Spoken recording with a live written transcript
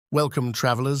Welcome,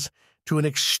 travelers, to an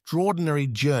extraordinary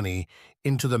journey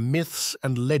into the myths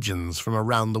and legends from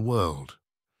around the world.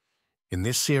 In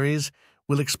this series,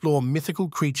 we'll explore mythical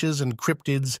creatures and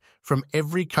cryptids from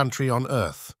every country on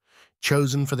Earth,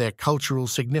 chosen for their cultural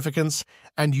significance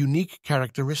and unique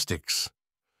characteristics.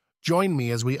 Join me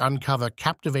as we uncover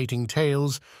captivating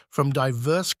tales from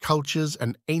diverse cultures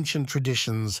and ancient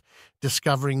traditions,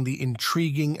 discovering the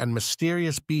intriguing and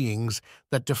mysterious beings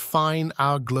that define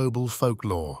our global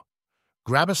folklore.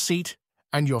 Grab a seat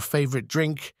and your favorite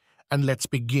drink, and let's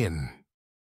begin.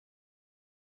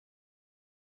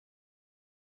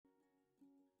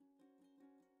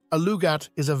 A lugat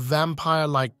is a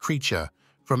vampire-like creature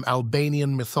from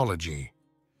Albanian mythology.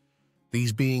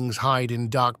 These beings hide in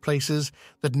dark places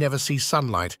that never see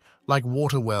sunlight, like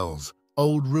water wells,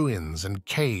 old ruins, and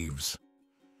caves.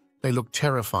 They look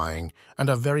terrifying and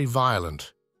are very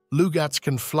violent. Lugats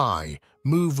can fly,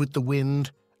 move with the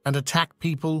wind, and attack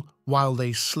people while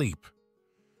they sleep.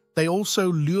 They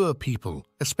also lure people,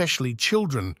 especially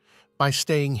children, by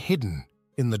staying hidden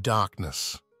in the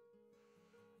darkness.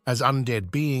 As undead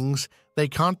beings, they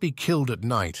can't be killed at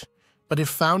night, but if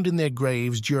found in their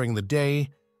graves during the day,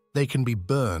 they can be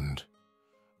burned.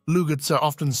 Lugats are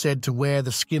often said to wear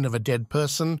the skin of a dead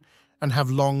person and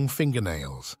have long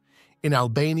fingernails. In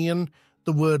Albanian,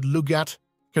 the word lugat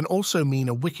can also mean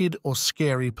a wicked or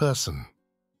scary person.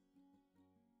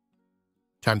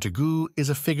 Tantagu is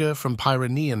a figure from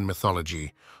Pyrenean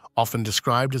mythology, often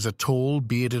described as a tall,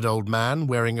 bearded old man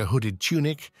wearing a hooded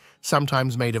tunic,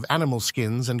 sometimes made of animal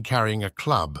skins and carrying a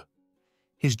club.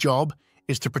 His job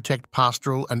is to protect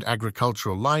pastoral and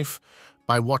agricultural life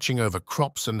by watching over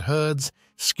crops and herds,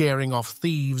 scaring off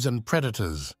thieves and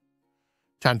predators.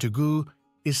 Tantagu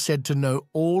is said to know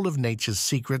all of nature's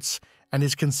secrets and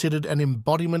is considered an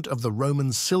embodiment of the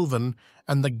Roman Sylvan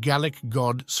and the Gallic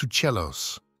god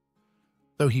Suchellos.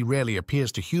 Though he rarely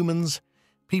appears to humans,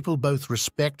 people both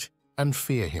respect and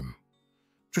fear him.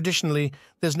 Traditionally,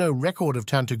 there's no record of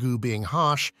Tantagu being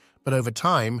harsh, but over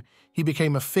time, he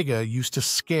became a figure used to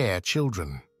scare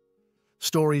children.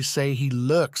 Stories say he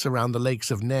lurks around the lakes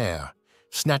of Nair,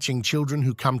 snatching children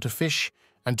who come to fish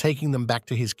and taking them back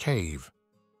to his cave.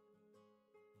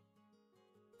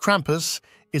 Krampus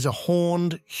is a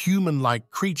horned, human-like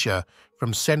creature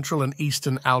from Central and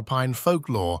Eastern Alpine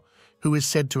folklore who is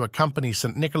said to accompany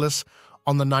St. Nicholas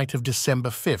on the night of December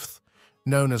 5th,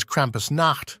 known as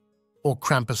Krampusnacht or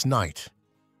Krampus Night.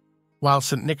 While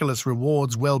St. Nicholas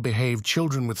rewards well-behaved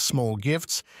children with small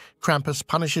gifts, Krampus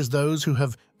punishes those who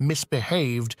have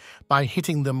misbehaved by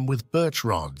hitting them with birch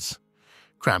rods.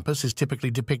 Krampus is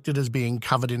typically depicted as being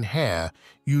covered in hair,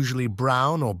 usually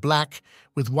brown or black,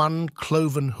 with one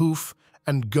cloven hoof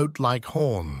and goat-like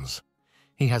horns.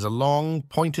 He has a long,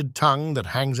 pointed tongue that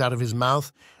hangs out of his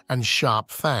mouth and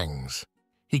sharp fangs.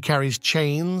 He carries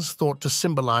chains thought to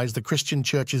symbolize the Christian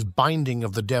Church's binding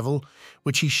of the devil,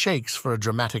 which he shakes for a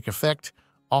dramatic effect,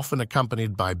 often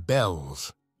accompanied by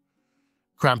bells.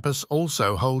 Krampus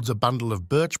also holds a bundle of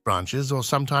birch branches or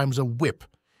sometimes a whip,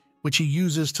 which he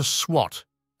uses to swat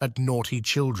at naughty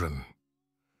children.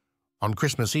 On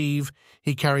Christmas Eve,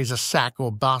 he carries a sack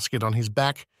or basket on his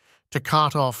back to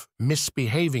cart off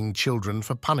misbehaving children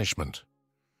for punishment.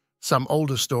 Some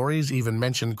older stories even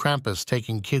mention Krampus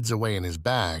taking kids away in his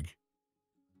bag.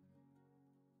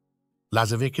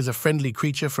 Lazovic is a friendly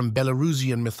creature from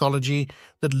Belarusian mythology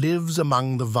that lives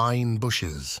among the vine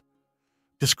bushes.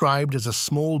 Described as a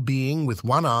small being with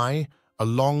one eye, a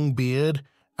long beard,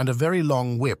 and a very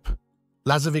long whip,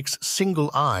 Lazovic's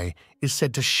single eye is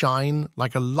said to shine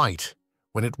like a light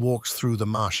when it walks through the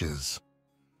marshes.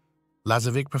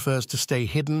 Lazovic prefers to stay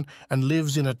hidden and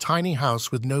lives in a tiny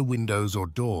house with no windows or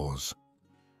doors.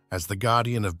 As the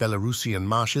guardian of Belarusian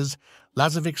marshes,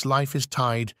 Lazovic's life is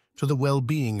tied to the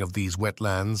well-being of these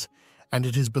wetlands, and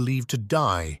it is believed to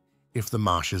die if the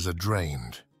marshes are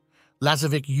drained.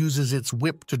 Lazovic uses its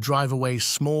whip to drive away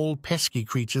small, pesky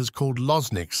creatures called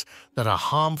lozniks that are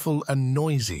harmful and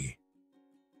noisy.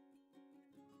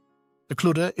 The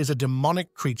Kluder is a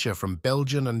demonic creature from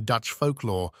Belgian and Dutch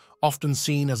folklore, often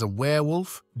seen as a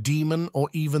werewolf, demon, or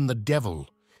even the devil.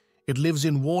 It lives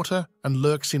in water and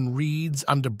lurks in reeds,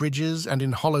 under bridges, and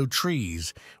in hollow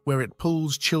trees, where it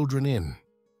pulls children in.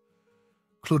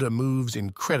 Kluder moves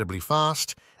incredibly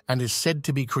fast and is said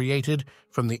to be created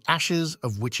from the ashes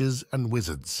of witches and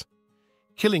wizards.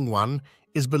 Killing one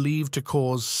is believed to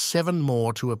cause 7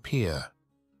 more to appear.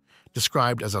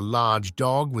 Described as a large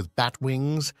dog with bat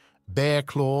wings, bare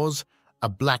claws, a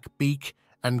black beak,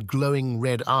 and glowing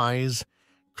red eyes,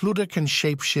 Kluder can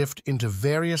shapeshift into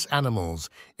various animals,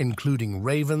 including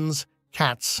ravens,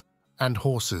 cats, and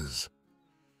horses.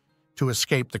 To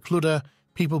escape the Kluder,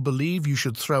 People believe you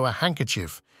should throw a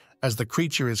handkerchief, as the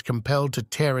creature is compelled to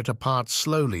tear it apart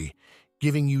slowly,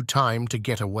 giving you time to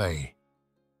get away.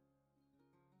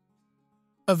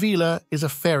 A Vila is a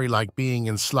fairy-like being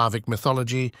in Slavic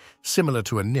mythology, similar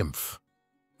to a nymph.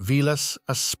 Vilas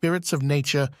are spirits of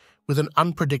nature with an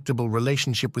unpredictable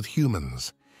relationship with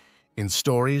humans. In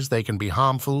stories, they can be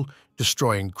harmful,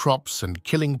 destroying crops and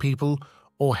killing people,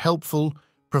 or helpful,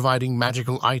 providing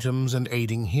magical items and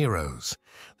aiding heroes.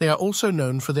 They are also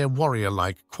known for their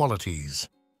warrior-like qualities.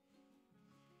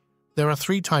 There are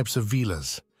three types of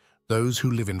Vilas: those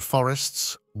who live in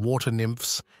forests, water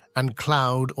nymphs, and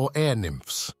cloud or air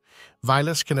nymphs.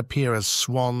 Vilas can appear as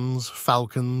swans,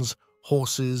 falcons,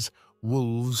 horses,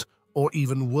 wolves, or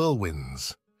even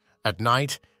whirlwinds. At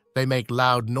night, they make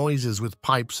loud noises with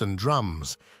pipes and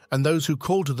drums, and those who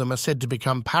call to them are said to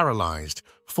become paralyzed,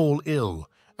 fall ill,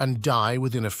 and die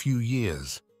within a few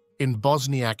years. In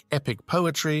Bosniak epic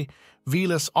poetry,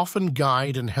 Vilas often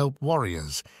guide and help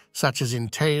warriors, such as in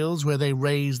tales where they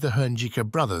raise the Hrnjika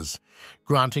brothers,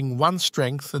 granting one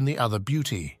strength and the other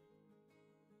beauty.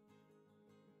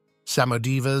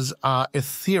 Samodivas are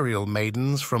ethereal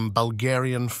maidens from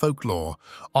Bulgarian folklore,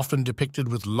 often depicted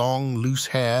with long, loose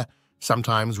hair,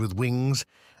 sometimes with wings,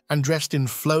 and dressed in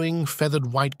flowing,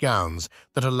 feathered white gowns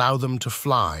that allow them to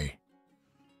fly.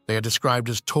 They are described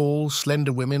as tall,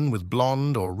 slender women with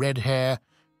blonde or red hair,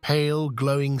 pale,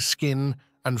 glowing skin,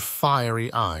 and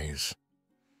fiery eyes.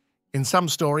 In some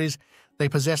stories, they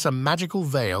possess a magical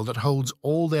veil that holds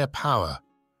all their power.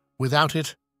 Without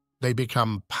it, they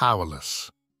become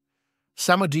powerless.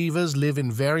 Samodivas live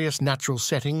in various natural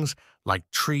settings like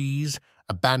trees,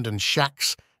 abandoned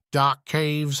shacks, dark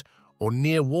caves, or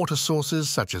near water sources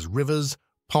such as rivers,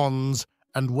 ponds,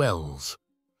 and wells.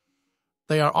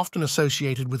 They are often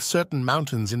associated with certain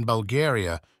mountains in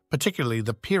Bulgaria, particularly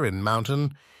the Pirin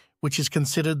mountain, which is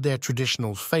considered their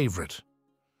traditional favorite.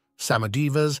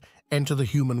 Samodivas enter the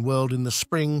human world in the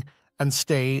spring and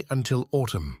stay until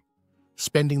autumn,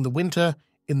 spending the winter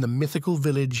in the mythical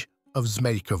village of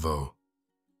Zmejkovo.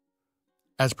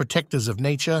 As protectors of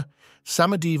nature,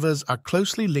 Samodivas are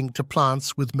closely linked to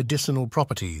plants with medicinal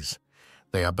properties.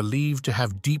 They are believed to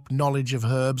have deep knowledge of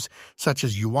herbs such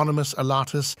as Euonymus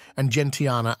alatus and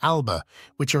Gentiana alba,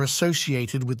 which are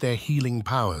associated with their healing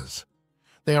powers.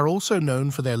 They are also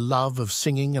known for their love of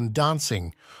singing and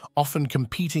dancing, often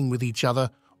competing with each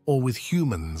other or with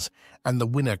humans, and the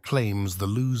winner claims the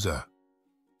loser.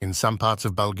 In some parts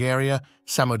of Bulgaria,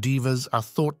 Samodivas are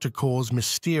thought to cause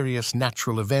mysterious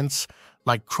natural events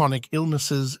like chronic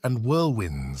illnesses and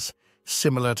whirlwinds,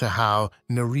 similar to how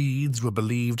Nereids were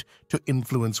believed to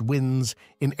influence winds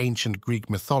in ancient Greek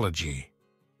mythology.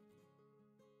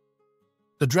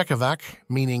 The Drekavac,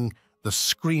 meaning the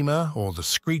screamer or the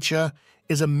screecher,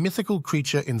 is a mythical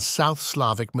creature in South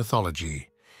Slavic mythology.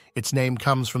 Its name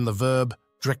comes from the verb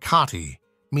drekati,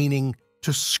 meaning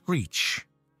to screech.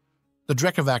 The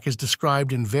Drekavac is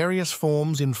described in various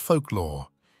forms in folklore.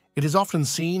 It is often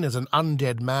seen as an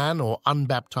undead man or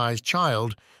unbaptized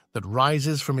child that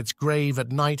rises from its grave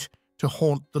at night to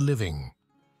haunt the living.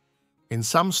 In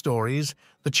some stories,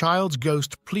 the child's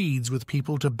ghost pleads with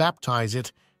people to baptize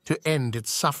it to end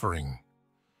its suffering.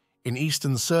 In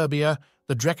eastern Serbia,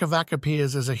 the Drekavac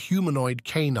appears as a humanoid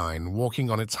canine walking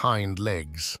on its hind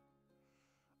legs.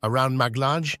 Around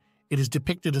Maglaj, it is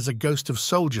depicted as a ghost of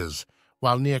soldiers,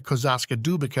 while near Kozarska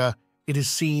Dubica, it is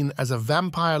seen as a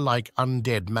vampire-like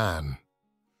undead man.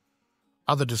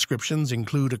 Other descriptions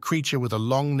include a creature with a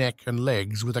long neck and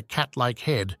legs with a cat-like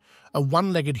head, a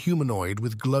one-legged humanoid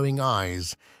with glowing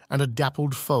eyes, and a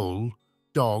dappled foal,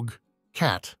 dog,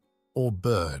 cat, or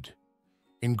bird.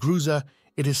 In Gruza,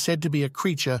 it is said to be a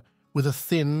creature with a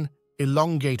thin,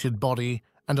 elongated body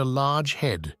and a large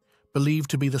head, believed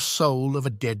to be the soul of a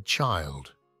dead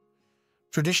child.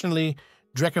 Traditionally,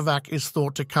 Drekavac is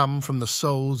thought to come from the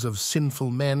souls of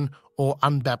sinful men or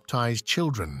unbaptized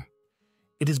children.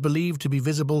 It is believed to be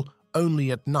visible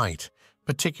only at night,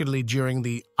 particularly during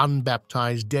the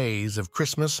unbaptized days of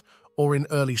Christmas or in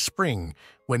early spring,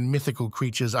 when mythical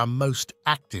creatures are most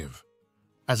active.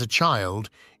 As a child,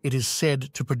 it is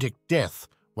said to predict death,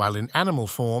 while in animal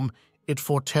form, it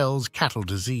foretells cattle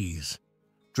disease.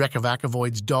 Drekavac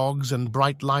avoids dogs and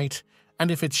bright light, and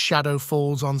if its shadow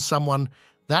falls on someone,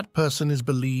 that person is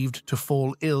believed to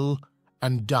fall ill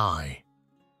and die.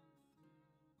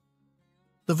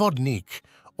 The Vodnik,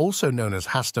 also known as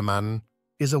Hastaman,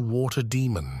 is a water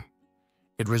demon.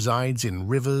 It resides in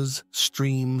rivers,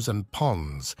 streams, and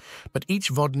ponds, but each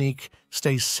Vodnik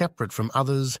stays separate from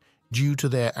others due to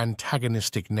their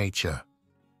antagonistic nature.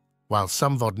 While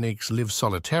some Vodniks live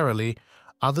solitarily,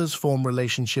 others form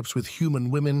relationships with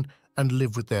human women and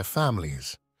live with their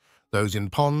families. Those in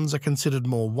ponds are considered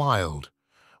more wild,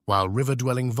 while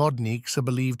river-dwelling vodniks are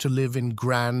believed to live in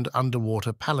grand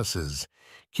underwater palaces,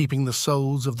 keeping the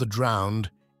souls of the drowned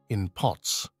in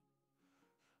pots.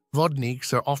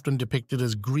 Vodniks are often depicted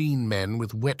as green men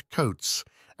with wet coats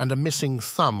and a missing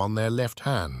thumb on their left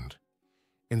hand.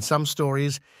 In some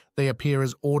stories, they appear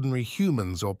as ordinary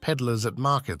humans or peddlers at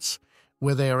markets,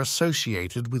 where they are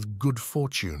associated with good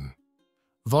fortune.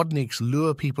 Vodniks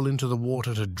lure people into the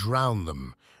water to drown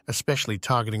them, especially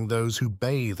targeting those who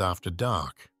bathe after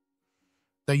dark.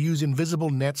 They use invisible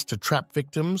nets to trap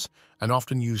victims and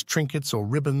often use trinkets or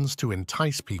ribbons to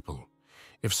entice people.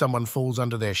 If someone falls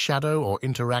under their shadow or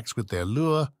interacts with their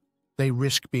lure, they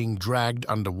risk being dragged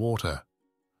underwater.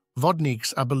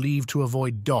 Vodniks are believed to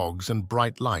avoid dogs and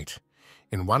bright light.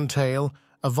 In one tale,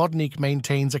 a vodnik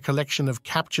maintains a collection of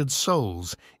captured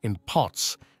souls in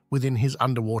pots within his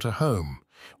underwater home,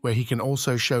 where he can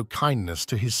also show kindness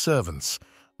to his servants,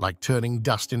 like turning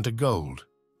dust into gold.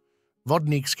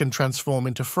 Vodniks can transform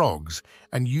into frogs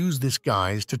and use this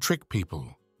guise to trick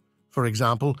people. For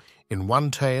example, in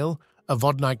one tale, a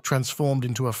vodnik transformed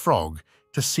into a frog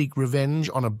to seek revenge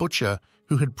on a butcher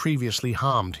who had previously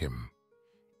harmed him.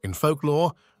 In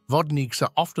folklore, vodniks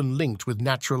are often linked with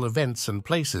natural events and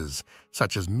places,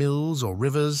 such as mills or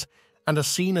rivers, and are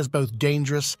seen as both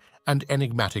dangerous and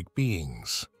enigmatic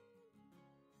beings.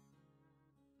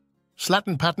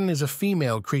 Slattenpatten is a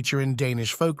female creature in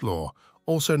Danish folklore,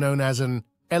 also known as an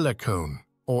ellerkone,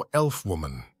 or elf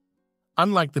woman.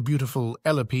 Unlike the beautiful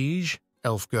ellerpige,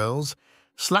 elf girls,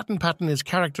 Slattenpatten is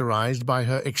characterized by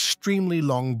her extremely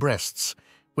long breasts,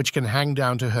 which can hang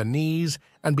down to her knees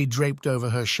and be draped over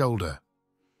her shoulder.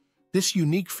 This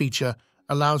unique feature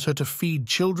allows her to feed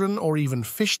children or even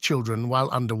fish children while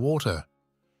underwater.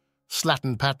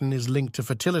 Slattenpatten is linked to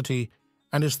fertility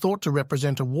and is thought to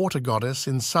represent a water goddess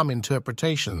in some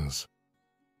interpretations.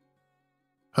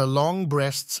 Her long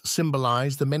breasts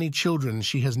symbolize the many children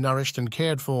she has nourished and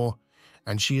cared for,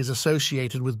 and she is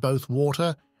associated with both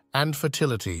water and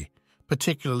fertility,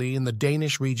 particularly in the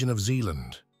Danish region of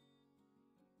Zealand.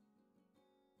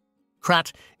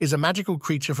 Krat is a magical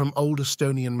creature from old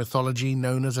Estonian mythology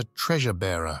known as a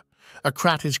treasure-bearer. A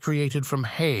krat is created from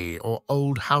hay or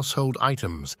old household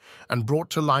items and brought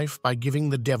to life by giving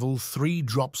the devil 3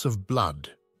 drops of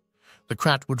blood. The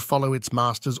krat would follow its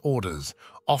master's orders,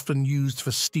 often used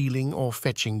for stealing or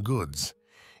fetching goods.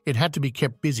 It had to be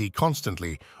kept busy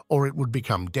constantly, or it would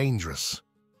become dangerous.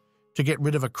 To get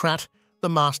rid of a krat, the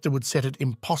master would set it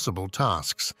impossible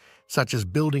tasks, such as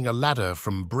building a ladder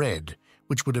from bread,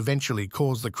 which would eventually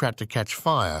cause the krat to catch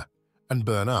fire and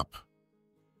burn up.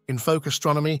 In folk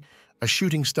astronomy, a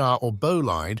shooting star or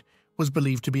bolide was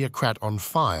believed to be a krat on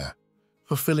fire,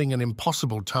 fulfilling an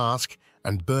impossible task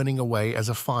and burning away as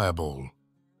a fireball.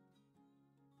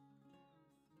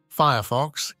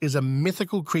 Firefox is a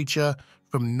mythical creature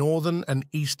from northern and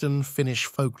eastern Finnish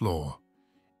folklore.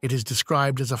 It is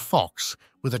described as a fox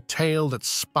with a tail that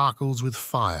sparkles with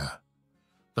fire.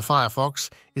 The firefox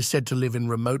is said to live in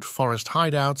remote forest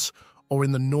hideouts or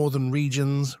in the northern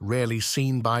regions, rarely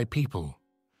seen by people.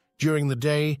 During the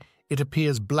day, it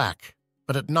appears black,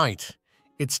 but at night,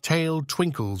 its tail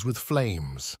twinkles with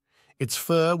flames. Its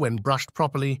fur, when brushed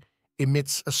properly,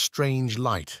 emits a strange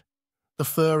light. The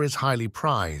fur is highly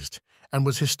prized and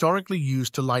was historically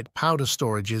used to light powder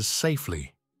storages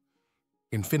safely.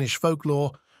 In Finnish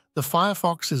folklore, the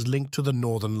firefox is linked to the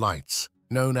northern lights,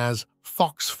 known as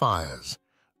fox fires,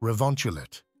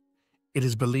 revontulet. It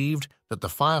is believed that the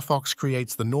firefox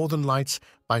creates the northern lights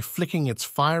by flicking its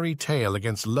fiery tail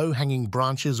against low-hanging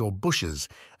branches or bushes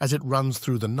as it runs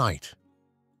through the night.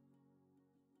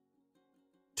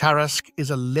 Tarasque is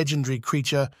a legendary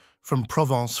creature from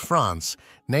Provence, France,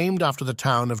 named after the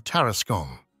town of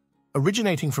Tarascon.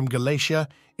 Originating from Galatia,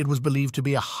 it was believed to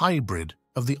be a hybrid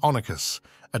of the Onachus,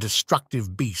 a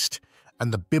destructive beast,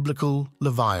 and the biblical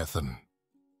Leviathan.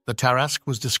 The Tarasque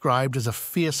was described as a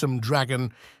fearsome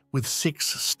dragon with 6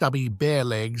 stubby bare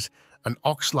legs, an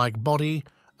ox-like body,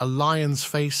 a lion's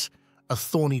face, a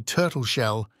thorny turtle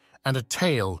shell, and a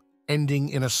tail ending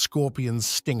in a scorpion's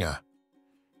stinger.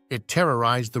 It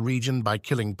terrorized the region by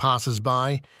killing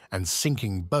passers-by and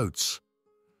sinking boats.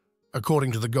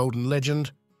 According to the Golden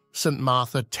Legend, St.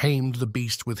 Martha tamed the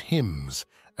beast with hymns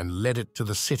and led it to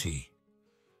the city.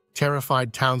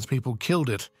 Terrified townspeople killed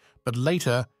it, but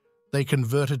later they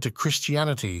converted to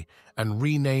Christianity and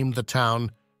renamed the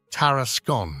town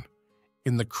Tarascon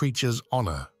in the creature's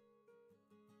honor.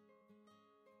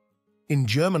 In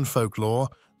German folklore,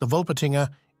 the Wolpertinger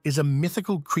is a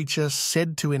mythical creature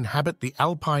said to inhabit the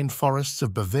alpine forests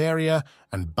of Bavaria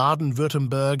and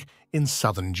Baden-Württemberg in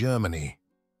southern Germany.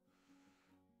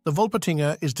 The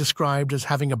Wolpertinger is described as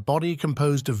having a body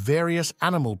composed of various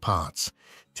animal parts,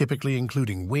 typically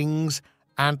including wings,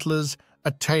 antlers, a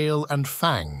tail, and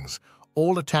fangs,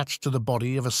 all attached to the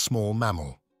body of a small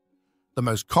mammal. The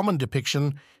most common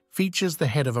depiction features the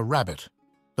head of a rabbit,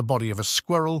 the body of a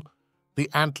squirrel, the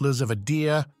antlers of a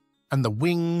deer, and the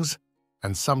wings,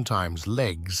 and sometimes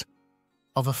legs,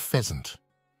 of a pheasant.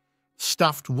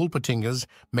 Stuffed Wolpertingers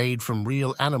made from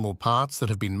real animal parts that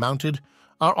have been mounted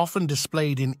are often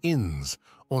displayed in inns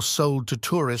or sold to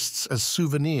tourists as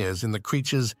souvenirs in the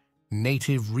creature's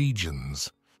native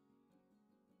regions.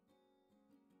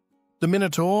 The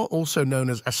Minotaur, also known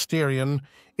as Asterion,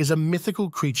 is a mythical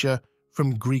creature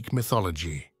from Greek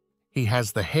mythology. He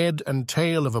has the head and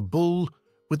tail of a bull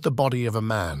with the body of a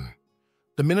man.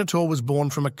 The Minotaur was born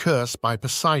from a curse by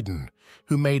Poseidon,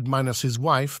 who made Minos'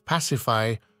 wife,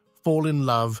 Pasiphae, fall in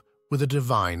love with a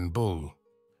divine bull.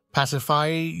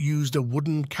 Pasiphae used a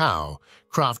wooden cow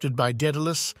crafted by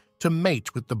Daedalus to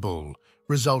mate with the bull,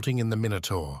 resulting in the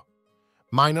Minotaur.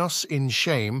 Minos, in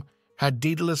shame, had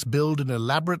Daedalus build an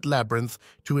elaborate labyrinth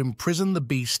to imprison the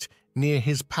beast near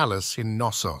his palace in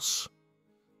Knossos.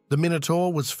 The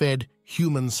Minotaur was fed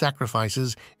human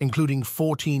sacrifices, including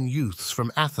 14 youths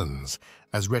from Athens,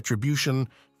 as retribution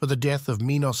for the death of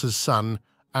Minos' son,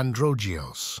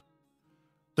 Androgeos.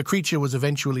 The creature was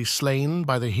eventually slain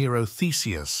by the hero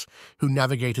Theseus, who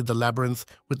navigated the labyrinth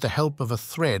with the help of a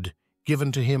thread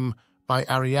given to him by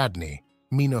Ariadne,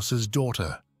 Minos'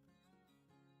 daughter.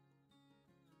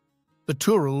 The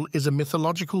Turul is a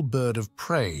mythological bird of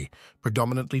prey,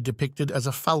 predominantly depicted as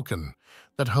a falcon,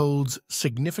 that holds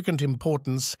significant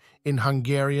importance in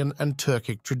Hungarian and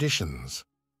Turkic traditions.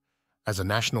 As a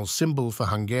national symbol for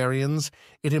Hungarians,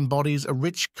 it embodies a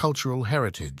rich cultural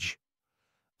heritage.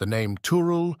 The name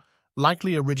Turul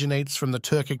likely originates from the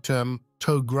Turkic term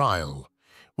togril,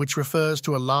 which refers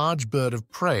to a large bird of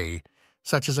prey,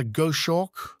 such as a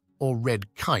goshawk or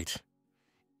red kite.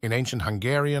 In ancient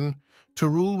Hungarian,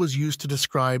 Turul was used to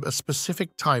describe a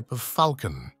specific type of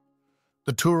falcon.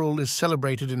 The Turul is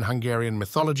celebrated in Hungarian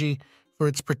mythology for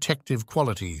its protective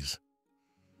qualities.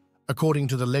 According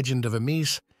to the legend of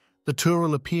Emis, the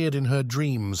Turul appeared in her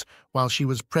dreams while she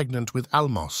was pregnant with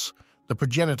Almos, the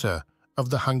progenitor of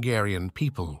the Hungarian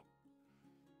people.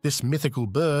 This mythical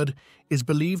bird is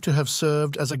believed to have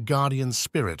served as a guardian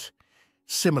spirit,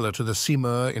 similar to the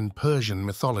Simurgh in Persian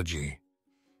mythology.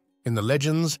 In the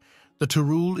legends, the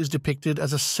Turul is depicted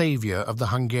as a savior of the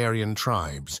Hungarian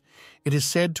tribes. It is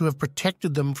said to have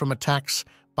protected them from attacks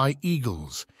by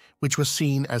eagles, which were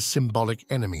seen as symbolic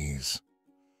enemies.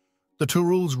 The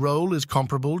Turul's role is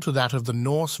comparable to that of the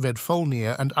Norse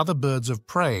Vedfolnir and other birds of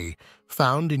prey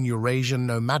found in Eurasian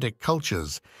nomadic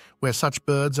cultures, where such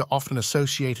birds are often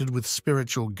associated with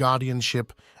spiritual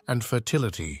guardianship and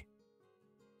fertility.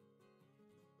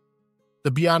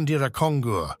 The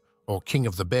Bjarndyrakongur, or King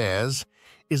of the Bears,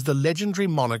 is the legendary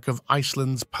monarch of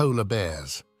Iceland's polar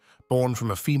bears. Born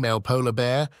from a female polar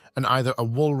bear and either a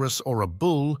walrus or a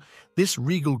bull, this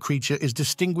regal creature is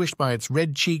distinguished by its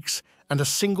red cheeks and a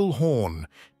single horn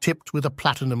tipped with a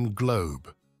platinum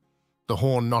globe. The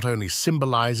horn not only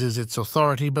symbolizes its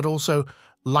authority but also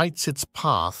lights its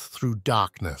path through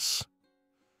darkness.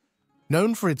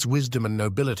 Known for its wisdom and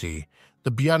nobility,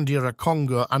 the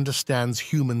Bjarndyrakongur understands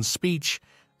human speech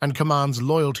and commands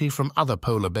loyalty from other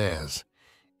polar bears.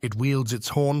 It wields its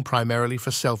horn primarily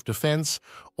for self-defense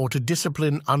or to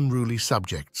discipline unruly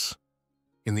subjects.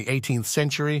 In the 18th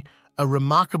century, a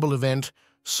remarkable event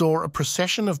saw a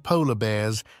procession of polar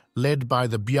bears led by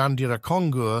the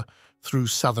Bjarndyrakongur through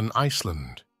southern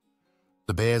Iceland.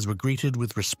 The bears were greeted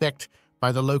with respect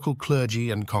by the local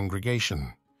clergy and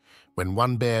congregation. When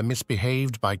one bear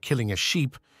misbehaved by killing a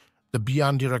sheep, the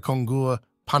Bjarndyrakongur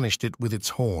punished it with its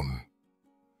horn.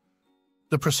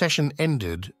 The procession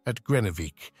ended at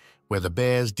Grenivík, where the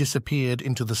bears disappeared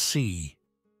into the sea.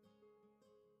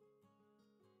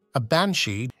 A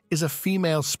banshee is a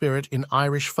female spirit in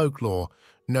Irish folklore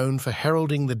known for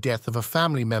heralding the death of a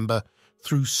family member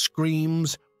through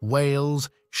screams, wails,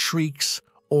 shrieks,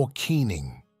 or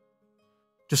keening.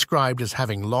 Described as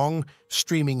having long,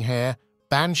 streaming hair,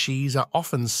 banshees are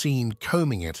often seen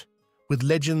combing it, with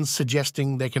legends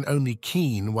suggesting they can only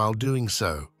keen while doing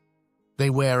so. They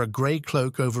wear a grey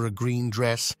cloak over a green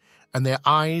dress, and their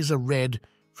eyes are red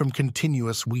from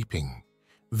continuous weeping.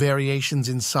 Variations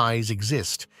in size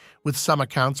exist, with some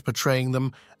accounts portraying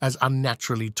them as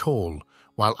unnaturally tall,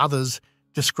 while others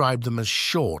describe them as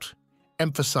short,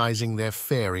 emphasizing their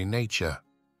fairy nature.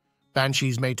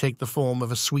 Banshees may take the form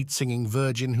of a sweet-singing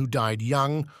virgin who died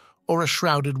young, or a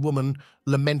shrouded woman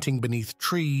lamenting beneath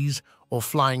trees or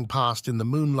flying past in the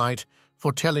moonlight,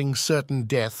 foretelling certain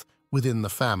death within the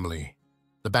family.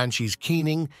 The banshee's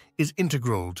keening is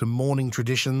integral to mourning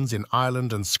traditions in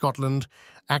Ireland and Scotland,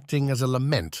 acting as a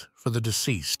lament for the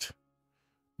deceased.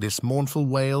 This mournful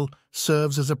wail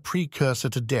serves as a precursor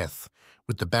to death,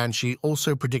 with the banshee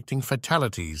also predicting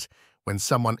fatalities when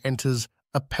someone enters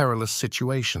a perilous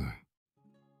situation.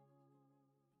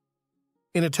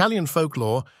 In Italian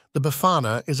folklore, the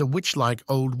Befana is a witch-like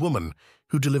old woman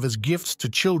who delivers gifts to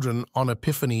children on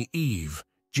Epiphany Eve,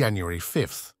 January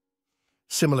 5th.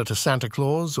 Similar to Santa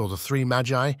Claus or the Three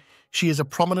Magi, she is a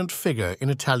prominent figure in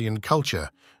Italian culture,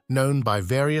 known by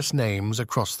various names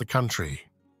across the country.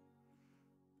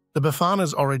 The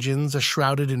Befana's origins are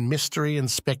shrouded in mystery and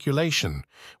speculation,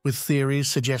 with theories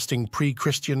suggesting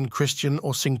pre-Christian, Christian,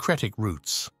 or syncretic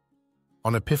roots.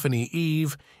 On Epiphany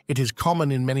Eve, it is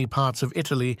common in many parts of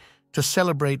Italy to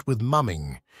celebrate with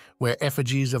mumming, where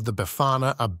effigies of the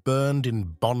Befana are burned in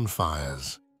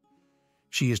bonfires.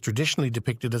 She is traditionally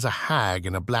depicted as a hag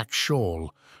in a black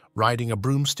shawl, riding a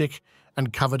broomstick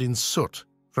and covered in soot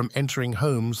from entering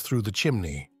homes through the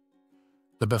chimney.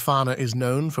 The Befana is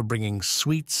known for bringing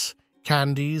sweets,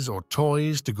 candies, or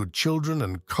toys to good children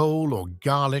and coal or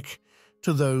garlic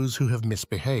to those who have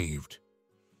misbehaved.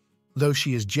 Though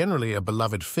she is generally a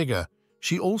beloved figure,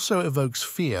 she also evokes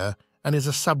fear and is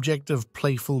a subject of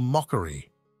playful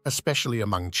mockery, especially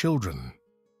among children.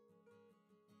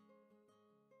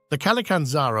 The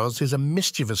Kalikanzaros is a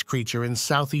mischievous creature in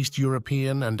Southeast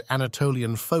European and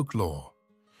Anatolian folklore.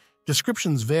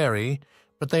 Descriptions vary,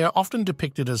 but they are often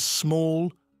depicted as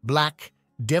small, black,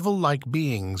 devil-like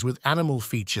beings with animal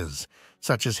features,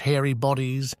 such as hairy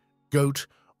bodies, goat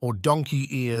or donkey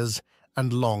ears,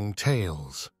 and long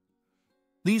tails.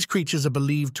 These creatures are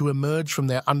believed to emerge from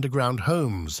their underground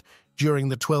homes during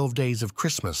the 12 days of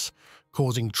Christmas,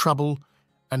 causing trouble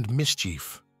and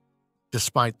mischief.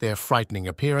 Despite their frightening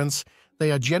appearance,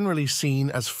 they are generally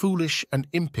seen as foolish and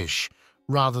impish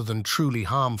rather than truly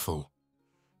harmful.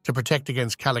 To protect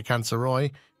against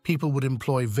Kalikantzaroi, people would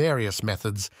employ various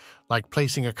methods, like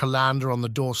placing a colander on the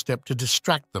doorstep to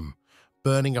distract them,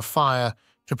 burning a fire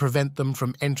to prevent them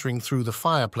from entering through the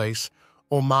fireplace,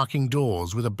 or marking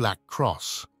doors with a black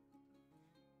cross.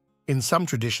 In some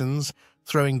traditions,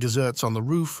 throwing desserts on the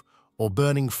roof or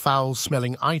burning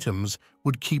foul-smelling items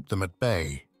would keep them at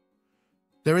bay.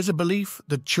 There is a belief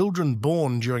that children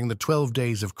born during the 12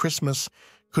 days of Christmas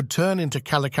could turn into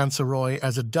Kalikantzaroi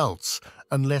as adults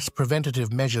unless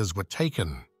preventative measures were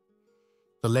taken.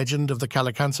 The legend of the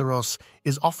Kalikanzaros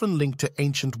is often linked to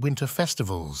ancient winter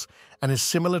festivals and is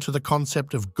similar to the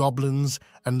concept of goblins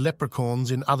and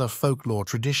leprechauns in other folklore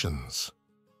traditions.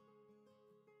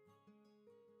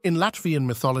 In Latvian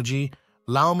mythology,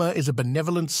 Lauma is a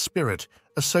benevolent spirit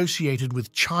associated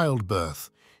with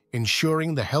childbirth,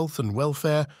 ensuring the health and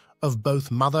welfare of both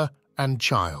mother and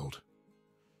child.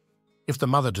 If the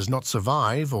mother does not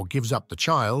survive or gives up the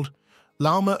child,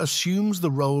 Lauma assumes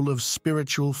the role of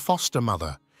spiritual foster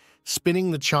mother, spinning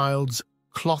the child's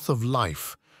cloth of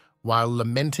life while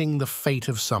lamenting the fate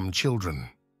of some children.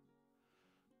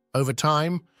 Over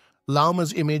time,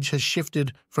 Lauma's image has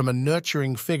shifted from a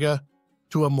nurturing figure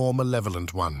to a more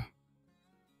malevolent one.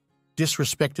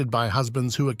 Disrespected by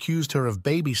husbands who accused her of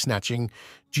baby snatching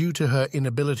due to her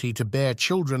inability to bear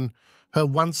children, her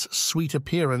once sweet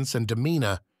appearance and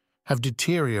demeanor have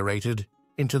deteriorated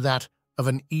into that of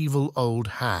an evil old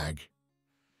hag.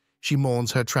 She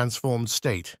mourns her transformed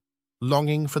state,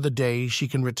 longing for the day she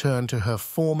can return to her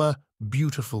former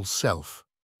beautiful self.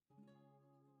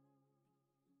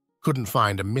 Couldn't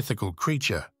find a mythical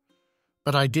creature,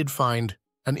 but I did find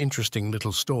an interesting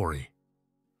little story.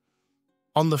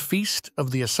 On the Feast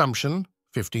of the Assumption,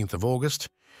 15th of August,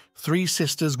 3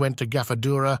 sisters went to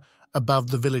Gafadura above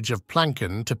the village of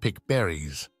Planken to pick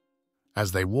berries.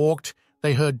 As they walked,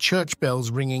 they heard church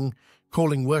bells ringing,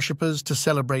 calling worshippers to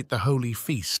celebrate the holy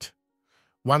feast.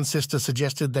 One sister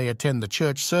suggested they attend the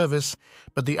church service,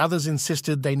 but the others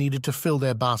insisted they needed to fill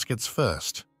their baskets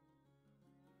first.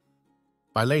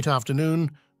 By late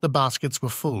afternoon, the baskets were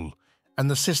full, and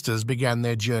the sisters began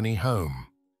their journey home.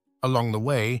 Along the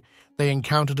way, they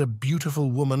encountered a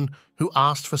beautiful woman who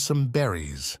asked for some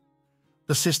berries.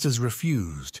 The sisters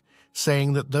refused,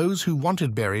 saying that those who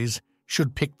wanted berries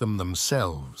should pick them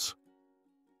themselves.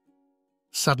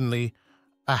 Suddenly,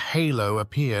 a halo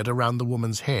appeared around the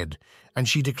woman's head, and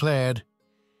she declared,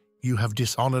 "You have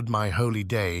dishonored my holy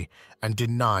day and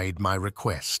denied my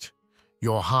request.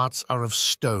 Your hearts are of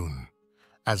stone.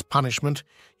 As punishment,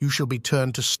 you shall be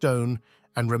turned to stone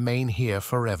and remain here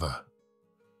forever."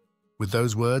 With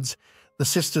those words, the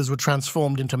sisters were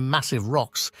transformed into massive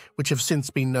rocks, which have since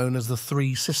been known as the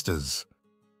 3 Sisters.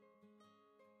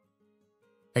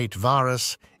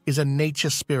 Aitvaras is a nature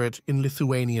spirit in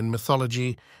Lithuanian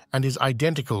mythology and is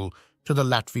identical to the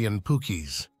Latvian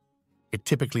pukis. It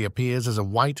typically appears as a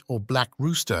white or black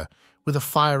rooster with a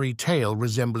fiery tail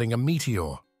resembling a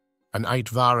meteor. An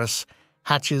Aitvaras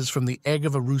hatches from the egg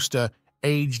of a rooster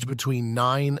aged between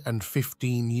 9 and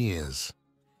 15 years.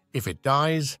 If it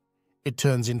dies, it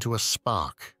turns into a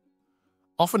spark.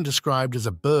 Often described as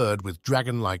a bird with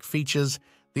dragon-like features,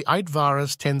 the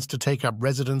Aitvaras tends to take up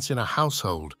residence in a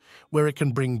household where it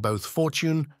can bring both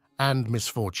fortune and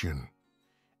misfortune.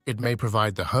 It may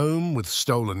provide the home with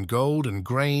stolen gold and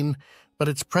grain, but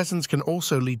its presence can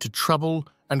also lead to trouble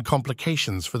and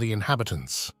complications for the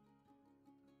inhabitants.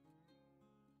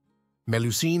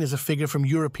 Melusine is a figure from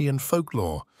European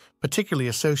folklore, particularly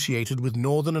associated with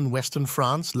northern and western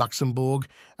France, Luxembourg,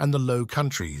 and the Low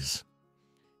Countries.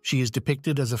 She is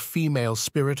depicted as a female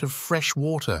spirit of fresh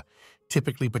water,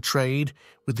 typically portrayed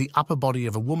with the upper body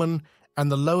of a woman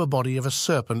and the lower body of a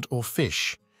serpent or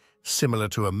fish, similar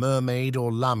to a mermaid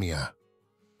or lamia.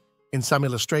 In some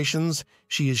illustrations,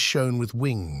 she is shown with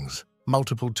wings,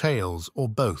 multiple tails, or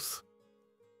both.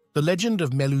 The legend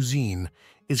of Melusine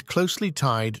is closely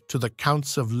tied to the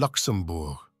Counts of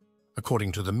Luxembourg.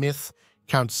 According to the myth,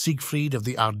 Count Siegfried of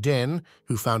the Ardennes,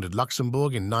 who founded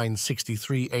Luxembourg in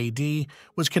 963 AD,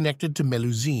 was connected to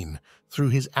Melusine through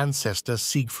his ancestor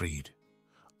Siegfried.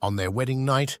 On their wedding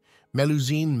night,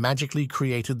 Melusine magically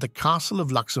created the Castle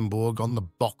of Luxembourg on the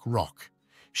Bock Rock.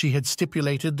 She had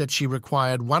stipulated that she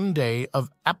required 1 day of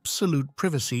absolute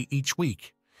privacy each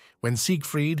week. When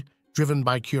Siegfried, driven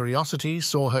by curiosity,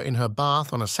 saw her in her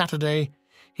bath on a Saturday,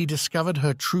 he discovered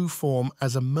her true form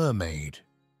as a mermaid.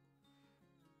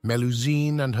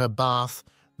 Melusine and her bath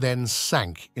then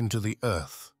sank into the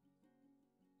earth.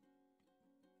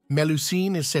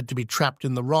 Melusine is said to be trapped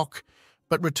in the rock,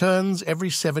 but returns every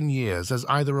 7 years as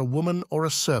either a woman or a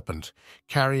serpent,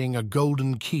 carrying a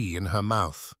golden key in her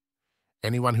mouth.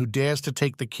 Anyone who dares to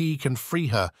take the key can free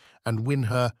her and win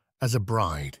her as a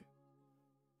bride.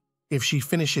 If she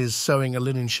finishes sewing a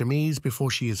linen chemise before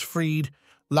she is freed,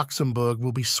 Luxembourg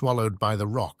will be swallowed by the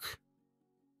rock.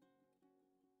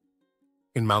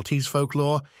 In Maltese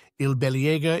folklore, Il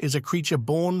Beliega is a creature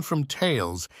born from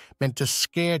tales meant to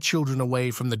scare children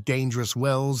away from the dangerous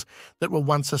wells that were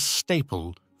once a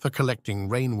staple for collecting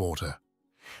rainwater.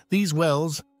 These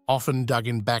wells, often dug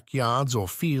in backyards or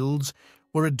fields,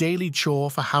 were a daily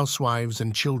chore for housewives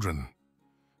and children.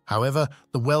 However,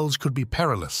 the wells could be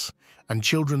perilous, and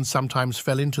children sometimes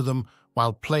fell into them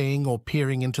while playing or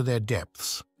peering into their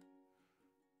depths.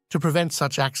 To prevent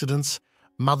such accidents,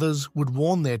 mothers would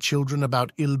warn their children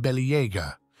about Il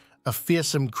Beliega, a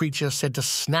fearsome creature said to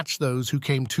snatch those who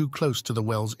came too close to the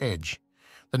well's edge.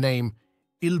 The name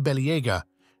Il Beliega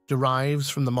derives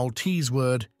from the Maltese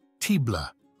word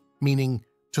tibla, meaning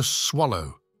to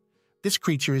swallow. This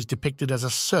creature is depicted as a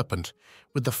serpent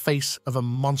with the face of a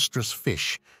monstrous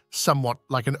fish, somewhat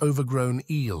like an overgrown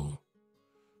eel.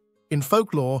 In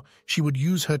folklore, she would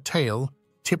use her tail,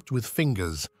 tipped with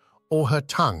fingers, or her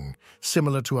tongue,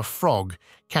 similar to a frog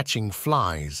catching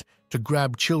flies, to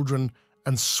grab children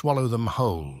and swallow them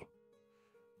whole.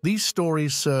 These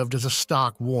stories served as a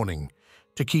stark warning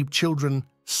to keep children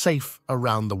safe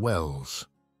around the wells.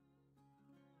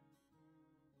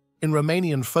 In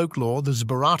Romanian folklore, the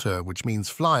zburata, which means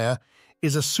flyer,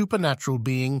 is a supernatural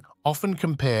being often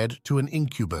compared to an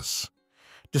incubus.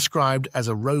 Described as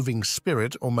a roving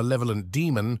spirit or malevolent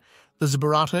demon, the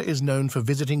zburata is known for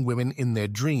visiting women in their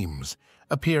dreams,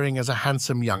 appearing as a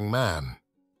handsome young man.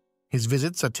 His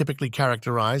visits are typically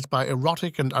characterized by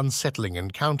erotic and unsettling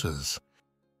encounters.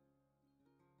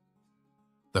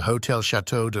 The Hotel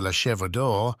Chateau de la Chèvre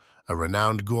d'Or, a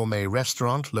renowned gourmet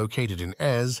restaurant located in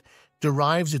Aise,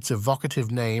 derives its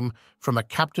evocative name from a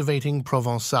captivating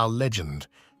Provençal legend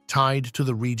tied to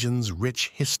the region's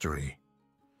rich history.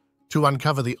 To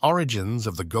uncover the origins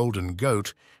of the golden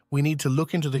goat, we need to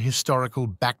look into the historical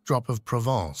backdrop of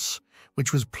Provence,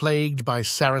 which was plagued by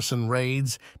Saracen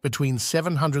raids between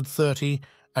 730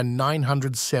 and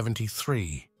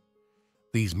 973.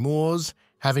 These Moors,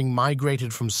 having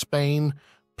migrated from Spain,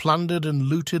 plundered and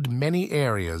looted many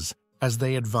areas as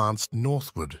they advanced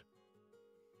northward.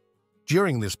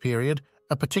 During this period,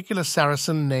 a particular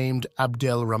Saracen named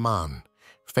Abdel-Rahman,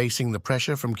 facing the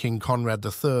pressure from King Conrad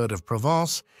III of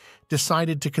Provence,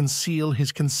 decided to conceal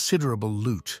his considerable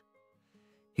loot.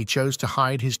 He chose to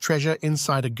hide his treasure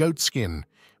inside a goat skin,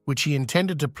 which he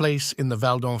intended to place in the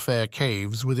Val d'Enfer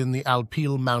caves within the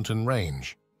Alpilles mountain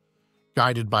range.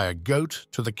 Guided by a goat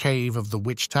to the cave of the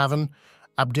Witch Tavern,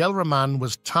 Abdel-Rahman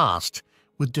was tasked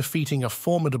with defeating a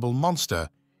formidable monster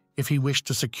if he wished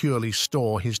to securely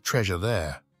store his treasure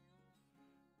there.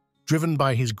 Driven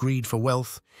by his greed for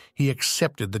wealth, he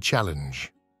accepted the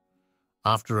challenge.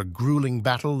 After a grueling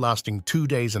battle lasting 2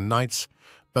 days and nights,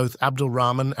 both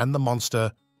Abdul-Rahman and the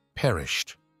monster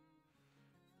perished.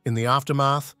 In the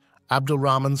aftermath,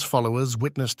 Abdul-Rahman's followers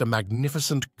witnessed a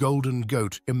magnificent golden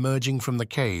goat emerging from the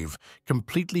cave,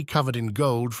 completely covered in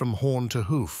gold from horn to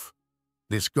hoof.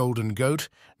 This golden goat,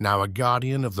 now a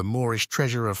guardian of the Moorish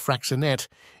treasure of Fraxinet,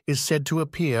 is said to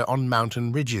appear on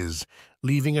mountain ridges,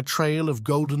 leaving a trail of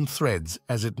golden threads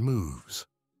as it moves.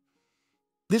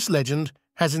 This legend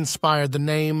has inspired the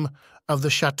name of the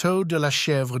Château de la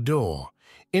Chèvre d'Or,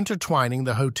 intertwining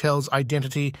the hotel's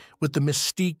identity with the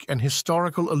mystique and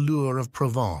historical allure of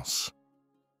Provence.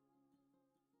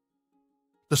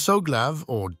 The Soglav,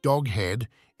 or dog-head,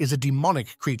 is a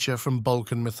demonic creature from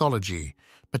Balkan mythology,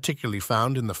 particularly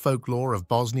found in the folklore of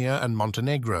Bosnia and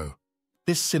Montenegro.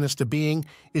 This sinister being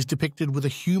is depicted with a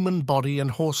human body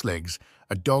and horse legs,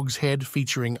 a dog's head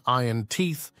featuring iron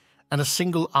teeth, and a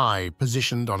single eye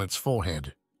positioned on its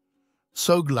forehead.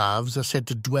 Soglavs are said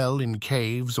to dwell in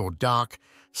caves or dark,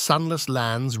 sunless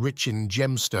lands rich in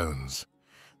gemstones.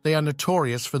 They are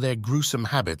notorious for their gruesome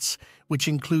habits, which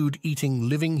include eating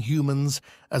living humans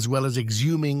as well as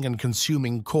exhuming and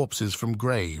consuming corpses from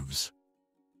graves.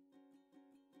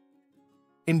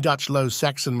 In Dutch Low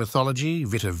Saxon mythology,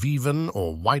 witte wieven,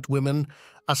 or white women,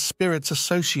 are spirits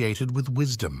associated with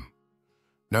wisdom.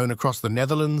 Known across the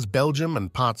Netherlands, Belgium,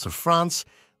 and parts of France,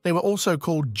 they were also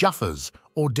called juffers,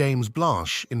 or dames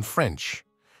blanches in French.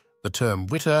 The term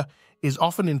witte is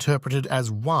often interpreted as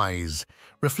wise,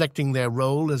 reflecting their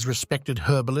role as respected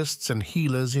herbalists and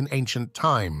healers in ancient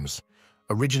times.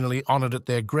 Originally honored at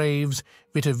their graves,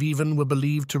 witte wieven were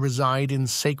believed to reside in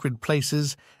sacred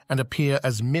places and appear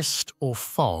as mist or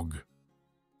fog.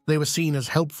 They were seen as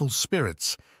helpful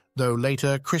spirits, though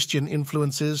later Christian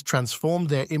influences transformed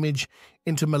their image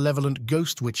into malevolent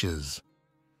ghost witches.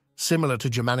 Similar to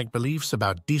Germanic beliefs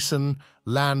about Disen,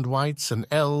 land wights, and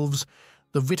elves,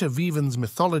 the witte wieven's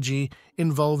mythology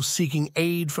involves seeking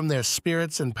aid from their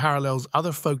spirits and parallels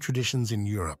other folk traditions in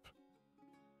Europe.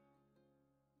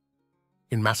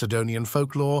 In Macedonian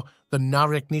folklore, the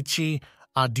nareknici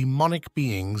are demonic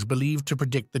beings believed to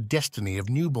predict the destiny of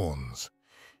newborns.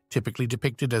 Typically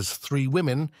depicted as 3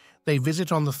 women, they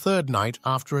visit on the 3rd night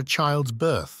after a child's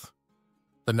birth.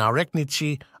 The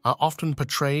nareknici are often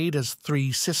portrayed as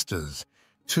 3 sisters,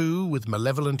 2 with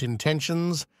malevolent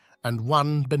intentions and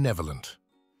 1 benevolent.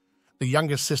 The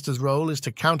youngest sister's role is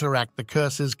to counteract the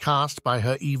curses cast by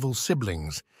her evil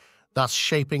siblings, thus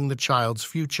shaping the child's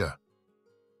future.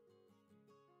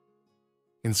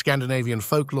 In Scandinavian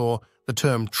folklore, the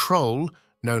term troll,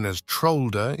 known as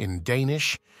trollder in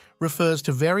Danish, refers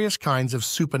to various kinds of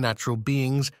supernatural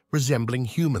beings resembling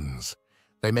humans.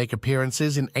 They make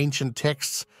appearances in ancient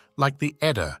texts like the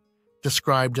Edda,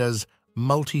 described as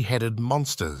multi-headed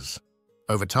monsters.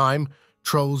 Over time,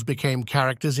 trolls became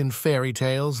characters in fairy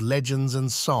tales, legends,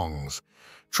 and songs.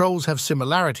 Trolls have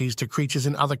similarities to creatures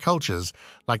in other cultures,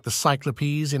 like the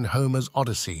Cyclopes in Homer's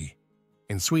Odyssey.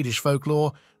 In Swedish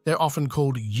folklore, they're often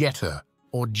called jätter,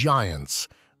 or giants,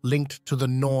 linked to the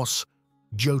Norse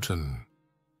Jotun.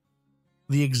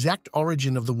 The exact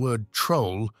origin of the word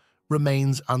troll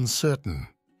remains uncertain.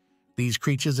 These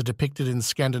creatures are depicted in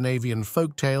Scandinavian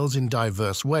folk tales in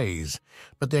diverse ways,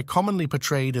 but they're commonly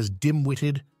portrayed as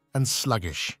dim-witted and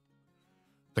sluggish.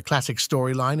 The classic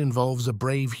storyline involves a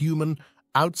brave human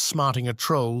outsmarting a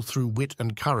troll through wit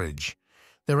and courage.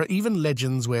 There are even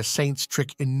legends where saints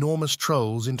trick enormous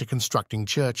trolls into constructing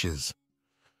churches.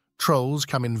 Trolls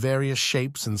come in various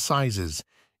shapes and sizes,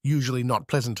 usually not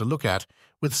pleasant to look at,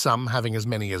 with some having as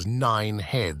many as 9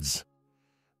 heads.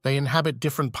 They inhabit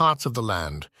different parts of the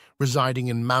land, residing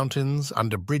in mountains,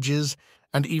 under bridges,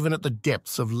 and even at the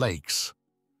depths of lakes.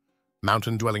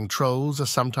 Mountain-dwelling trolls are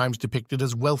sometimes depicted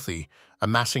as wealthy,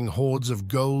 amassing hoards of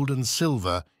gold and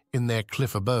silver in their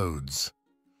cliff abodes.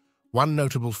 One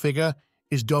notable figure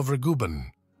is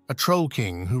Dovregubben, a troll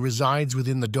king who resides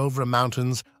within the Dovre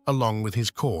Mountains along with his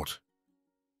court.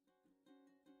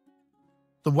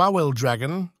 The Wawel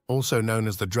dragon, also known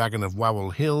as the Dragon of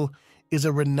Wawel Hill, is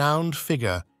a renowned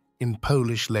figure in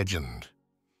Polish legend.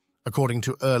 According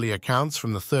to early accounts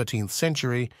from the 13th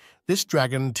century, this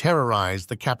dragon terrorized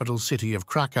the capital city of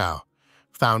Krakow,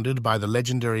 founded by the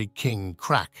legendary King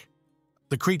Krak.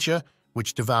 The creature,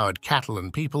 which devoured cattle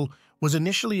and people, was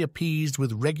initially appeased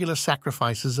with regular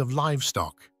sacrifices of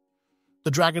livestock.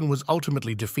 The dragon was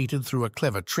ultimately defeated through a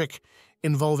clever trick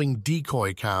involving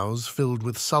decoy cows filled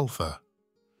with sulfur.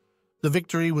 The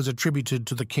victory was attributed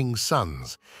to the king's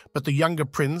sons, but the younger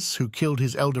prince, who killed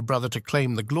his elder brother to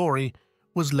claim the glory,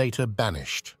 was later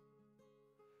banished.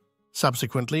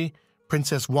 Subsequently,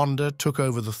 Princess Wanda took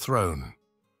over the throne.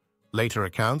 Later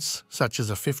accounts, such as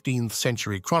a 15th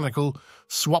century chronicle,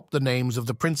 swapped the names of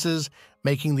the princes,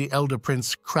 making the elder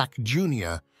prince Crack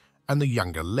Jr. and the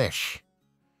younger Lesh.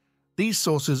 These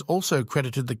sources also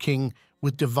credited the king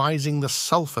with devising the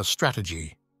sulfur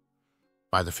strategy.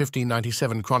 By the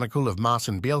 1597 chronicle of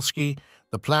Marcin Bielski,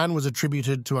 the plan was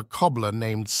attributed to a cobbler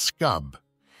named Scub,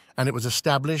 and it was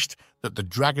established that the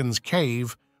Dragon's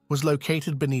Cave was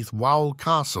located beneath Wowle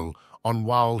Castle on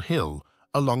Wowle Hill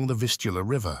along the Vistula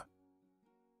River.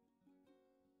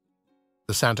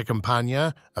 The Santa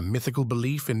Campagna, a mythical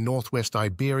belief in northwest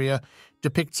Iberia,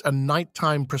 depicts a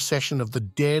nighttime procession of the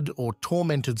dead or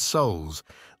tormented souls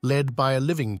led by a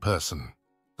living person.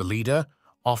 The leader,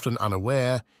 often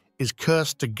unaware, is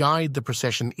cursed to guide the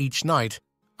procession each night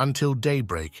until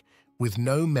daybreak with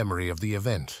no memory of the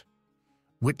event.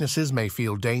 Witnesses may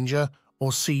feel danger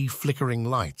or see flickering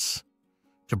lights.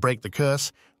 To break the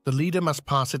curse, the leader must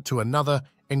pass it to another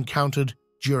encountered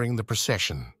during the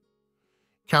procession.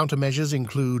 Countermeasures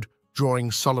include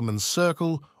drawing Solomon's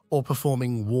circle or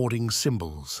performing warding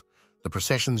symbols. The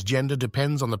procession's gender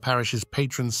depends on the parish's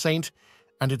patron saint,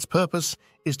 and its purpose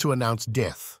is to announce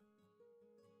death.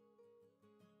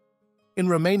 In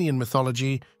Romanian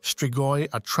mythology, strigoi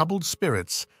are troubled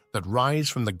spirits that rise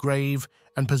from the grave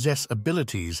and possess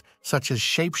abilities such as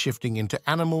shape-shifting into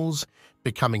animals,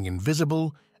 becoming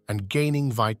invisible, and gaining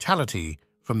vitality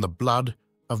from the blood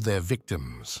of their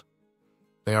victims.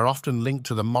 They are often linked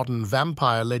to the modern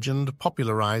vampire legend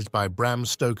popularized by Bram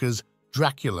Stoker's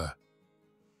Dracula.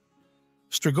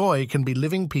 Strigoi can be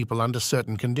living people under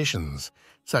certain conditions,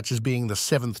 such as being the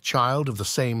seventh child of the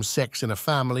same sex in a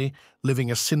family, living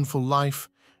a sinful life,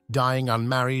 dying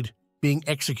unmarried, being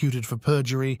executed for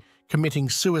perjury, committing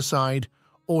suicide,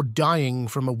 or dying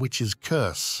from a witch's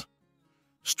curse.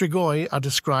 Strigoi are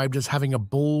described as having a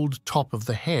bald top of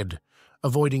the head,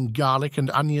 avoiding garlic and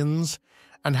onions,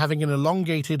 and having an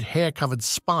elongated, hair-covered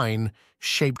spine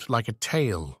shaped like a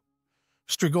tail.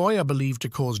 Strigoi are believed to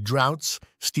cause droughts,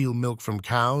 steal milk from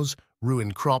cows,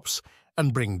 ruin crops,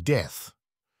 and bring death.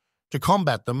 To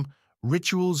combat them,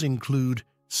 rituals include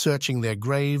searching their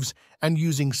graves and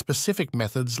using specific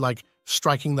methods like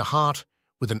striking the heart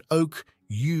with an oak,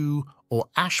 yew, or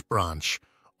ash branch,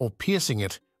 or piercing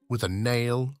it with a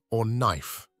nail or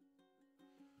knife.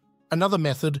 Another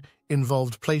method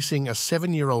involved placing a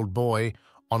 7-year-old boy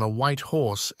on a white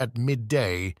horse at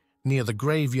midday near the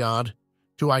graveyard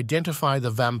to identify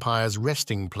the vampire's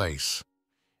resting place.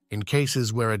 In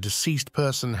cases where a deceased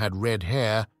person had red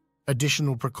hair,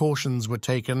 additional precautions were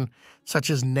taken, such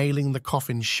as nailing the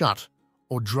coffin shut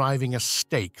or driving a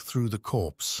stake through the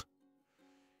corpse.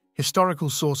 Historical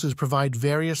sources provide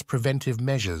various preventive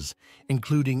measures,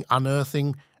 including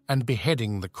unearthing and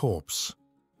beheading the corpse.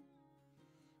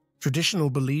 Traditional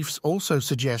beliefs also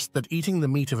suggest that eating the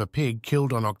meat of a pig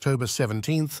killed on October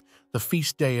 17th, the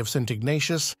feast day of St.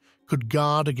 Ignatius, could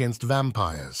guard against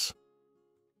vampires.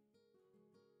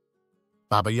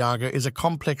 Baba Yaga is a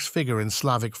complex figure in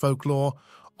Slavic folklore,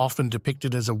 often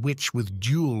depicted as a witch with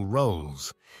dual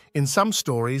roles. In some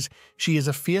stories, she is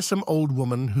a fearsome old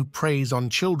woman who preys on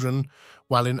children,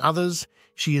 while in others,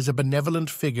 she is a benevolent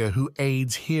figure who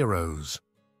aids heroes.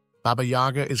 Baba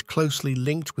Yaga is closely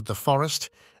linked with the forest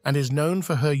and is known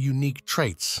for her unique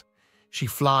traits. She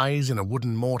flies in a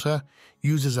wooden mortar,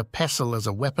 uses a pestle as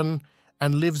a weapon,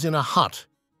 and lives in a hut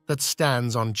that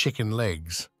stands on chicken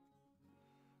legs.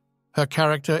 Her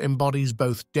character embodies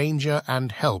both danger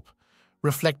and help,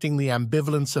 reflecting the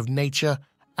ambivalence of nature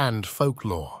and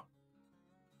folklore.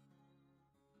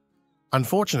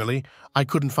 Unfortunately, I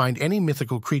couldn't find any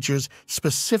mythical creatures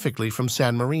specifically from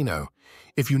San Marino.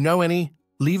 If you know any,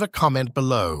 leave a comment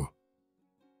below.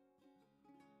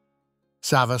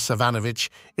 Sava Savanović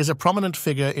is a prominent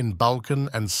figure in Balkan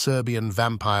and Serbian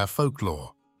vampire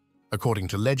folklore. According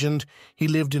to legend, he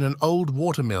lived in an old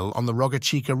watermill on the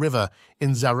Rogačica River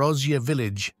in Zarozje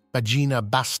village, Bajina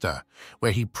Basta,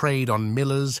 where he preyed on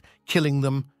millers, killing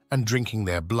them and drinking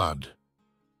their blood.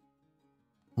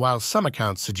 While some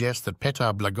accounts suggest that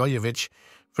Petar Blagojević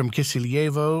from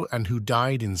Kisiljevo and who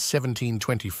died in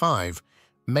 1725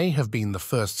 may have been the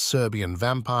first Serbian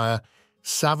vampire,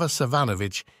 Sava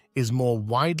Savanović is more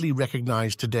widely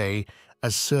recognized today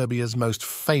as Serbia's most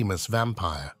famous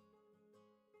vampire.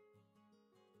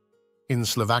 In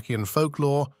Slovakian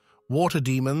folklore, water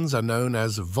demons are known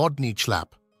as vodni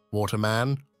chlap,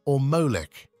 waterman, or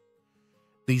molek.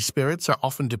 These spirits are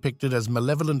often depicted as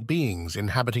malevolent beings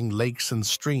inhabiting lakes and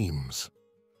streams.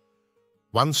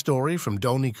 One story from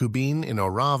Dolny Kubin in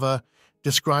Orava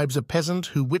describes a peasant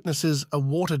who witnesses a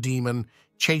water demon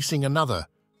chasing another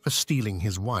for stealing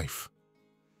his wife.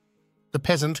 The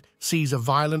peasant sees a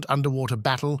violent underwater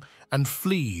battle and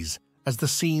flees as the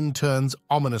scene turns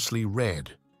ominously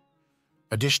red.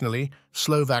 Additionally,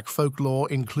 Slovak folklore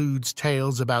includes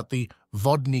tales about the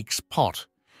vodnik's pot,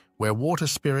 where water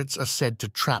spirits are said to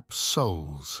trap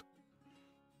souls.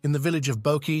 In the village of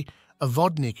Boki, a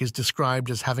vodnik is described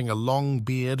as having a long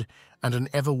beard and an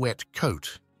ever-wet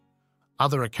coat.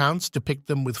 Other accounts depict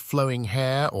them with flowing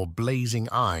hair or blazing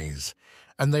eyes,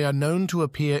 and they are known to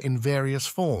appear in various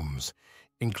forms,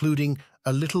 including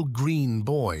a little green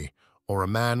boy or a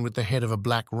man with the head of a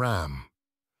black ram.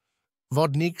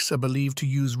 Vodniks are believed to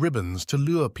use ribbons to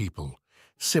lure people,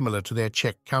 similar to their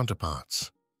Czech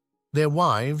counterparts. Their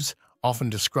wives, often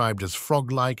described as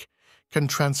frog-like, can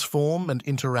transform and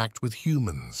interact with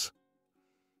humans.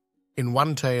 In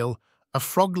one tale, a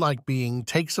frog-like being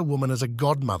takes a woman as a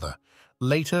godmother,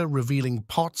 later revealing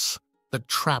pots that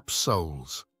trap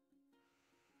souls.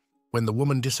 When the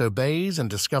woman disobeys and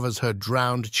discovers her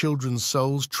drowned children's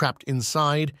souls trapped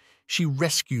inside, she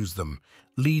rescues them,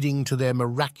 leading to their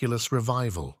miraculous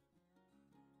revival.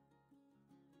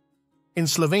 In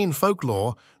Slovene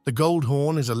folklore, the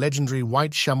Goldhorn is a legendary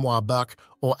white chamois buck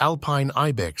or alpine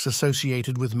ibex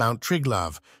associated with Mount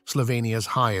Triglav, Slovenia's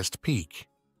highest peak.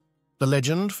 The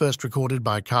legend, first recorded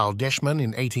by Karl Deschmann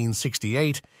in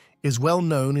 1868, is well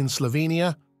known in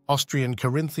Slovenia, Austrian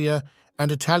Carinthia,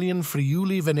 and Italian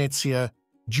Friuli-Venezia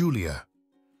Giulia.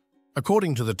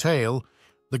 According to the tale,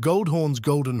 the Goldhorn's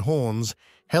golden horns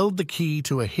held the key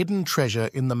to a hidden treasure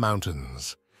in the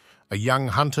mountains. A young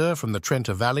hunter from the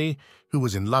Trenta Valley, who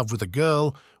was in love with a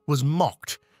girl, was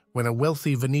mocked when a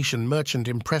wealthy Venetian merchant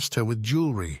impressed her with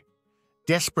jewelry.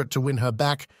 Desperate to win her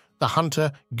back, the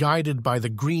hunter, guided by the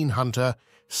Green Hunter,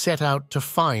 set out to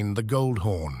find the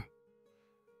Goldhorn.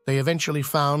 They eventually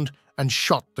found and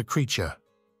shot the creature.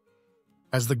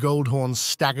 As the Goldhorn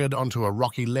staggered onto a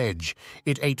rocky ledge,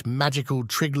 it ate magical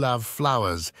Triglav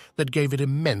flowers that gave it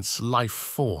immense life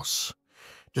force.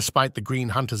 Despite the Green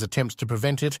Hunter's attempts to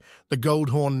prevent it, the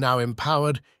Goldhorn, now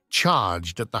empowered,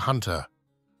 charged at the hunter.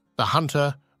 The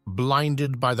hunter,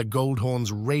 blinded by the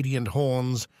Goldhorn's radiant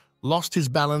horns, lost his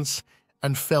balance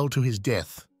and fell to his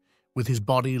death, with his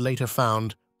body later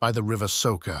found by the river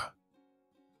Soka.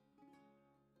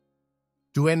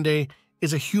 Duende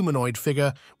is a humanoid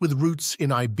figure with roots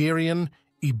in Iberian,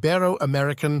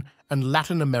 Ibero-American, and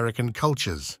Latin American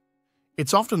cultures.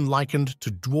 It's often likened to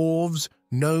dwarves,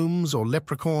 gnomes, or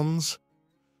leprechauns.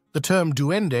 The term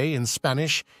duende in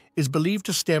Spanish is believed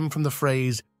to stem from the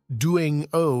phrase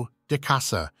dueño de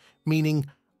casa, meaning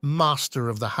master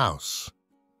of the house.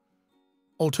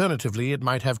 Alternatively, it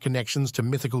might have connections to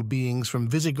mythical beings from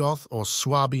Visigoth or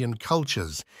Swabian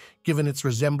cultures, given its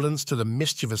resemblance to the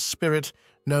mischievous spirit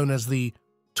known as the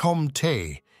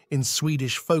tomte in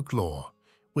Swedish folklore,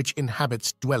 which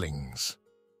inhabits dwellings.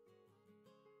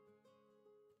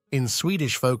 In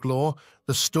Swedish folklore,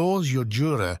 the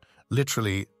Storsjödjur,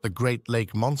 literally the Great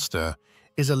Lake Monster,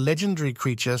 is a legendary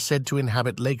creature said to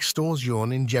inhabit Lake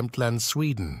Storsjön in Jämtland,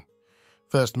 Sweden.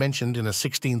 First mentioned in a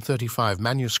 1635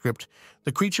 manuscript,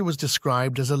 the creature was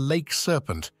described as a lake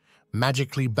serpent,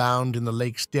 magically bound in the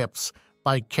lake's depths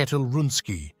by Ketil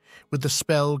Runski, with the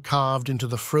spell carved into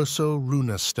the Froso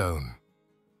runa stone.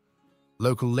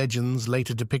 Local legends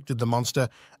later depicted the monster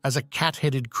as a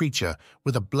cat-headed creature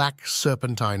with a black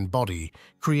serpentine body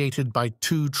created by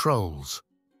two trolls.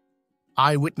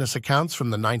 Eyewitness accounts from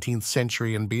the 19th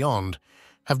century and beyond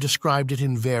have described it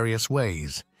in various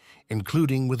ways,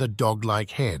 including with a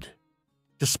dog-like head.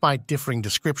 Despite differing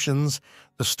descriptions,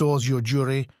 the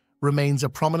Storsjödjur remains a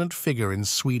prominent figure in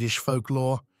Swedish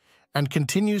folklore and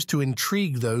continues to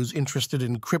intrigue those interested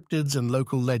in cryptids and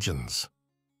local legends.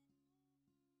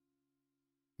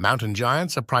 Mountain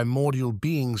giants are primordial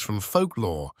beings from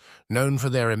folklore, known for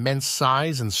their immense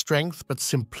size and strength but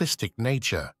simplistic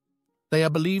nature. They are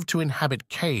believed to inhabit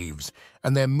caves,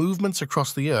 and their movements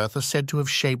across the earth are said to have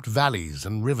shaped valleys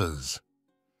and rivers.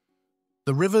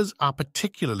 The rivers are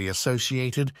particularly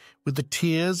associated with the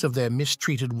tears of their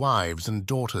mistreated wives and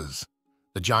daughters.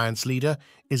 The giant's leader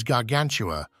is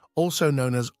Gargantua, also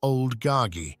known as Old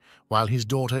Gargi, while his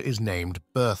daughter is named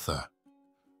Bertha.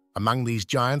 Among these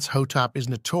giants, Hotap is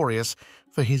notorious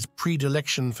for his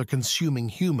predilection for consuming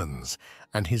humans,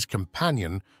 and his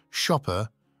companion, Shopper,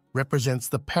 represents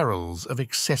the perils of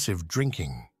excessive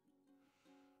drinking.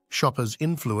 Shopper's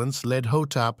influence led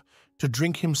Hotap to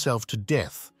drink himself to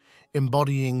death,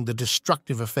 embodying the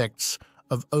destructive effects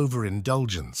of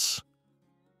overindulgence.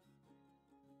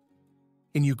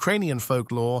 In Ukrainian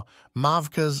folklore,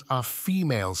 mavkas are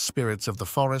female spirits of the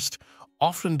forest,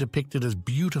 often depicted as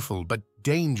beautiful but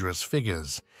dangerous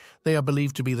figures. They are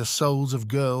believed to be the souls of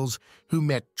girls who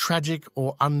met tragic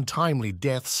or untimely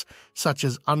deaths, such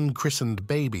as unchristened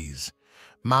babies.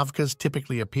 Mavkas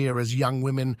typically appear as young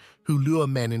women who lure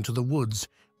men into the woods,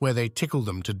 where they tickle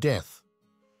them to death.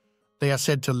 They are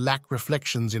said to lack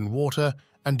reflections in water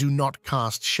and do not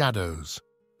cast shadows.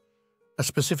 A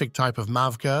specific type of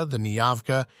mavka, the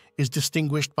nyavka, is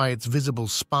distinguished by its visible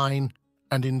spine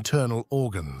and internal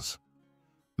organs.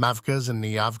 Mavkas and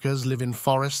nyavkas live in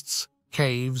forests,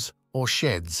 caves, or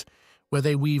sheds, where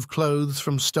they weave clothes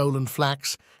from stolen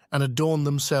flax and adorn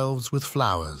themselves with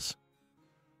flowers.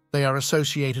 They are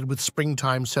associated with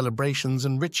springtime celebrations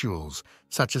and rituals,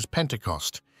 such as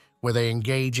Pentecost, where they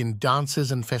engage in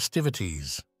dances and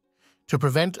festivities. To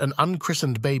prevent an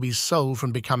unchristened baby's soul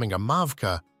from becoming a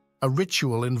mavka, a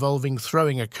ritual involving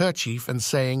throwing a kerchief and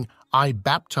saying, "I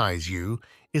baptize you,"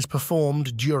 is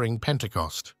performed during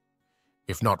Pentecost.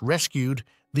 If not rescued,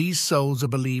 these souls are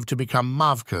believed to become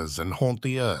mavkas and haunt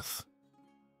the earth.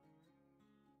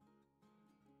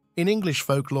 In English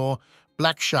folklore,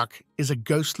 Black Shuck is a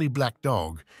ghostly black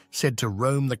dog said to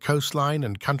roam the coastline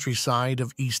and countryside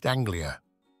of East Anglia.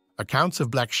 Accounts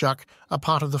of Black Shuck are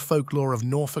part of the folklore of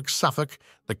Norfolk, Suffolk,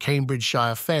 the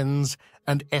Cambridgeshire Fens,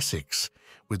 and Essex,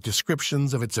 with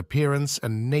descriptions of its appearance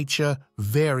and nature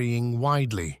varying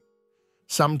widely.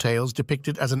 Some tales depict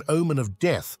it as an omen of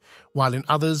death, while in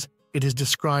others it is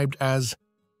described as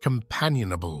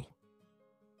companionable.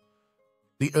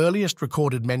 The earliest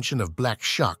recorded mention of Black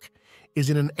Shuck is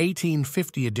in an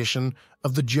 1850 edition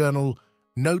of the journal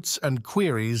Notes and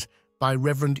Queries by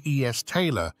Reverend E.S.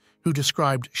 Taylor, who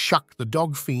described Shuck the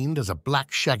dog fiend as a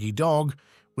black shaggy dog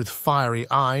with fiery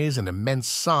eyes and immense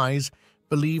size,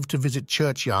 believed to visit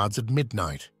churchyards at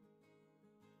midnight.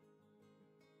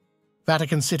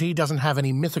 Vatican City doesn't have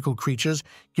any mythical creatures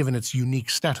given its unique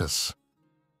status.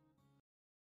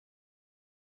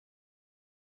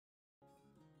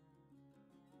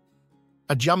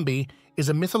 A Jumbie is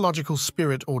a mythological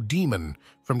spirit or demon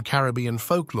from Caribbean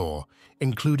folklore,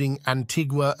 including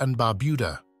Antigua and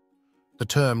Barbuda. The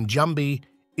term Jumbie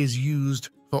is used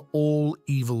for all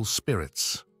evil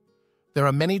spirits. There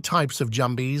are many types of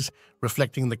Jumbies,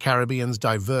 reflecting the Caribbean's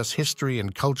diverse history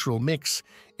and cultural mix,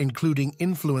 including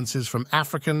influences from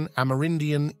African,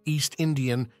 Amerindian, East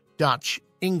Indian, Dutch,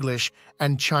 English,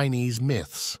 and Chinese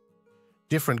myths.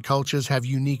 Different cultures have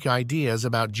unique ideas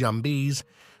about Jumbies,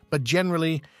 but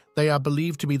generally they are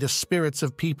believed to be the spirits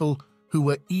of people who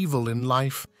were evil in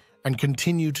life and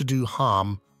continue to do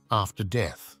harm after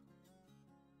death.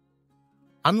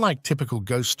 Unlike typical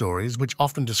ghost stories, which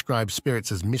often describe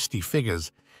spirits as misty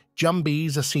figures,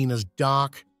 Jumbies are seen as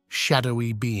dark,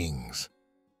 shadowy beings.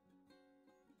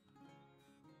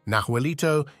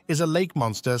 Nahuelito is a lake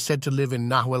monster said to live in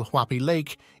Nahuel Huapi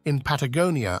Lake in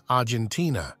Patagonia,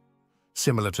 Argentina.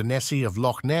 Similar to Nessie of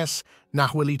Loch Ness,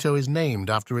 Nahuelito is named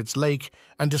after its lake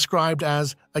and described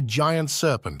as a giant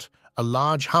serpent, a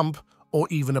large hump, or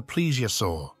even a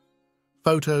plesiosaur.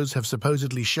 Photos have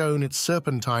supposedly shown its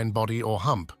serpentine body or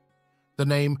hump. The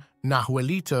name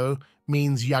Nahuelito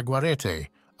means jaguarete,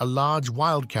 a large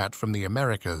wildcat from the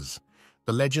Americas.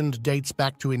 The legend dates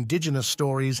back to indigenous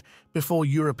stories before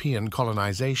European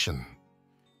colonization.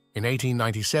 In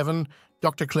 1897,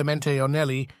 Dr. Clemente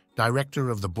Onelli, director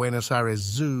of the Buenos Aires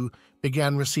Zoo,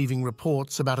 began receiving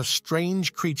reports about a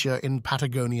strange creature in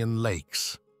Patagonian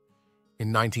lakes.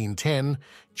 In 1910,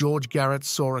 George Garrett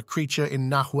saw a creature in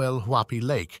Nahuel Huapi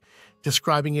Lake,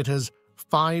 describing it as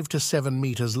 5 to 7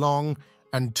 meters long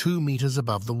and 2 meters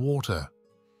above the water.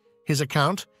 His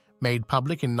account, made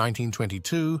public in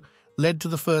 1922, led to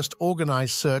the first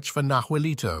organized search for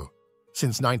Nahuelito.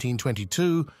 Since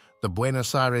 1922, the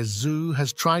Buenos Aires Zoo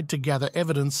has tried to gather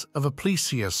evidence of a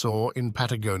plesiosaur in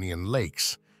Patagonian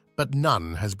lakes, but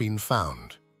none has been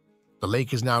found. The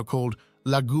lake is now called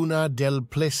Laguna del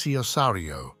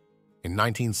Plesiosario. In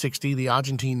 1960, the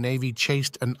Argentine Navy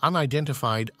chased an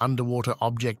unidentified underwater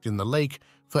object in the lake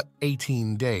for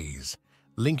 18 days,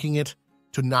 linking it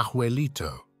to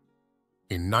Nahuelito.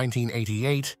 In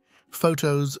 1988,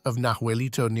 photos of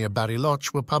Nahuelito near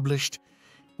Bariloche were published,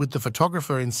 with the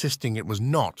photographer insisting it was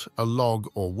not a log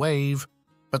or wave,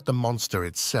 but the monster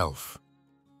itself.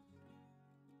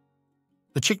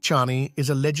 The Chicchani is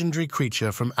a legendary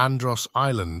creature from Andros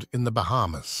Island in the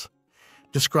Bahamas.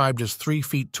 Described as 3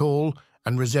 feet tall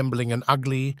and resembling an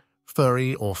ugly,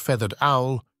 furry or feathered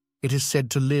owl, it is said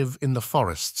to live in the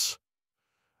forests.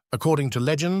 According to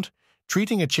legend,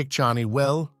 treating a Chicchani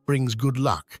well brings good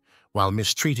luck, while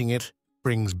mistreating it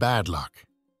brings bad luck.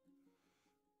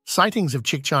 Sightings of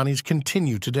Chicchanis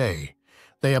continue today.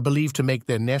 They are believed to make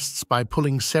their nests by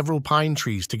pulling several pine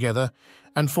trees together,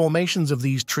 and formations of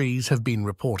these trees have been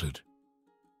reported.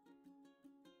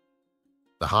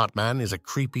 The Heartman is a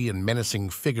creepy and menacing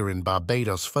figure in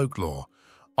Barbados folklore,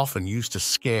 often used to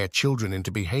scare children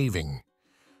into behaving.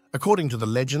 According to the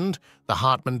legend, the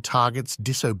Heartman targets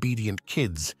disobedient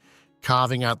kids,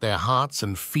 carving out their hearts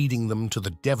and feeding them to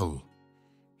the devil.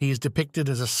 He is depicted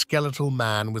as a skeletal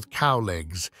man with cow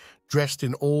legs, dressed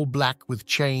in all black with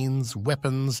chains,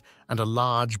 weapons, and a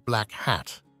large black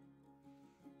hat.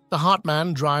 The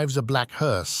Heartman drives a black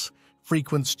hearse,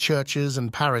 frequents churches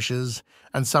and parishes,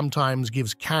 and sometimes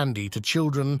gives candy to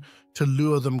children to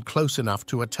lure them close enough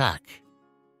to attack.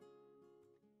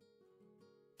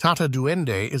 Tata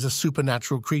Duende is a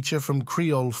supernatural creature from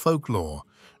Creole folklore,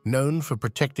 known for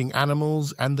protecting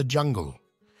animals and the jungle.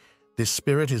 This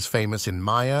spirit is famous in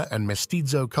Maya and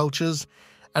Mestizo cultures,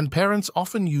 and parents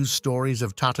often use stories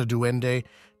of Tata Duende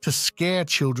to scare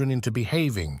children into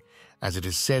behaving, as it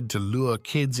is said to lure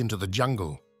kids into the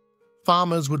jungle.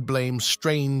 Farmers would blame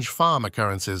strange farm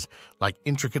occurrences like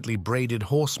intricately braided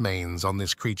horse manes on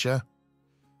this creature.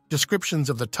 Descriptions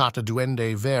of the Tata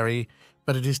Duende vary,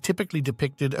 but it is typically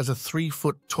depicted as a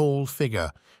 3-foot-tall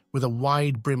figure with a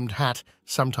wide-brimmed hat,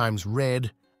 sometimes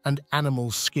red, and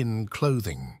animal skin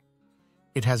clothing.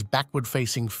 It has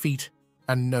backward-facing feet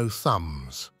and no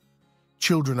thumbs.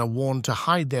 Children are warned to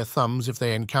hide their thumbs if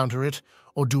they encounter it,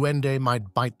 or Duende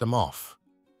might bite them off.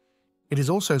 It is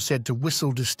also said to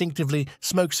whistle distinctively,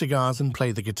 smoke cigars, and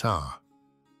play the guitar.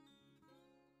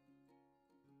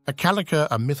 Acalica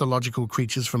are mythological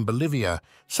creatures from Bolivia,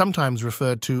 sometimes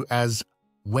referred to as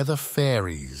weather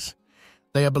fairies.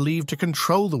 They are believed to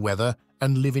control the weather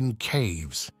and live in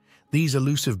caves. These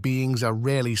elusive beings are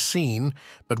rarely seen,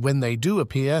 but when they do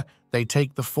appear, they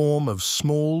take the form of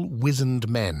small, wizened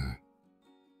men.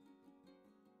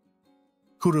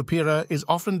 Curupira is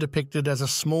often depicted as a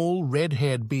small,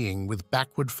 red-haired being with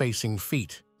backward-facing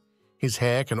feet. His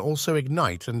hair can also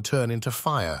ignite and turn into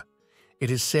fire. It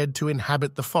is said to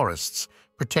inhabit the forests,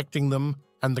 protecting them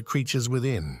and the creatures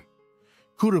within.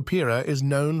 Curupira is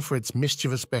known for its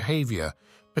mischievous behavior,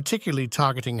 particularly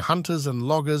targeting hunters and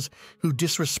loggers who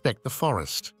disrespect the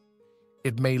forest.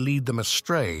 It may lead them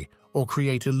astray or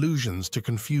create illusions to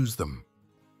confuse them.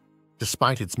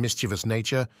 Despite its mischievous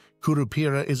nature,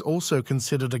 Curupira is also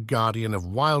considered a guardian of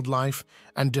wildlife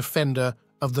and defender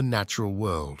of the natural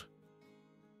world.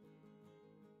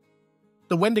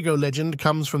 The Wendigo legend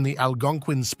comes from the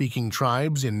Algonquin-speaking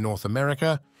tribes in North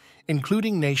America,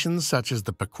 including nations such as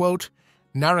the Pequot,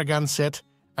 Narragansett,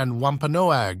 and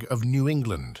Wampanoag of New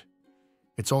England.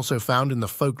 It's also found in the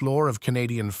folklore of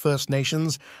Canadian First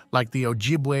Nations like the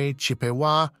Ojibwe,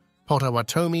 Chippewa,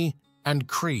 Potawatomi, and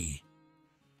Cree.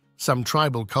 Some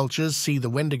tribal cultures see the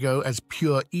Wendigo as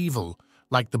pure evil,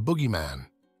 like the boogeyman.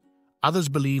 Others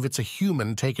believe it's a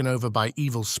human taken over by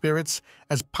evil spirits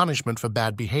as punishment for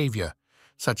bad behavior,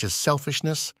 such as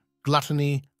selfishness,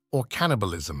 gluttony, or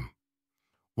cannibalism.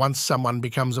 Once someone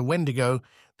becomes a Wendigo,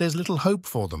 there's little hope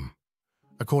for them.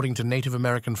 According to Native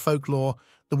American folklore,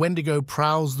 the Wendigo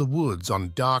prowls the woods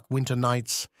on dark winter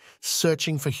nights,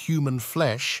 searching for human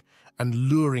flesh and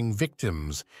luring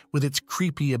victims with its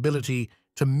creepy ability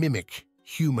to mimic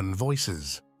human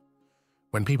voices.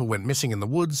 When people went missing in the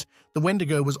woods, the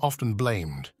Wendigo was often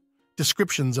blamed.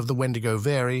 Descriptions of the Wendigo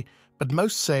vary, but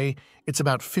most say it's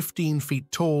about 15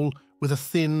 feet tall with a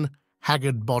thin,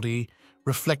 haggard body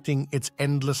reflecting its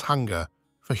endless hunger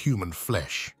for human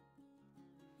flesh.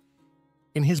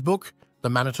 In his book, The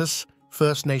Manitus,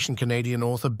 First Nation Canadian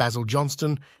author Basil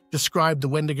Johnston described the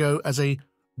Wendigo as a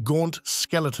gaunt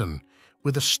skeleton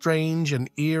with a strange and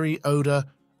eerie odor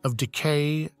of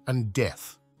decay and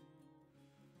death.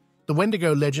 The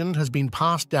Wendigo legend has been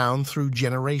passed down through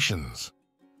generations.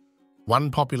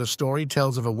 One popular story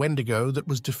tells of a Wendigo that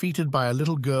was defeated by a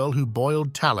little girl who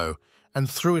boiled tallow and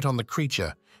threw it on the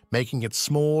creature, making it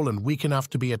small and weak enough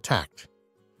to be attacked.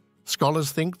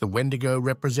 Scholars think the Wendigo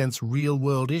represents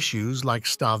real-world issues like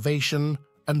starvation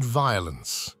and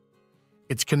violence.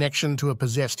 Its connection to a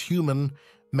possessed human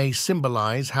may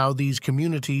symbolize how these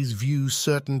communities view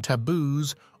certain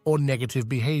taboos or negative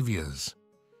behaviors.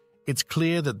 It's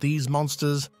clear that these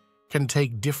monsters can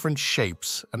take different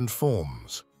shapes and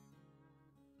forms.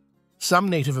 Some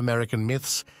Native American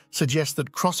myths suggest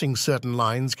that crossing certain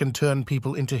lines can turn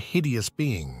people into hideous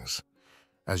beings.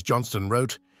 As Johnston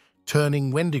wrote,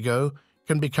 turning Wendigo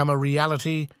can become a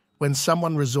reality when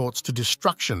someone resorts to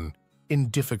destruction in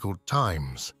difficult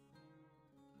times.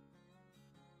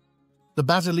 The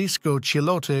Basilisco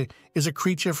chilote is a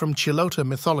creature from Chilota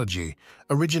mythology,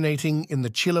 originating in the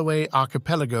Chiloé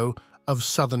archipelago of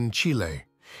southern Chile.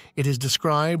 It is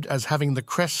described as having the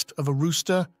crest of a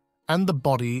rooster and the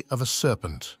body of a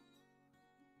serpent.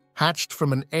 Hatched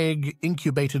from an egg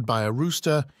incubated by a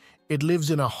rooster, it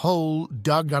lives in a hole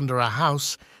dug under a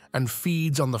house and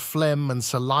feeds on the phlegm and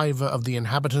saliva of the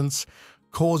inhabitants,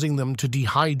 causing them to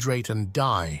dehydrate and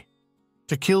die.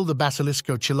 To kill the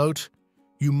basilisco chilote,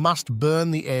 you must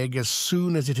burn the egg as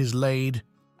soon as it is laid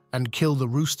and kill the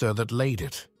rooster that laid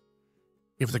it.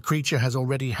 If the creature has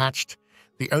already hatched,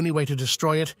 the only way to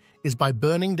destroy it is by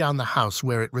burning down the house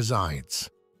where it resides.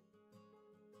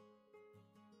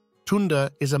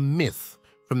 Tunda is a myth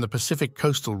from the Pacific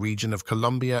coastal region of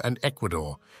Colombia and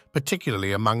Ecuador,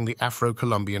 particularly among the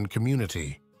Afro-Colombian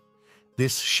community.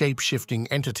 This shape-shifting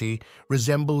entity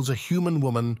resembles a human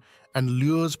woman and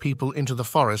lures people into the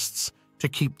forests to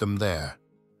keep them there.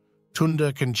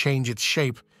 Tunda can change its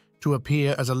shape to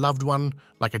appear as a loved one,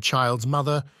 like a child's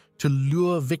mother, to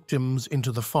lure victims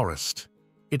into the forest.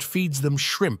 It feeds them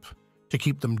shrimp to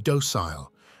keep them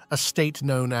docile, a state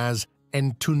known as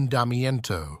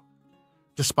entundamiento.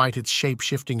 Despite its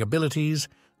shape-shifting abilities,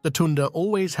 the tunda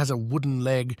always has a wooden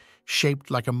leg shaped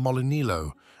like a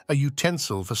molinillo, a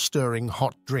utensil for stirring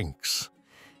hot drinks.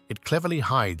 It cleverly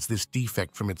hides this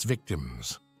defect from its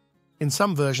victims. In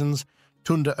some versions,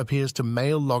 tunda appears to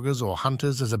male loggers or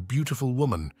hunters as a beautiful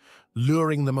woman,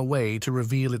 luring them away to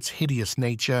reveal its hideous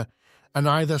nature and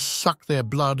either suck their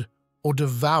blood or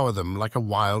devour them like a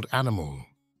wild animal.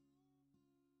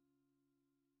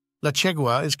 La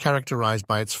Chegua is characterized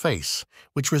by its face,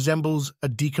 which resembles a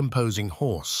decomposing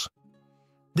horse.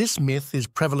 This myth is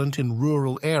prevalent in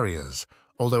rural areas,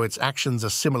 although its actions are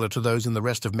similar to those in the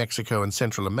rest of Mexico and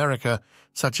Central America,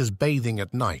 such as bathing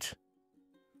at night.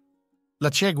 La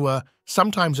Chegua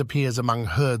sometimes appears among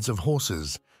herds of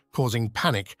horses, causing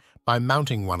panic by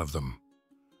mounting one of them.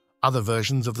 Other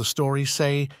versions of the story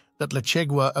say that La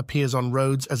Chegua appears on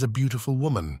roads as a beautiful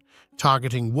woman,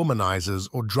 targeting womanizers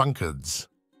or drunkards.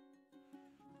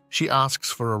 She asks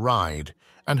for a ride,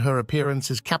 and her appearance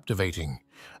is captivating.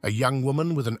 A young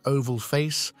woman with an oval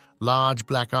face, large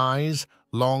black eyes,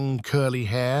 long curly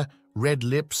hair, red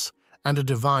lips, and a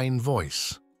divine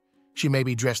voice. She may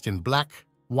be dressed in black,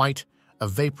 white, a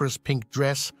vaporous pink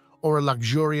dress, or a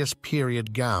luxurious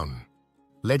period gown.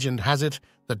 Legend has it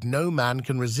that no man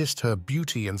can resist her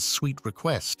beauty and sweet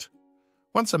request.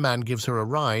 Once a man gives her a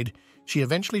ride, she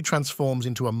eventually transforms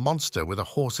into a monster with a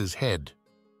horse's head.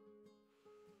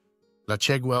 La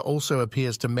Chegua also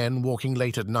appears to men walking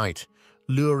late at night,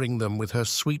 luring them with her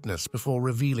sweetness before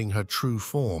revealing her true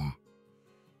form.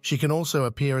 She can also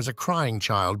appear as a crying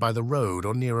child by the road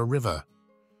or near a river.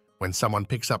 When someone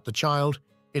picks up the child,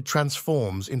 it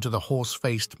transforms into the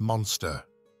horse-faced monster.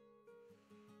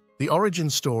 The origin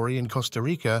story in Costa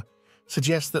Rica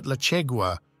suggests that La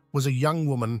Chegua was a young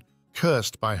woman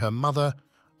cursed by her mother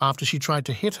after she tried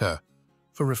to hit her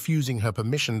for refusing her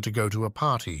permission to go to a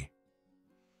party.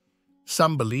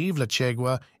 Some believe La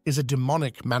Chegua is a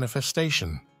demonic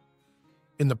manifestation.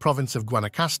 In the province of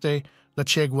Guanacaste, La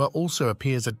Chegua also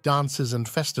appears at dances and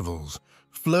festivals,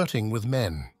 flirting with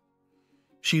men.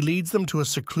 She leads them to a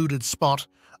secluded spot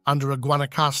under a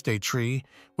Guanacaste tree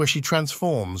where she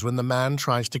transforms when the man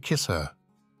tries to kiss her.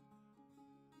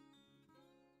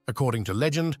 According to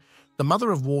legend, the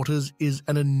Mother of Waters is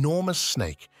an enormous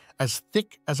snake as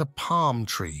thick as a palm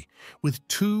tree, with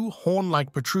two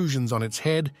horn-like protrusions on its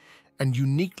head and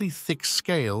uniquely thick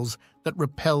scales that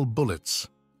repel bullets.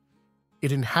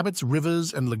 It inhabits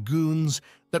rivers and lagoons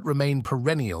that remain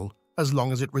perennial as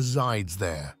long as it resides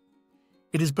there.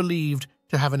 It is believed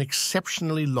to have an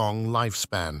exceptionally long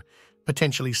lifespan,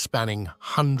 potentially spanning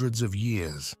hundreds of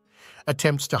years.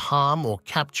 Attempts to harm or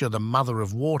capture the Mother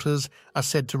of Waters are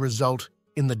said to result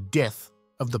in the death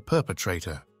of the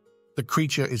perpetrator. The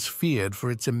creature is feared for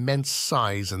its immense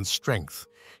size and strength,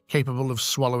 capable of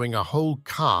swallowing a whole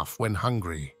calf when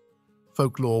hungry.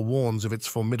 Folklore warns of its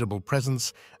formidable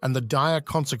presence and the dire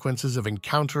consequences of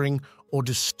encountering or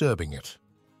disturbing it.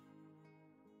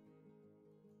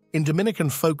 In Dominican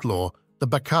folklore, the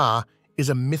bacá is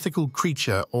a mythical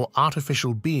creature or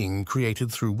artificial being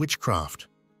created through witchcraft.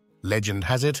 Legend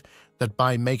has it that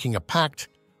by making a pact,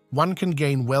 one can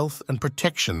gain wealth and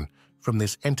protection from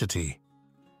this entity.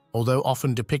 Although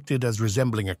often depicted as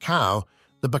resembling a cow,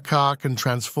 the bacá can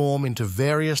transform into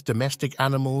various domestic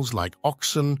animals like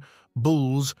oxen,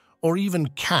 bulls, or even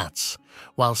cats,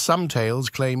 while some tales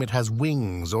claim it has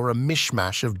wings or a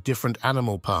mishmash of different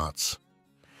animal parts.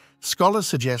 Scholars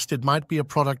suggest it might be a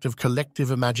product of collective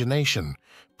imagination,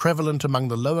 prevalent among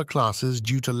the lower classes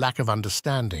due to lack of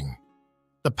understanding.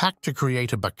 The pact to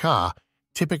create a bacá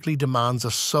typically demands a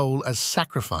soul as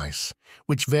sacrifice,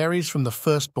 which varies from the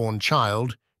firstborn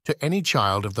child to to any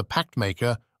child of the pact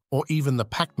maker or even the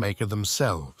pact maker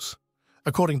themselves.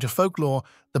 According to folklore,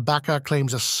 the Baka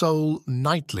claims a soul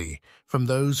nightly from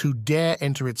those who dare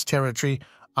enter its territory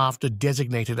after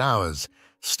designated hours,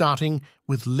 starting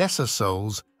with lesser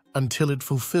souls until it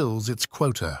fulfills its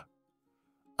quota.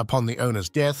 Upon the owner's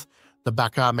death, the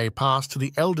Baka may pass to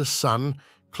the eldest son,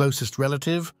 closest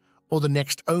relative, or the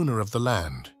next owner of the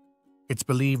land. It's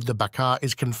believed the Baka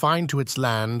is confined to its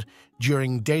land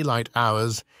during daylight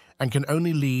hours and can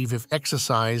only leave if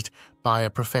exorcised by a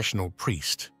professional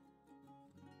priest.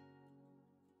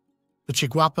 The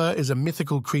Chiguapa is a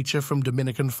mythical creature from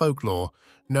Dominican folklore,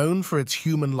 known for its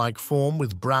human-like form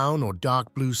with brown or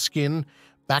dark blue skin,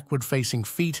 backward-facing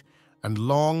feet, and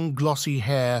long, glossy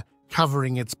hair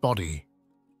covering its body.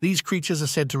 These creatures are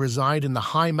said to reside in the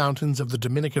high mountains of the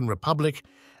Dominican Republic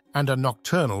and are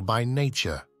nocturnal by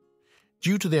nature.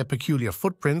 Due to their peculiar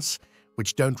footprints,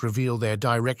 which don't reveal their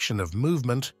direction of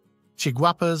movement,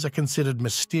 Chiguapas are considered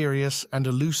mysterious and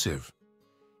elusive.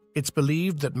 It's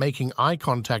believed that making eye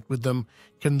contact with them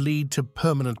can lead to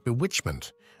permanent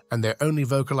bewitchment, and their only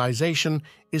vocalization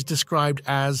is described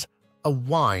as a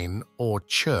whine or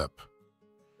chirp.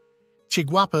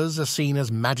 Chiguapas are seen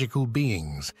as magical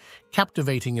beings,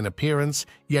 captivating in appearance,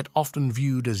 yet often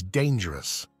viewed as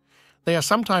dangerous. They are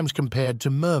sometimes compared to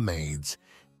mermaids,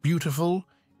 beautiful,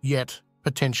 yet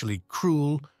potentially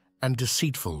cruel and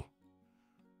deceitful.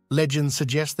 Legends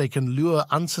suggest they can lure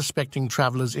unsuspecting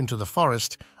travelers into the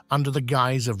forest under the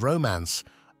guise of romance,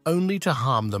 only to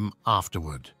harm them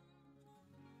afterward.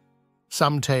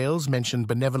 Some tales mention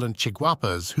benevolent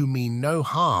Chiguapas who mean no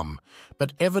harm,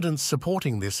 but evidence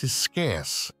supporting this is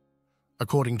scarce.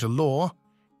 According to lore,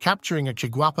 capturing a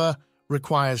Chiguapa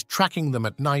requires tracking them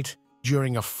at night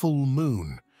during a full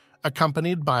moon,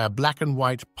 accompanied by a black and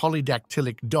white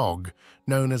polydactylic dog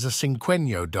known as a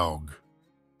cinqueño dog.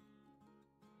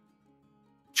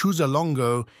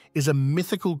 Chuzalongo is a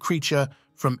mythical creature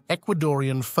from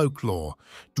Ecuadorian folklore,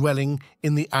 dwelling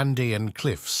in the Andean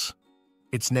cliffs.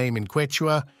 Its name in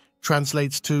Quechua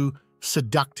translates to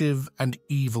seductive and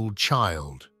evil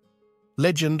child.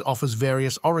 Legend offers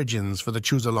various origins for the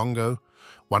Chuzalongo.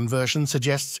 One version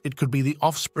suggests it could be the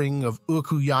offspring of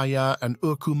Urkuyaya and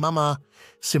Urkumama,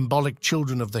 symbolic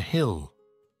children of the hill.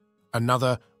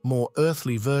 Another, more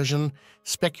earthly version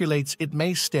speculates it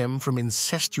may stem from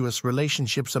incestuous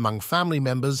relationships among family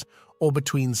members or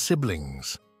between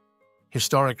siblings.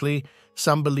 Historically,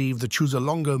 some believe the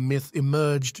Chuzalongo myth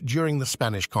emerged during the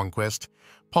Spanish conquest,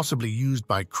 possibly used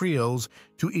by Creoles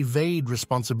to evade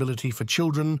responsibility for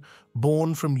children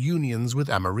born from unions with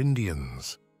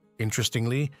Amerindians.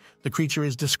 Interestingly, the creature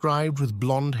is described with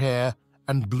blonde hair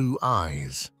and blue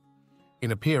eyes.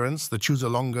 In appearance, the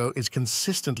Chuzalongo is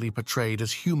consistently portrayed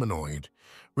as humanoid,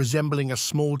 resembling a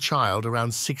small child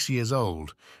around 6 years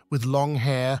old, with long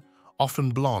hair,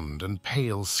 often blonde, and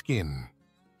pale skin.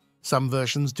 Some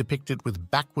versions depict it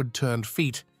with backward-turned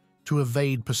feet to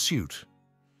evade pursuit.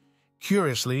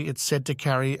 Curiously, it's said to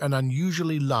carry an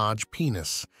unusually large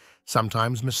penis,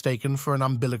 sometimes mistaken for an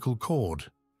umbilical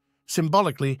cord.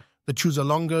 Symbolically, the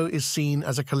Chuzalongo is seen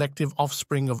as a collective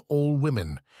offspring of all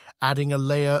women, adding a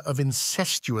layer of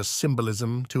incestuous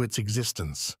symbolism to its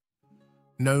existence.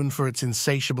 Known for its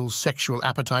insatiable sexual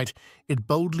appetite, it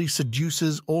boldly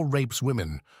seduces or rapes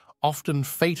women, often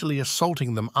fatally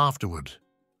assaulting them afterward.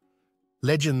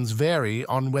 Legends vary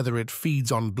on whether it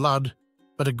feeds on blood,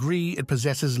 but agree it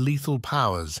possesses lethal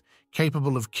powers,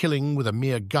 capable of killing with a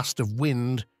mere gust of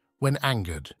wind when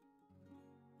angered.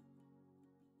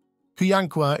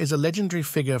 Cuyanqua is a legendary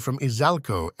figure from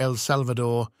Izalco, El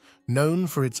Salvador, known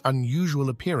for its unusual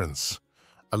appearance,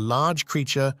 a large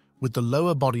creature with the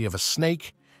lower body of a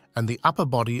snake and the upper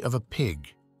body of a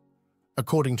pig.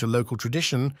 According to local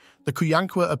tradition, the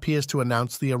Cuyanqua appears to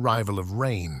announce the arrival of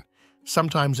rain,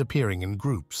 sometimes appearing in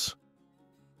groups.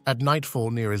 At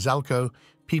nightfall near Izalco,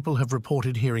 people have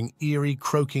reported hearing eerie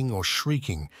croaking or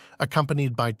shrieking,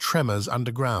 accompanied by tremors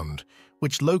underground,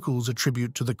 which locals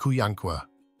attribute to the Cuyanqua.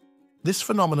 This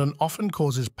phenomenon often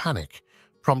causes panic,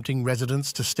 prompting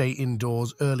residents to stay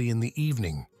indoors early in the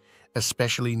evening,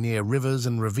 especially near rivers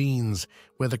and ravines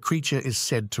where the creature is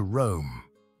said to roam.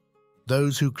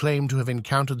 Those who claim to have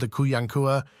encountered the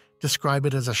Cuyanqua describe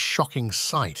it as a shocking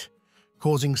sight,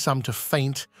 causing some to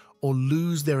faint or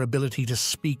lose their ability to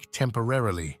speak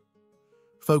temporarily.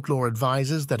 Folklore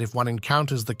advises that if one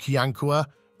encounters the Cuyanqua,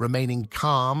 remaining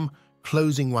calm,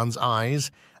 closing one's eyes,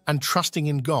 and trusting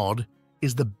in God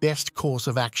is the best course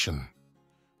of action.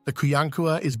 The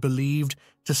Cuyanqua is believed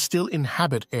to still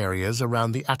inhabit areas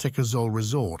around the Atacazol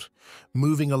resort,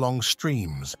 moving along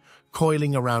streams,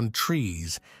 coiling around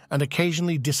trees, and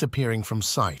occasionally disappearing from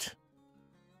sight.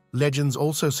 Legends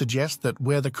also suggest that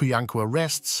where the Kuyankwa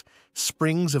rests,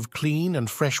 springs of clean and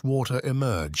fresh water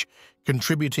emerge,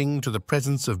 contributing to the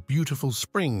presence of beautiful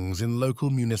springs in local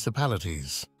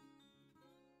municipalities.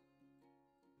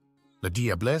 La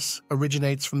Diablesse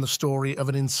originates from the story of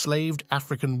an enslaved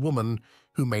African woman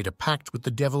who made a pact with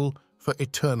the devil for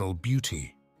eternal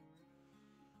beauty.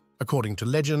 According to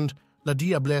legend, La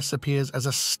Diablesse appears as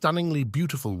a stunningly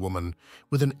beautiful woman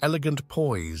with an elegant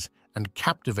poise and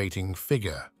captivating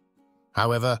figure.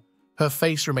 However, her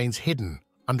face remains hidden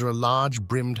under a large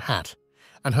brimmed hat,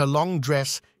 and her long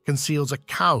dress conceals a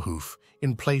cow hoof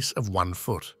in place of one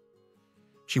foot.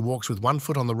 She walks with one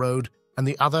foot on the road and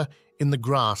the other in the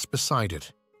grass beside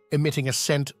it, emitting a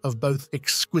scent of both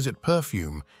exquisite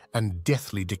perfume and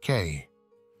deathly decay.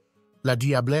 La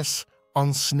Diablesse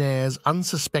ensnares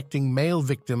unsuspecting male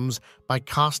victims by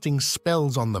casting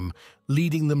spells on them,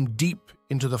 leading them deep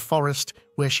into the forest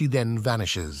where she then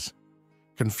vanishes.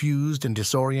 Confused and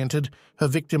disoriented, her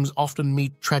victims often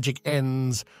meet tragic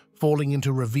ends, falling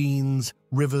into ravines,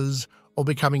 rivers, or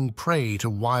becoming prey to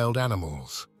wild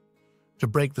animals. To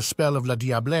break the spell of La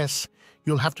Diablesse,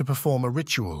 you'll have to perform a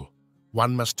ritual.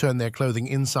 One must turn their clothing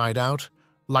inside out,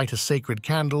 light a sacred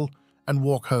candle, and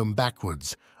walk home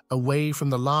backwards, away from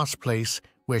the last place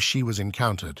where she was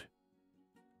encountered.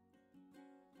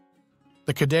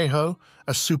 The Cadejo,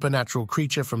 a supernatural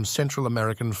creature from Central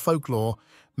American folklore,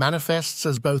 manifests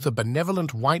as both a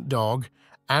benevolent white dog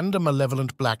and a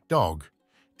malevolent black dog,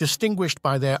 distinguished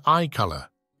by their eye color,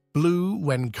 blue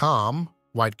when calm,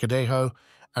 white Cadejo,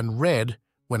 and red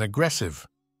when aggressive,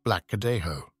 black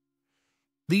Cadejo.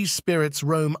 These spirits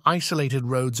roam isolated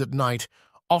roads at night,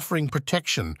 offering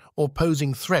protection or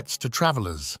posing threats to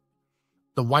travelers.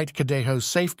 The white Cadejo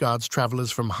safeguards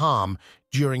travelers from harm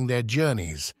during their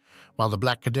journeys, while the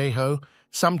black Cadejo,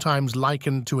 sometimes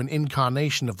likened to an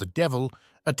incarnation of the devil,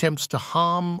 attempts to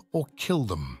harm or kill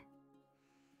them.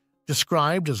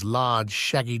 Described as large,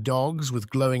 shaggy dogs with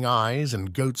glowing eyes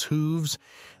and goat's hooves,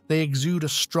 they exude a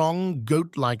strong,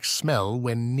 goat-like smell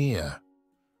when near.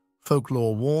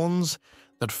 Folklore warns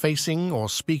that facing or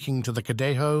speaking to the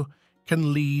Cadejo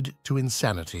can lead to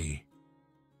insanity.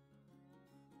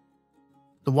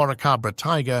 The Warracabra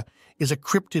tiger is a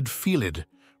cryptid felid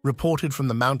reported from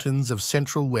the mountains of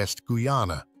central West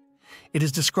Guyana. It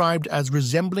is described as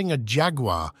resembling a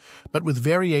jaguar, but with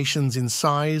variations in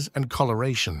size and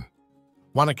coloration.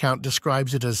 One account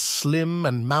describes it as slim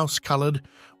and mouse-colored,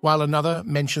 while another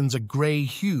mentions a gray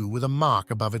hue with a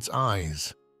mark above its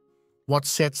eyes. What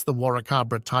sets the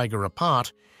Warracabra tiger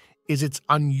apart is its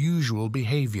unusual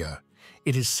behavior.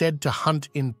 It is said to hunt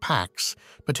in packs,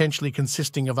 potentially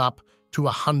consisting of up to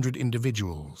 100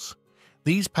 individuals.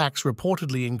 These packs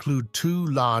reportedly include 2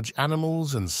 large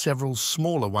animals and several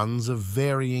smaller ones of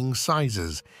varying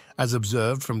sizes, as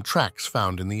observed from tracks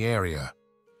found in the area.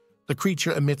 The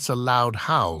creature emits a loud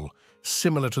howl,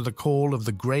 similar to the call of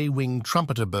the gray-winged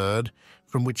trumpeter bird,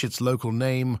 from which its local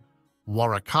name,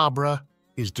 Warracabra,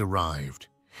 is derived.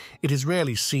 It is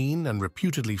rarely seen and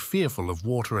reputedly fearful of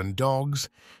water and dogs,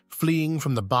 fleeing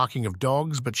from the barking of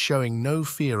dogs but showing no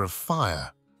fear of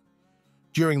fire.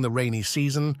 During the rainy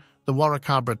season, the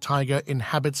Warracabra tiger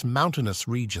inhabits mountainous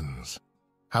regions.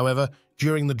 However,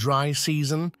 during the dry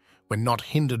season, when not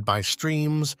hindered by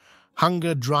streams,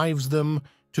 hunger drives them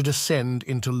to descend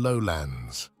into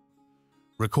lowlands.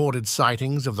 Recorded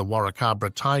sightings of the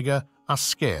Warracabra tiger are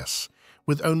scarce,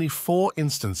 with only 4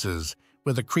 instances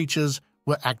where the creatures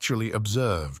were actually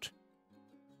observed.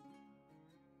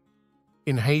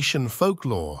 In Haitian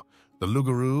folklore, the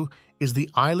loup-garou is the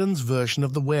island's version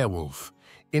of the werewolf,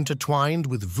 intertwined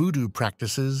with voodoo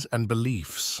practices and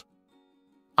beliefs.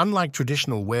 Unlike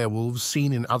traditional werewolves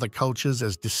seen in other cultures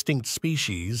as distinct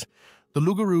species, the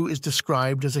loup-garou is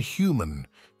described as a human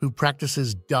who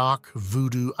practices dark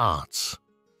voodoo arts.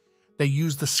 They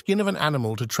use the skin of an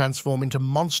animal to transform into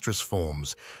monstrous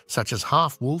forms, such as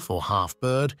half-wolf or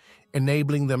half-bird,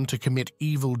 enabling them to commit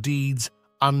evil deeds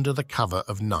under the cover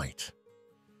of night.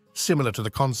 Similar to the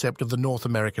concept of the North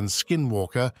American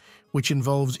skinwalker, which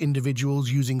involves individuals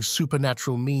using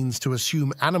supernatural means to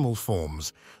assume animal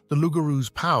forms, the loup-garou's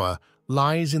power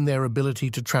lies in their ability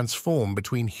to transform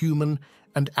between human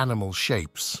and animal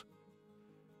shapes.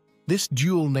 This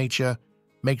dual nature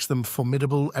makes them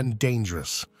formidable and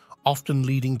dangerous, often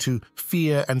leading to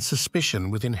fear and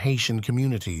suspicion within Haitian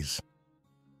communities.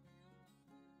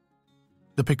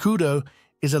 The picudo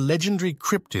is a legendary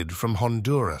cryptid from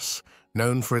Honduras,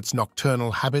 known for its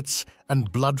nocturnal habits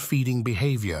and blood-feeding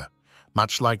behavior,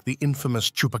 much like the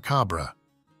infamous chupacabra.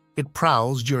 It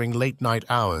prowls during late-night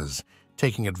hours,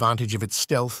 taking advantage of its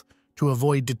stealth to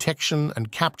avoid detection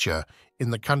and capture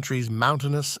in the country's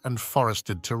mountainous and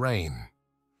forested terrain.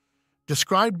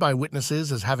 Described by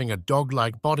witnesses as having a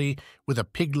dog-like body with a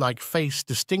pig-like face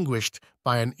distinguished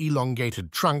by an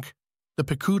elongated trunk, the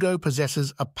picudo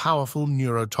possesses a powerful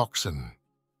neurotoxin.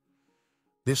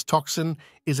 This toxin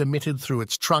is emitted through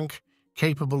its trunk,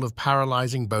 capable of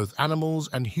paralyzing both animals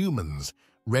and humans,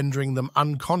 rendering them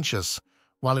unconscious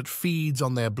while it feeds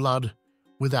on their blood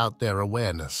without their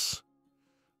awareness.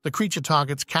 The creature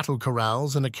targets cattle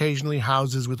corrals and occasionally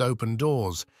houses with open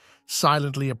doors,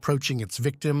 silently approaching its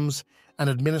victims and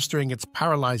administering its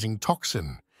paralyzing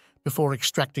toxin before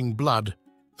extracting blood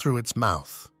through its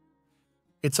mouth.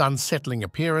 Its unsettling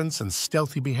appearance and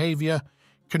stealthy behavior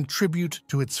contribute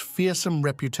to its fearsome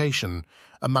reputation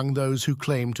among those who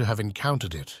claim to have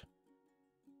encountered it.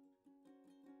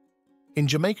 In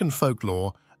Jamaican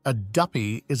folklore, a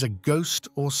duppy is a ghost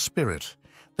or spirit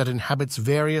that inhabits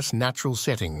various natural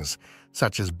settings,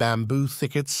 such as bamboo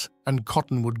thickets and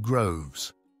cottonwood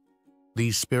groves.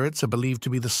 These spirits are believed to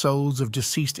be the souls of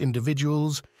deceased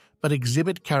individuals, but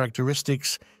exhibit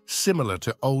characteristics similar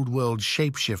to old-world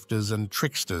shapeshifters and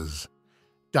tricksters.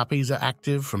 Duppies are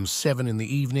active from 7 in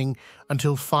the evening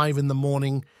until 5 in the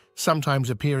morning, sometimes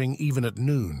appearing even at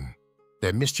noon.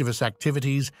 Their mischievous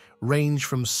activities range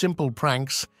from simple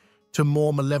pranks to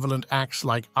more malevolent acts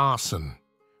like arson,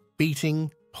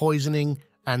 beating, poisoning,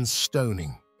 and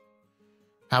stoning.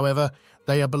 However,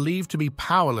 they are believed to be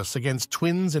powerless against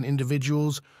twins and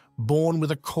individuals born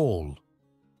with a caul.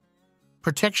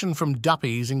 Protection from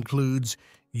duppies includes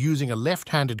using a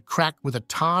left-handed crack with a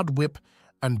tarred whip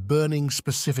and burning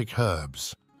specific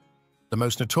herbs. The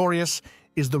most notorious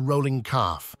is the rolling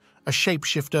calf, a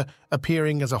shapeshifter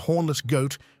appearing as a hornless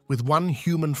goat with 1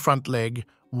 human front leg,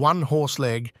 1 horse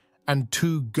leg, and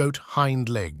 2 goat hind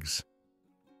legs.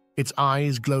 Its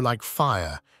eyes glow like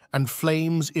fire, and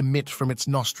flames emit from its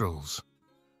nostrils.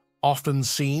 Often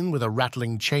seen with a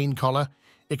rattling chain collar,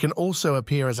 it can also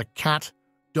appear as a cat,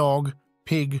 dog,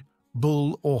 pig,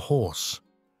 bull, or horse.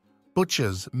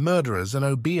 Butchers, murderers, and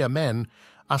obeah men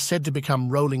are said to become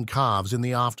rolling calves in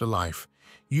the afterlife,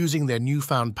 using their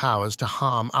newfound powers to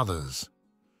harm others.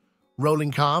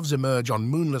 Rolling calves emerge on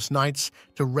moonless nights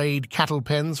to raid cattle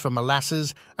pens for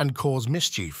molasses and cause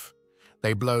mischief.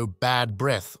 They blow bad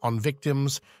breath on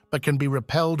victims, but can be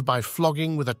repelled by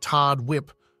flogging with a tarred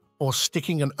whip or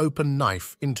sticking an open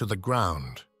knife into the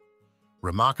ground.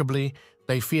 Remarkably,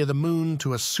 they fear the moon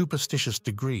to a superstitious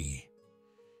degree.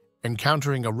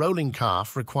 Encountering a rolling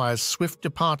calf requires swift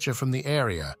departure from the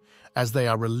area, as they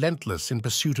are relentless in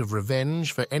pursuit of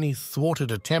revenge for any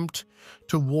thwarted attempt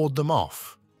to ward them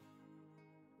off.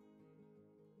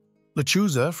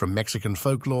 Lechuza, from Mexican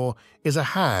folklore, is a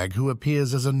hag who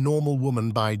appears as a normal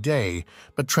woman by day,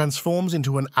 but transforms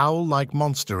into an owl-like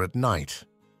monster at night.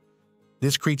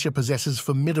 This creature possesses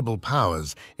formidable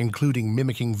powers, including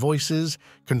mimicking voices,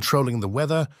 controlling the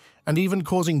weather, and even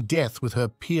causing death with her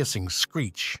piercing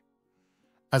screech.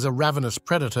 As a ravenous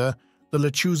predator, the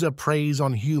Lechuza preys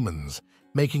on humans,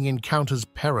 making encounters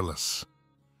perilous.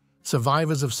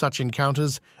 Survivors of such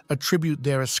encounters attribute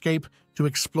their escape to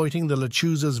exploiting the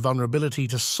Lechuza's vulnerability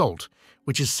to salt,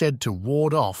 which is said to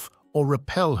ward off or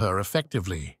repel her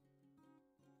effectively.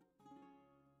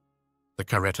 The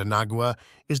carreta nagua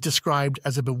is described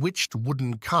as a bewitched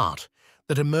wooden cart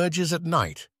that emerges at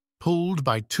night, pulled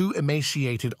by 2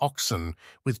 emaciated oxen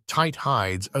with tight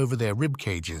hides over their rib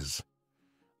cages.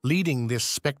 Leading this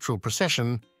spectral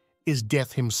procession is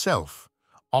Death himself,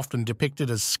 often depicted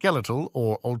as skeletal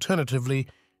or, alternatively,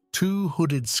 2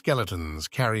 hooded skeletons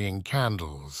carrying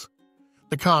candles.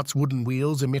 The cart's wooden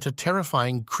wheels emit a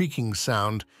terrifying creaking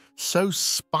sound, so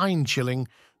spine-chilling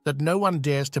that no one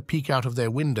dares to peek out of their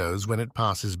windows when it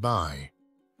passes by.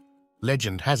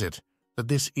 Legend has it that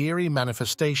this eerie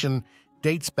manifestation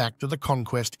dates back to the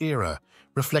conquest era,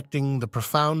 reflecting the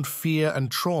profound fear and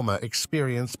trauma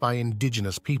experienced by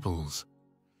indigenous peoples.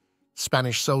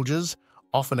 Spanish soldiers,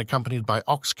 often accompanied by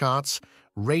ox carts,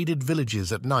 raided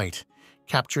villages at night,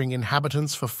 capturing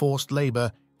inhabitants for forced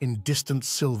labor in distant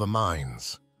silver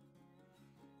mines.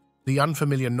 The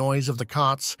unfamiliar noise of the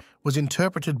carts was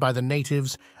interpreted by the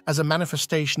natives as a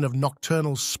manifestation of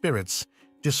nocturnal spirits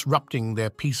disrupting their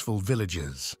peaceful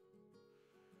villages.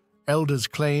 Elders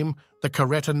claim the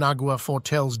carreta nagua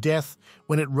foretells death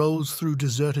when it rolls through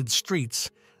deserted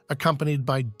streets, accompanied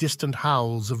by distant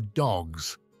howls of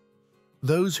dogs.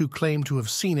 Those who claim to have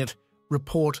seen it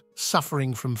report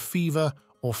suffering from fever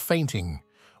or fainting,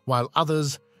 while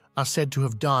others are said to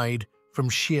have died from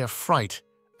sheer fright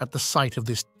at the sight of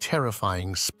this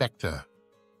terrifying specter.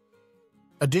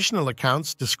 Additional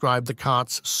accounts describe the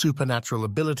cart's supernatural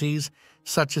abilities,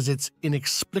 such as its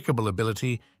inexplicable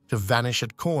ability to vanish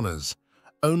at corners,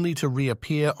 only to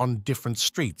reappear on different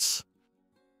streets.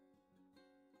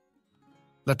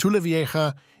 La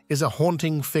Tulivieja is a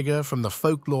haunting figure from the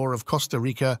folklore of Costa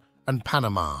Rica and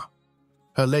Panama.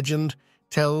 Her legend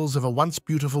tells of a once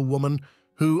beautiful woman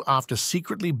who, after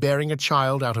secretly bearing a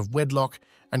child out of wedlock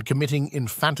and committing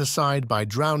infanticide by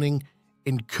drowning,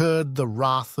 incurred the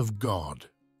wrath of God.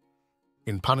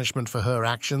 In punishment for her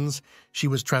actions, she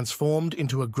was transformed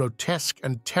into a grotesque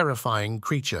and terrifying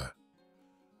creature.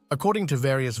 According to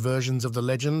various versions of the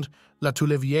legend, La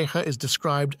Tulivieja is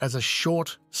described as a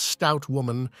short, stout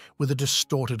woman with a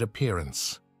distorted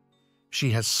appearance.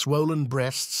 She has swollen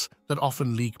breasts that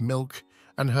often leak milk,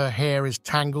 and her hair is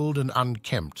tangled and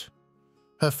unkempt.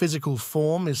 Her physical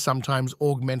form is sometimes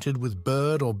augmented with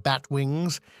bird or bat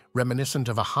wings, reminiscent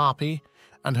of a harpy,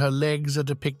 and her legs are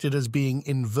depicted as being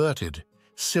inverted,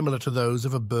 similar to those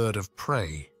of a bird of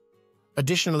prey.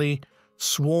 Additionally,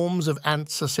 swarms of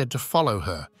ants are said to follow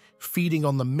her, feeding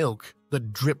on the milk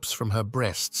that drips from her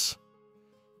breasts.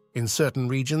 In certain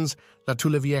regions, La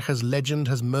Tulivieja's legend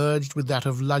has merged with that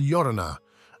of La Llorona,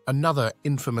 another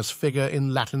infamous figure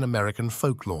in Latin American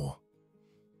folklore.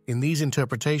 In these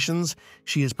interpretations,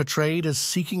 she is portrayed as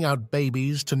seeking out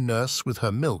babies to nurse with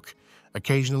her milk,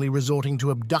 occasionally resorting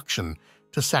to abduction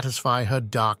to satisfy her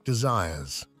dark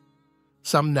desires.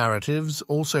 Some narratives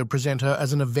also present her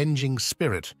as an avenging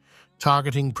spirit,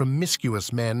 targeting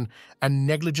promiscuous men and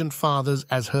negligent fathers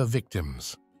as her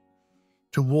victims.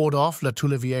 To ward off La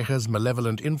Tulivieja's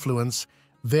malevolent influence,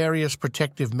 various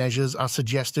protective measures are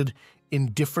suggested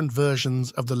in different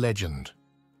versions of the legend.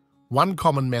 One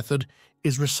common method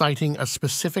is reciting a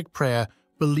specific prayer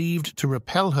believed to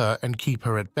repel her and keep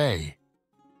her at bay.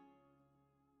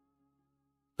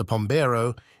 The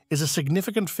Pombero is a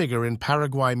significant figure in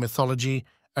Paraguay mythology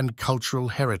and cultural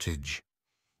heritage.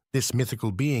 This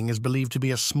mythical being is believed to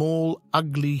be a small,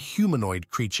 ugly humanoid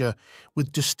creature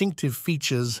with distinctive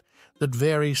features that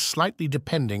vary slightly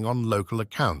depending on local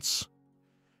accounts.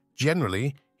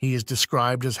 Generally, he is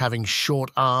described as having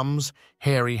short arms,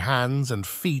 hairy hands and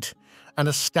feet, and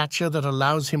a stature that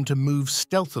allows him to move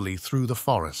stealthily through the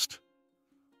forest.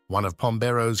 One of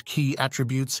Pombero's key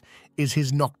attributes is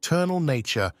his nocturnal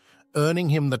nature, earning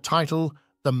him the title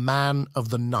the Man of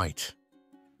the Night.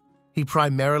 He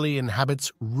primarily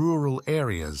inhabits rural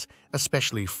areas,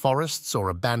 especially forests or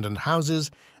abandoned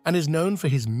houses, and is known for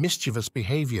his mischievous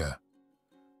behavior.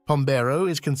 Pombero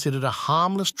is considered a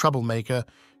harmless troublemaker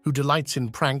who delights in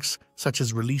pranks such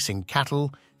as releasing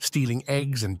cattle, stealing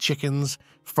eggs and chickens,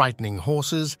 frightening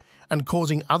horses, and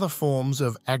causing other forms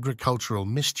of agricultural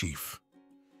mischief.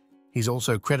 He's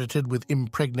also credited with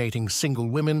impregnating single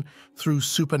women through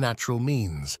supernatural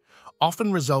means,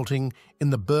 often resulting in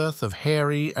the birth of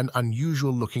hairy and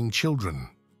unusual-looking children.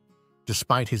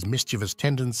 Despite his mischievous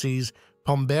tendencies,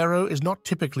 Pombero is not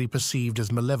typically perceived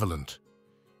as malevolent.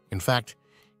 In fact,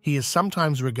 he is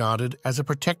sometimes regarded as a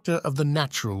protector of the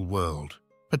natural world,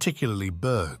 particularly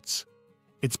birds.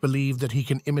 It's believed that he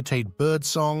can imitate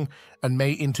birdsong and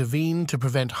may intervene to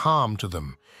prevent harm to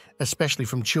them, especially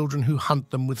from children who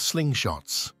hunt them with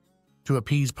slingshots. To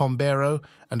appease Pombero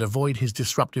and avoid his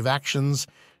disruptive actions,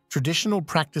 traditional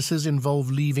practices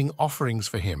involve leaving offerings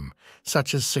for him,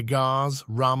 such as cigars,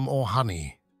 rum, or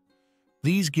honey.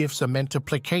 These gifts are meant to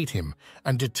placate him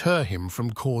and deter him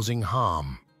from causing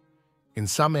harm. In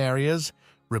some areas,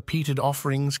 repeated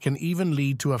offerings can even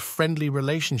lead to a friendly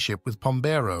relationship with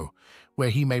Pombero, where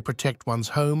he may protect one's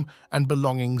home and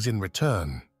belongings in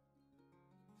return.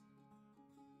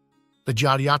 The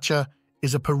Jariacha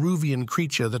is a Peruvian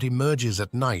creature that emerges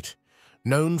at night,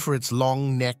 known for its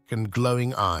long neck and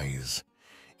glowing eyes.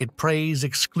 It preys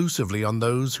exclusively on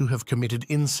those who have committed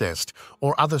incest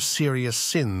or other serious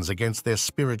sins against their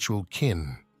spiritual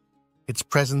kin. Its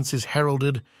presence is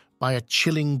heralded by a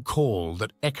chilling call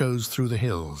that echoes through the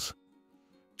hills.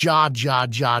 Ja, ja,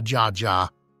 ja, ja, ja.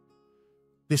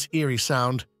 This eerie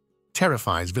sound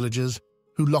terrifies villagers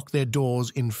who lock their doors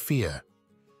in fear.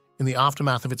 In the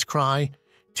aftermath of its cry,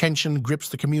 tension grips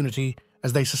the community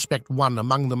as they suspect one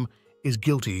among them is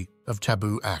guilty of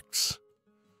taboo acts.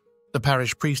 The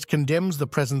parish priest condemns the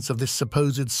presence of this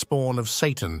supposed spawn of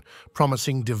Satan,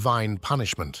 promising divine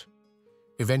punishment.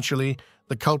 Eventually,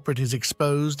 the culprit is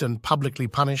exposed and publicly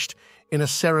punished in a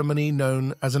ceremony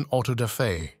known as an auto da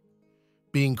fe.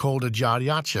 Being called a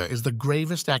Jariacha is the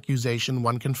gravest accusation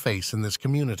one can face in this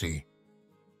community.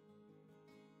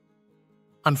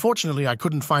 Unfortunately, I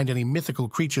couldn't find any mythical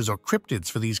creatures or cryptids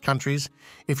for these countries.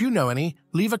 If you know any,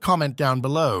 leave a comment down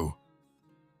below.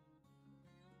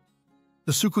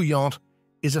 The Sucuyant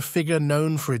is a figure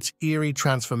known for its eerie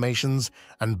transformations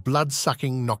and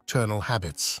blood-sucking nocturnal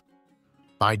habits.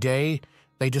 By day,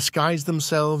 they disguise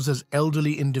themselves as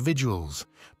elderly individuals,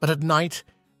 but at night,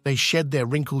 they shed their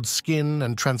wrinkled skin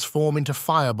and transform into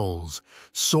fireballs,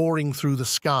 soaring through the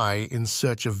sky in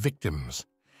search of victims.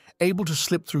 Able to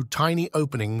slip through tiny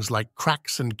openings like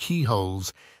cracks and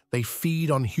keyholes, they feed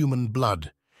on human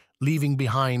blood, leaving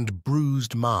behind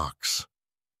bruised marks.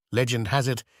 Legend has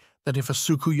it that if a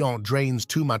succulent drains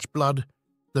too much blood,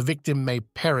 the victim may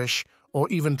perish or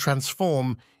even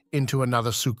transform into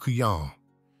another succulent.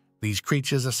 These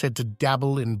creatures are said to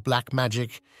dabble in black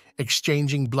magic,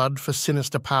 exchanging blood for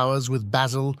sinister powers with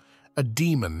Basil, a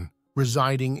demon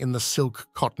residing in the silk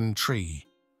cotton tree.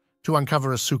 To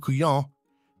uncover a succulent,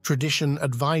 tradition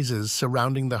advises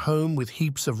surrounding the home with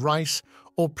heaps of rice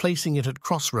or placing it at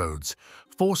crossroads,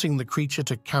 forcing the creature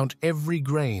to count every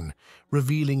grain,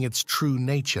 revealing its true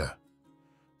nature.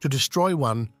 To destroy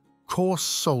one, coarse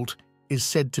salt is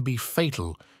said to be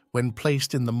fatal when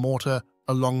placed in the mortar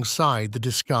alongside the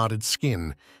discarded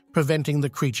skin, preventing the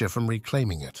creature from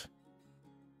reclaiming it.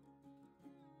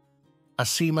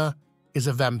 Asima is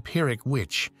a vampiric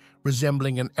witch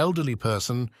resembling an elderly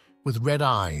person with red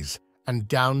eyes and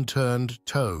downturned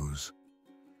toes.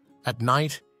 At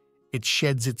night, it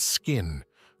sheds its skin,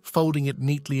 folding it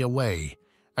neatly away,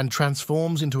 and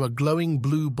transforms into a glowing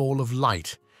blue ball of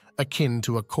light, akin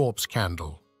to a corpse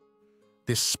candle.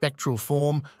 This spectral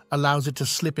form allows it to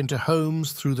slip into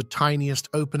homes through the tiniest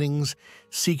openings,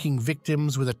 seeking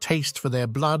victims with a taste for their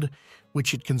blood,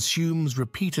 which it consumes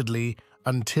repeatedly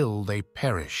until they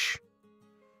perish.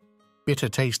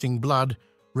 Bitter-tasting blood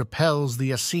repels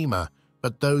the Asima,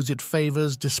 but those it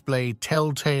favors display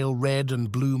telltale red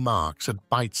and blue marks at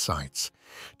bite sites.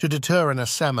 To deter an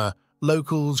Asima,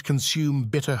 locals consume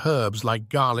bitter herbs like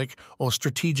garlic or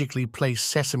strategically place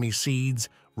sesame seeds,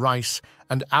 rice,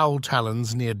 and owl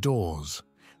talons near doors.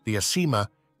 The Asima,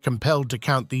 compelled to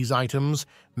count these items,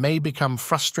 may become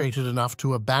frustrated enough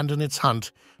to abandon its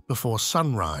hunt before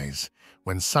sunrise,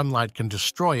 when sunlight can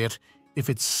destroy it if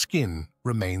its skin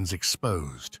remains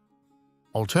exposed.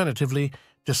 Alternatively,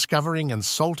 discovering and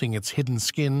salting its hidden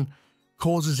skin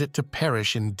causes it to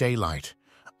perish in daylight,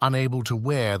 unable to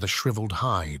wear the shriveled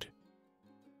hide.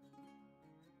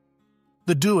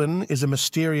 The Duan is a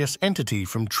mysterious entity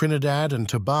from Trinidad and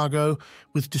Tobago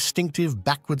with distinctive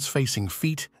backwards-facing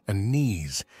feet and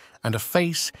knees, and a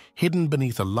face hidden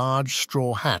beneath a large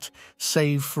straw hat,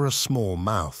 save for a small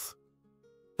mouth.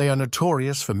 They are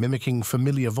notorious for mimicking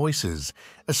familiar voices,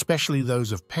 especially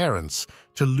those of parents,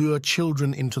 to lure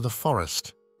children into the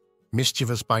forest.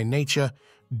 Mischievous by nature,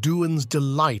 Duans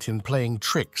delight in playing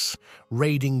tricks,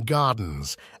 raiding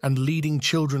gardens, and leading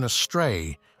children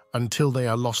astray until they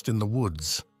are lost in the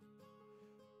woods.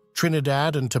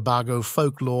 Trinidad and Tobago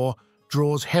folklore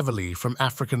draws heavily from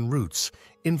African roots,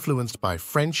 influenced by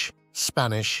French,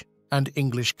 Spanish, and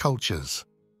English cultures.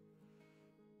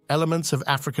 Elements of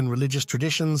African religious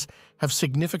traditions have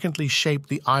significantly shaped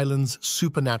the island's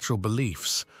supernatural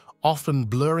beliefs, often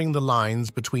blurring the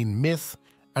lines between myth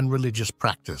and religious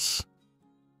practice.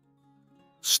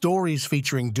 Stories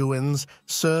featuring Duans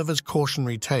serve as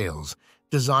cautionary tales,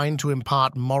 designed to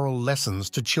impart moral lessons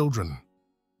to children.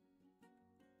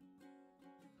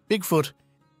 Bigfoot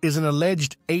is an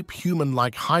alleged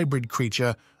ape-human-like hybrid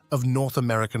creature of North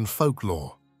American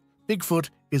folklore. Bigfoot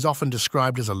is often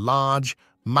described as a large,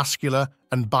 muscular,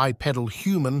 and bipedal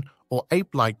human or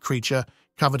ape-like creature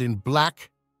covered in black,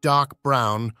 dark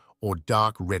brown, or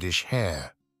dark reddish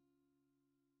hair.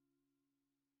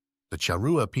 The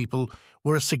Charrua people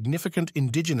were a significant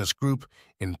indigenous group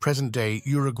in present-day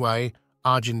Uruguay,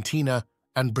 Argentina,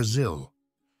 and Brazil.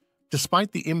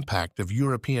 Despite the impact of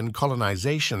European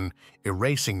colonization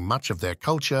erasing much of their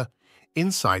culture,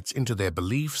 insights into their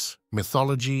beliefs,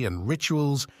 mythology, and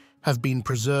rituals have been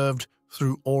preserved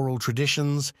through oral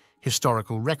traditions,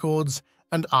 historical records,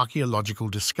 and archaeological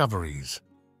discoveries.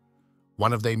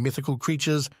 One of their mythical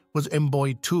creatures was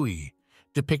Mboy Tui,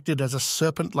 depicted as a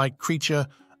serpent-like creature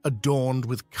adorned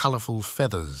with colorful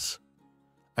feathers.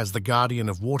 As the guardian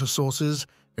of water sources,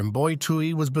 Mboy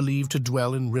Tui was believed to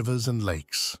dwell in rivers and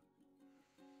lakes.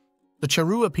 The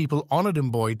Charrua people honored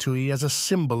Mboy Tui as a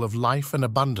symbol of life and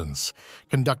abundance,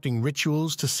 conducting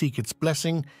rituals to seek its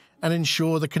blessing and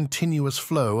ensure the continuous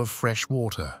flow of fresh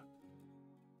water.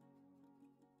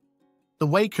 The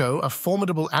Waco are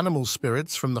formidable animal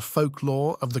spirits from the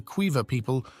folklore of the Quiva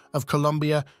people of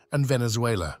Colombia and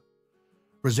Venezuela.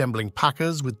 Resembling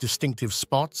pacas with distinctive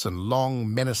spots and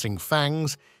long, menacing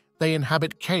fangs, they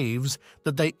inhabit caves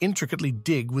that they intricately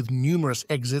dig with numerous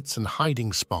exits and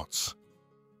hiding spots.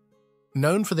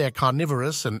 Known for their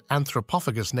carnivorous and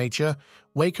anthropophagous nature,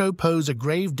 Waco pose a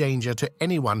grave danger to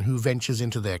anyone who ventures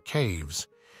into their caves.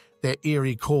 Their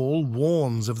eerie call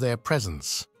warns of their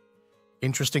presence.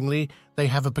 Interestingly, they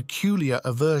have a peculiar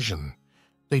aversion.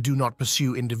 They do not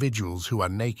pursue individuals who are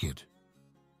naked.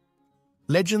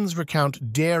 Legends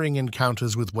recount daring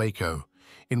encounters with Waco.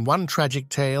 In one tragic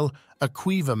tale, a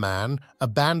Quiver man,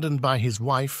 abandoned by his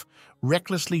wife,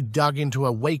 recklessly dug into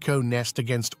a Waco nest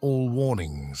against all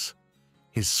warnings.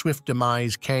 His swift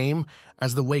demise came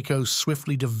as the Waco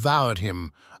swiftly devoured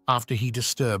him after he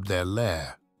disturbed their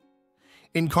lair.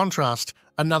 In contrast,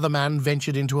 another man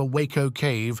ventured into a Waco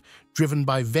cave driven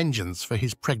by vengeance for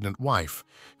his pregnant wife,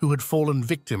 who had fallen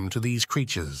victim to these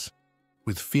creatures.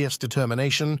 With fierce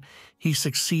determination, he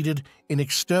succeeded in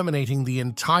exterminating the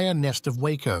entire nest of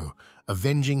Waco,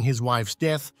 avenging his wife's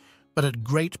death, but at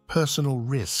great personal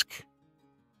risk.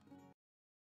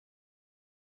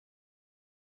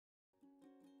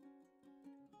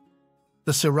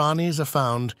 The Siranis are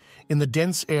found in the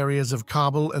dense areas of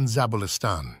Kabul and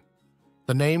Zabulistan.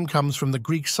 The name comes from the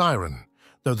Greek siren,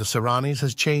 though the Siranis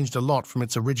has changed a lot from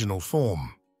its original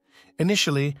form.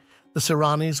 Initially, the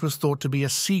Siranis was thought to be a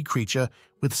sea creature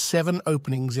with 7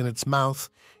 openings in its mouth,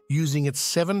 using its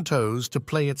 7 toes to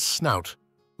play its snout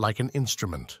like an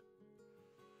instrument.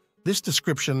 This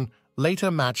description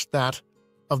later matched that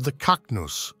of the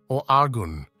Kaknus or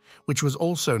Argun, which was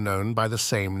also known by the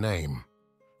same name.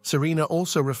 Sirena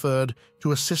also referred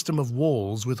to a system of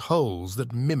walls with holes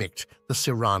that mimicked the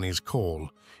Sirani's call,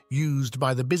 used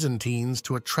by the Byzantines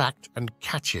to attract and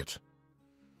catch it.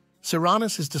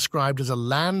 Siranus is described as a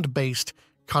land-based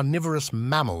carnivorous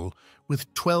mammal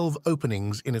with 12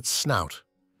 openings in its snout.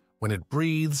 When it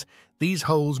breathes, these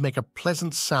holes make a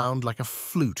pleasant sound like a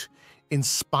flute,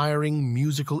 inspiring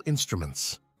musical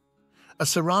instruments. A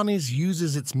Siranis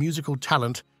uses its musical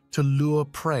talent to lure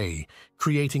prey,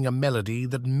 creating a melody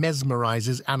that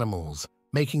mesmerizes animals,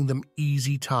 making them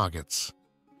easy targets.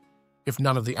 If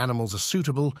none of the animals are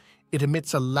suitable, it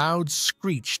emits a loud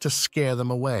screech to scare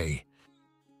them away.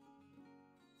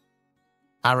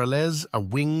 Arales are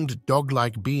winged,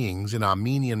 dog-like beings in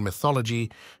Armenian mythology,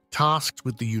 tasked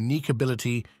with the unique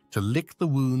ability to lick the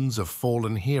wounds of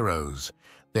fallen heroes,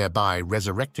 thereby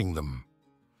resurrecting them.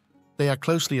 They are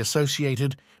closely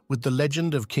associated with the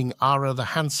legend of King Ara the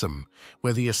Handsome,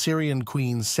 where the Assyrian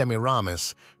queen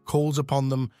Semiramis calls upon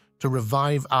them to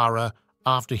revive Ara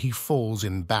after he falls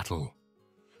in battle.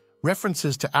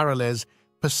 References to Arales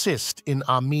persist in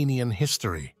Armenian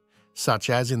history, such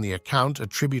as in the account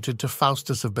attributed to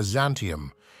Faustus of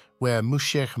Byzantium, where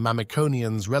Mushech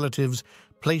Mamikonian's relatives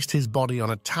placed his body on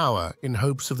a tower in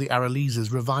hopes of the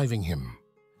Araleses reviving him.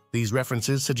 These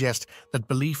references suggest that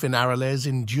belief in Arales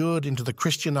endured into the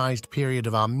Christianized period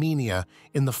of Armenia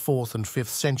in the 4th and 5th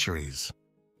centuries.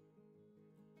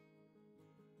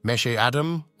 Meshe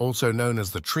Adam, also known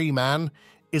as the Tree Man,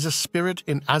 is a spirit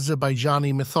in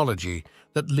Azerbaijani mythology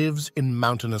that lives in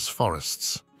mountainous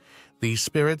forests. These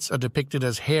spirits are depicted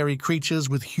as hairy creatures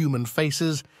with human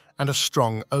faces and a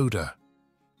strong odor.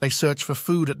 They search for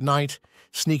food at night,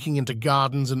 sneaking into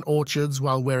gardens and orchards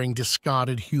while wearing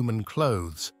discarded human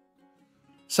clothes.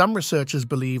 Some researchers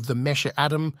believe the Meshe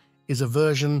Adam is a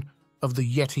version of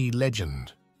the Yeti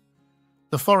legend.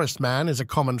 The Forest Man is a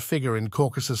common figure in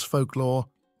Caucasus folklore,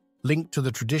 linked to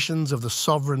the traditions of the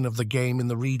sovereign of the game in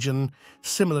the region,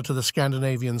 similar to the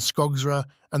Scandinavian Skogsra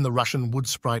and the Russian wood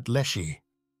sprite Leshy.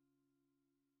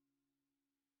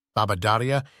 Baba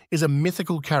Daria is a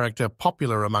mythical character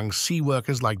popular among sea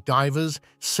workers like divers,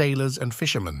 sailors, and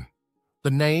fishermen.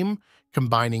 The name,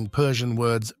 combining Persian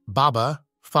words Baba,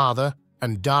 father,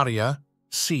 and Daria,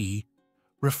 sea,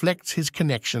 reflects his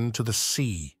connection to the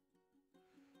sea.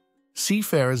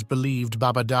 Seafarers believed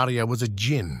Baba Daria was a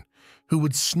jinn who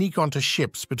would sneak onto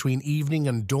ships between evening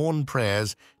and dawn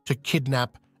prayers to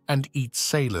kidnap and eat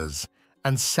sailors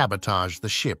and sabotage the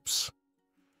ships.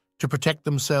 To protect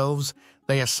themselves,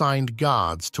 they assigned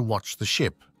guards to watch the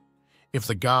ship. If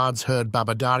the guards heard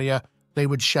Baba Daria, they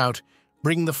would shout,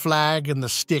 "Bring the flag and the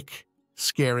stick,"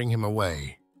 scaring him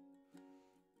away.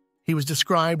 He was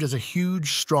described as a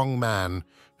huge, strong man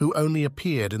who only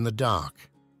appeared in the dark.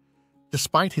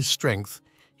 Despite his strength,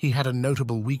 he had a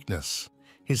notable weakness.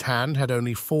 His hand had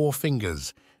only 4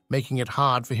 fingers, making it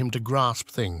hard for him to grasp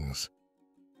things.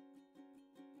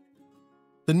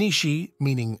 The Nishi,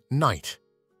 meaning night,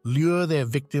 lure their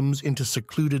victims into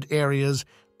secluded areas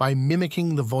by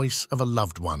mimicking the voice of a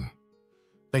loved one.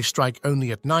 They strike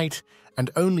only at night and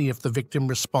only if the victim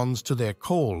responds to their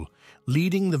call,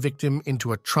 leading the victim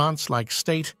into a trance-like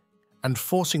state and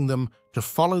forcing them to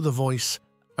follow the voice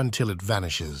until it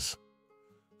vanishes.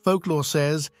 Folklore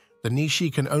says The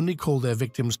Nishi can only call their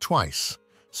victims twice,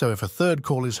 so if a third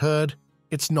call is heard,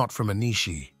 it's not from a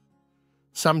Nishi.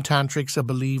 Some tantrics are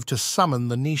believed to summon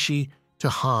the Nishi to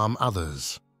harm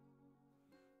others.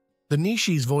 The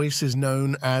Nishi's voice is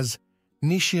known as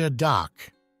Nishia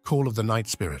Dak, call of the night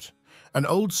spirit. An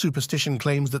old superstition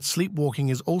claims that sleepwalking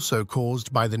is also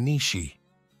caused by the Nishi.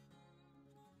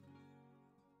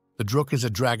 The Druk is a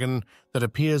dragon that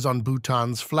appears on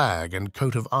Bhutan's flag and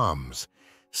coat of arms,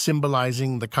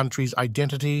 symbolizing the country's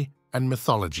identity and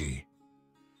mythology.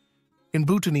 In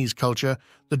Bhutanese culture,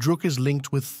 the Druk is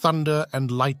linked with thunder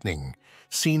and lightning,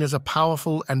 seen as a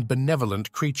powerful and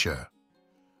benevolent creature.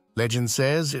 Legend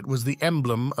says it was the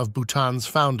emblem of Bhutan's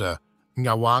founder,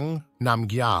 Ngawang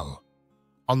Namgyal.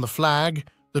 On the flag,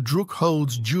 the Druk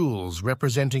holds jewels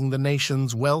representing the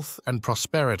nation's wealth and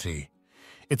prosperity.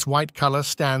 Its white color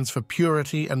stands for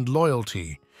purity and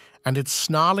loyalty, and its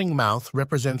snarling mouth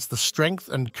represents the strength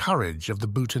and courage of the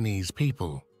Bhutanese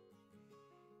people.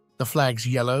 The flag's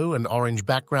yellow and orange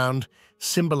background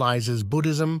symbolizes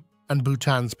Buddhism and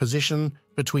Bhutan's position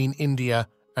between India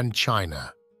and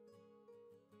China.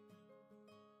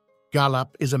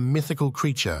 Galap is a mythical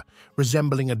creature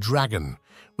resembling a dragon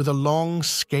with a long,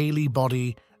 scaly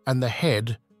body and the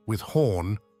head, with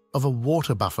horn, of a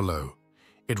water buffalo.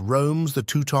 It roams the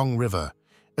Tutong River,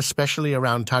 especially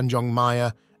around Tanjong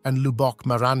Maya and Lubok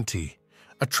Meranti,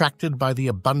 attracted by the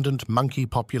abundant monkey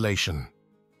population.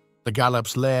 The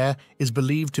Galap's lair is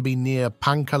believed to be near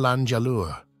Pangkalan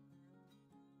Jalur.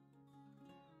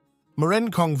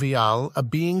 Murenkong Vial are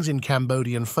beings in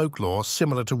Cambodian folklore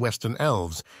similar to Western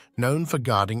elves, known for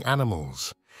guarding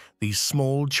animals. These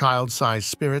small, child-sized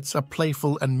spirits are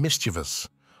playful and mischievous.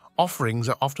 Offerings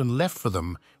are often left for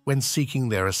them when seeking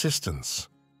their assistance.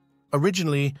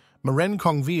 Originally,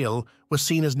 Murenkong Vial were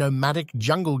seen as nomadic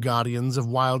jungle guardians of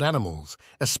wild animals,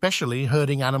 especially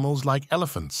herding animals like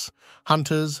elephants.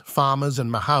 Hunters, farmers,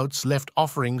 and mahouts left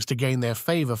offerings to gain their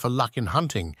favor for luck in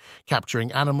hunting,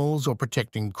 capturing animals, or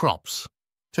protecting crops.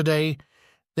 Today,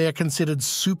 they are considered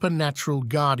supernatural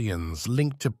guardians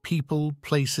linked to people,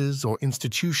 places, or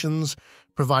institutions,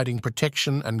 providing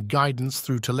protection and guidance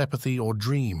through telepathy or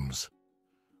dreams.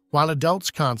 While adults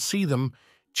can't see them,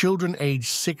 children aged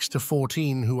 6 to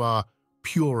 14 who are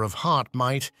pure of heart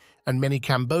might, and many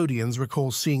Cambodians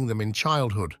recall seeing them in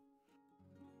childhood.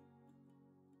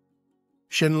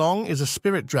 Shenlong is a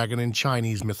spirit dragon in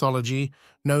Chinese mythology,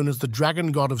 known as the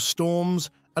dragon god of storms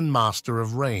and master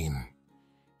of rain.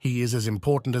 He is as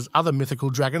important as other mythical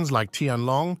dragons like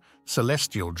Tianlong,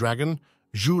 celestial dragon,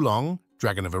 Zhulong,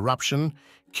 dragon of eruption,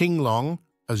 Qinglong,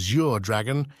 azure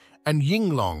dragon, and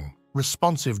Yinglong,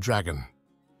 responsive dragon.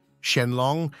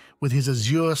 Shenlong, with his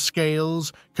azure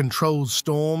scales, controls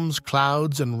storms,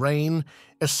 clouds, and rain,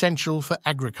 essential for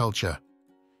agriculture.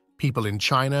 People in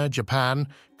China, Japan,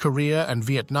 Korea, and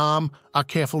Vietnam are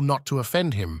careful not to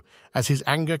offend him, as his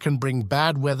anger can bring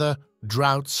bad weather,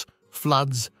 droughts,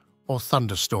 floods, or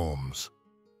thunderstorms.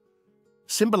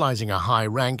 Symbolizing a high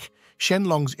rank,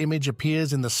 Shenlong's image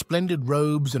appears in the splendid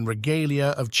robes and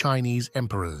regalia of Chinese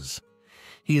emperors.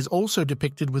 He is also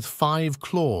depicted with 5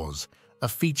 claws, a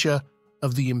feature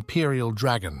of the imperial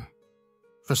dragon.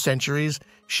 For centuries,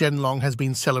 Shenlong has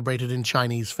been celebrated in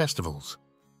Chinese festivals.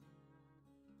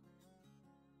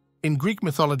 In Greek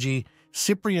mythology,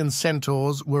 Cyprian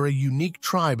centaurs were a unique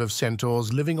tribe of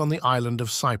centaurs living on the island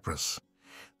of Cyprus.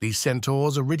 These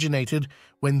centaurs originated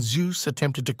when Zeus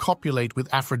attempted to copulate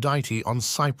with Aphrodite on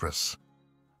Cyprus.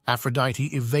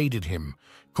 Aphrodite evaded him,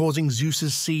 causing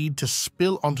Zeus's seed to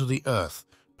spill onto the earth,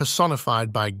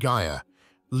 personified by Gaia,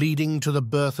 leading to the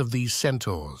birth of these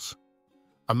centaurs.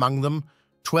 Among them,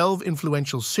 12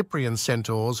 influential Cyprian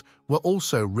centaurs were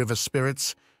also river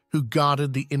spirits who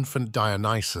guarded the infant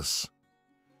Dionysus.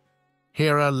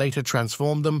 Hera later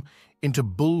transformed them into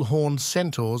bull-horned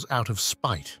centaurs out of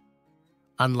spite.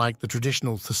 Unlike the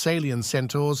traditional Thessalian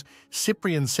centaurs,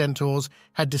 Cyprian centaurs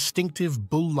had distinctive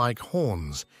bull-like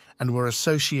horns and were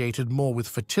associated more with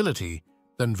fertility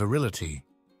than virility.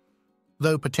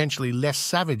 Though potentially less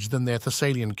savage than their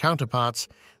Thessalian counterparts,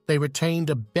 they retained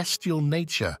a bestial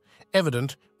nature,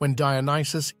 evident when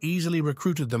Dionysus easily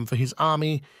recruited them for his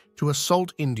army to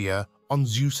assault India on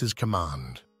Zeus's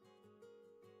command.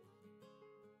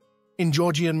 In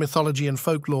Georgian mythology and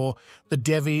folklore, the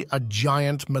Devi are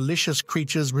giant, malicious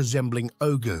creatures resembling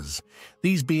ogres.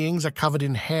 These beings are covered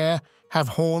in hair, have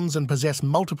horns, and possess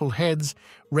multiple heads,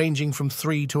 ranging from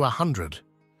 3 to 100.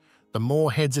 The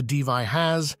more heads a Devi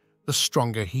has, the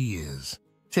stronger he is.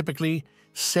 Typically,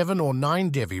 7 or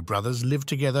 9 Devi brothers live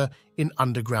together in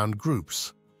underground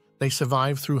groups. They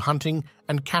survive through hunting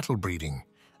and cattle breeding.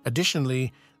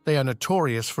 Additionally, they are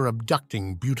notorious for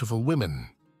abducting beautiful women.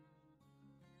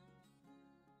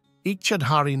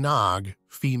 Ichadhari Nag,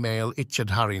 female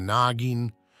Ichadhari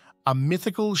Nagin, are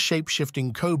mythical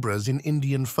shape-shifting cobras in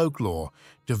Indian folklore,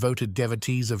 devoted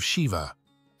devotees of Shiva.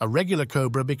 A regular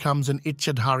cobra becomes an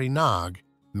Ichadhari Nag,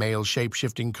 male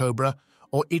shape-shifting cobra,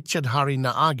 or Ichadhari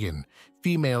Naagin,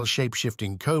 female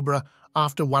shape-shifting cobra,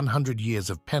 after 100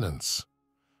 years of penance.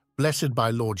 Blessed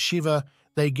by Lord Shiva,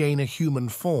 they gain a human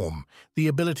form, the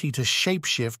ability to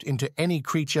shape-shift into any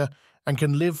creature, and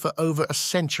can live for over a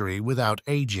century without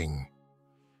aging.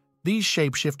 These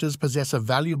shapeshifters possess a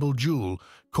valuable jewel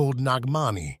called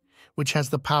Nagmani, which has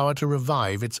the power to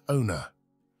revive its owner.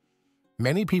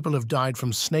 Many people have died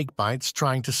from snake bites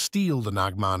trying to steal the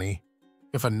Nagmani.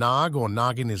 If a Nag or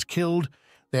Nagin is killed,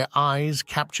 their eyes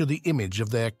capture the image of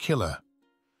their killer.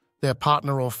 Their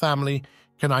partner or family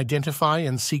can identify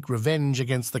and seek revenge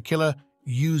against the killer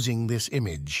using this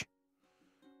image.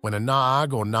 When a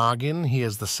Nag or Nagin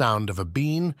hears the sound of a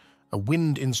bean, a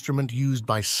wind instrument used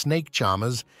by snake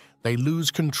charmers, they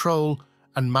lose control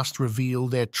and must reveal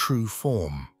their true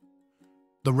form.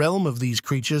 The realm of these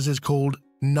creatures is called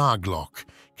Naglok,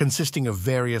 consisting of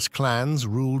various clans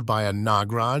ruled by a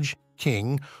Nagraj,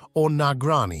 king, or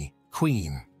Nagrani,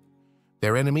 queen.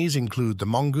 Their enemies include the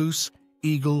mongoose,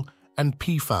 eagle, and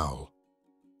peafowl.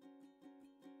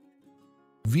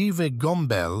 Vive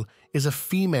Gombel is a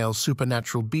female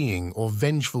supernatural being or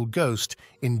vengeful ghost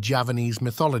in Javanese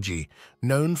mythology,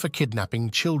 known for kidnapping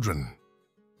children.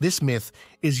 This myth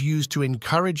is used to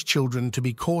encourage children to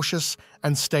be cautious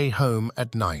and stay home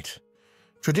at night.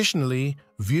 Traditionally,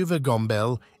 Vive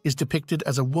Gombel is depicted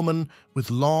as a woman with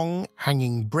long,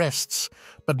 hanging breasts,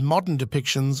 but modern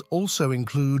depictions also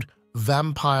include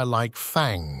vampire-like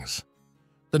fangs.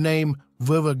 The name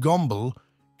Vive Gombel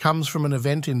comes from an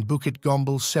event in Bukit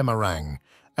Gombel, Semarang,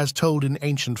 as told in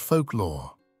ancient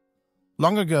folklore.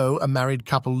 Long ago, a married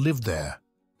couple lived there.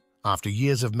 After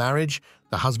years of marriage,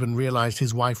 the husband realized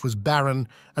his wife was barren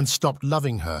and stopped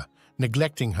loving her,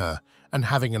 neglecting her, and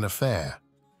having an affair.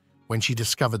 When she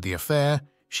discovered the affair,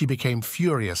 she became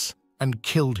furious and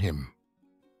killed him.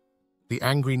 The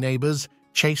angry neighbors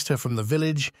chased her from the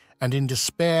village, and in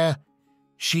despair,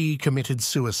 she committed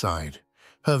suicide.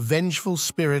 Her vengeful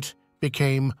spirit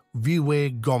became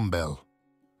Vive Gombel.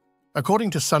 According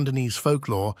to Sundanese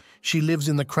folklore, she lives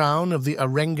in the crown of the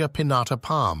Arenga Pinata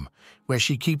palm, where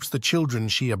she keeps the children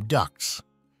she abducts.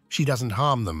 She doesn't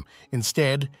harm them.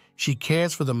 Instead, she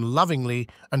cares for them lovingly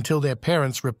until their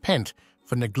parents repent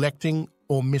for neglecting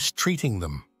or mistreating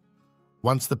them.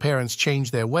 Once the parents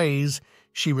change their ways,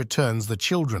 she returns the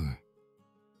children.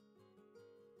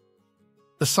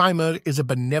 The simurgh is a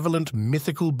benevolent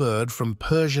mythical bird from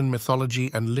Persian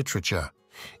mythology and literature.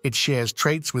 It shares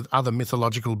traits with other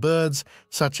mythological birds,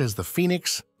 such as the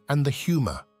phoenix and the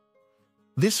humor.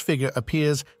 This figure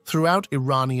appears throughout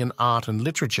Iranian art and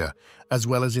literature, as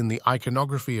well as in the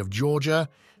iconography of Georgia,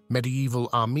 medieval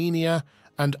Armenia,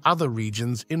 and other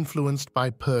regions influenced by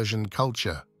Persian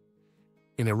culture.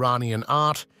 In Iranian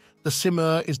art, the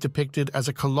simurgh is depicted as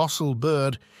a colossal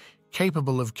bird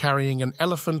capable of carrying an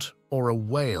elephant or a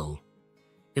whale.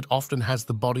 It often has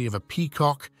the body of a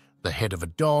peacock, the head of a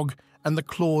dog, and the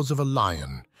claws of a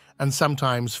lion, and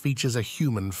sometimes features a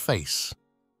human face.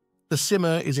 The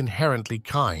simurgh is inherently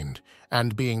kind,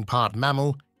 and being part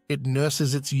mammal, it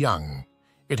nurses its young.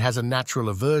 It has a natural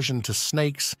aversion to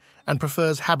snakes and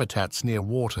prefers habitats near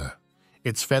water.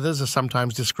 Its feathers are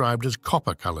sometimes described as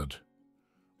copper-colored.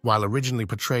 While originally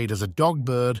portrayed as a dog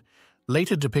bird,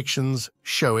 later depictions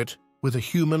show it with a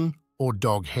human or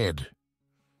dog head.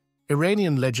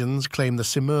 Iranian legends claim the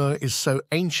simurgh is so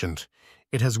ancient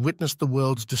it has witnessed the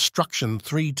world's destruction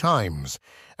 3 times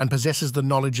and possesses the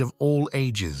knowledge of all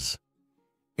ages.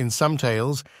 In some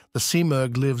tales, the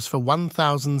simurgh lives for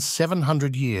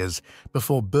 1,700 years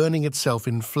before burning itself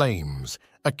in flames,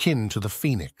 akin to the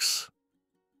phoenix.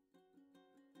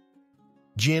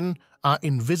 Jinn are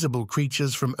invisible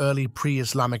creatures from early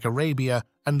pre-Islamic Arabia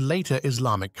and later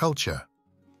Islamic culture.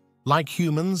 Like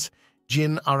humans,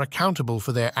 jinn are accountable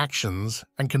for their actions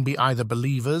and can be either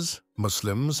believers,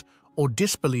 Muslims, or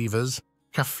disbelievers,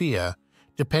 kafir,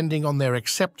 depending on their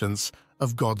acceptance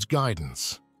of God's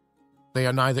guidance. They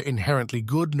are neither inherently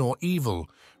good nor evil,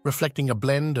 reflecting a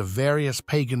blend of various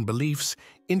pagan beliefs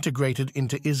integrated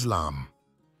into Islam.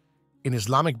 In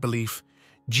Islamic belief,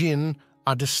 jinn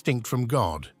are distinct from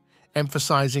God,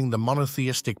 emphasizing the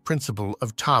monotheistic principle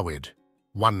of Tawhid,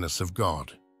 oneness of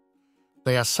God.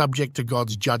 They are subject to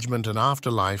God's judgment and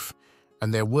afterlife,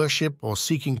 and their worship or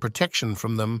seeking protection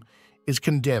from them is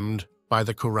condemned by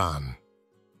the Quran.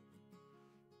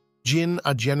 Jinn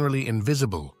are generally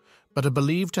invisible, but are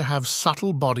believed to have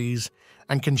subtle bodies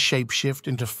and can shapeshift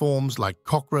into forms like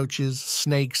cockroaches,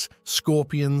 snakes,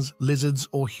 scorpions, lizards,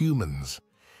 or humans.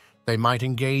 They might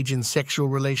engage in sexual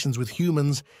relations with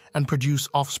humans and produce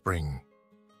offspring.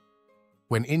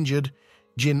 When injured,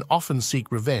 jinn often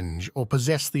seek revenge or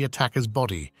possess the attacker's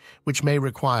body, which may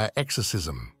require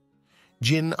exorcism.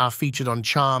 Jinn are featured on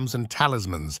charms and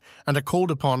talismans and are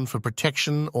called upon for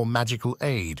protection or magical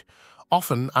aid,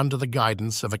 often under the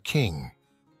guidance of a king.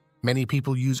 Many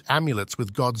people use amulets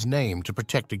with God's name to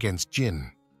protect against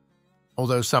jinn.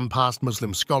 Although some past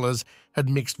Muslim scholars had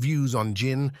mixed views on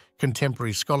jinn,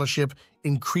 contemporary scholarship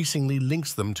increasingly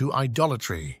links them to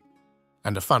idolatry.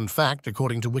 And a fun fact,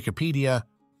 according to Wikipedia,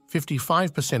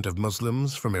 55% of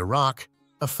Muslims from Iraq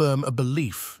affirm a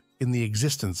belief in the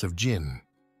existence of jinn.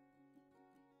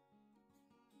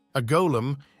 A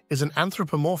golem is an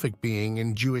anthropomorphic being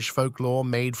in Jewish folklore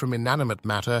made from inanimate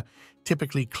matter,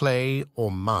 typically clay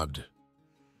or mud.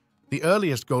 The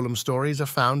earliest golem stories are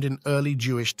found in early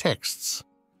Jewish texts.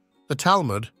 The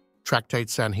Talmud, Tractate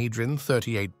Sanhedrin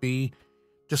 38b,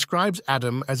 describes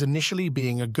Adam as initially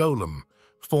being a golem,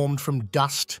 formed from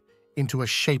dust into a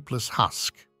shapeless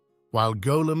husk. While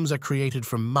golems are created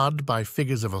from mud by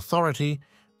figures of authority,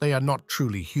 they are not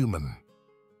truly human.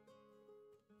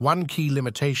 One key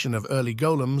limitation of early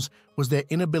golems was their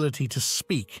inability to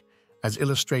speak, as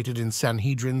illustrated in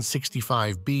Sanhedrin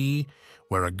 65b,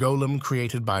 where a golem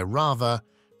created by Rava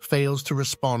fails to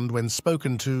respond when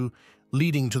spoken to,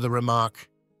 leading to the remark,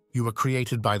 "You were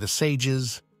created by the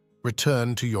sages,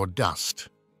 return to your dust."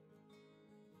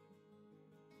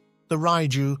 The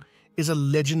Raiju is a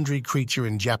legendary creature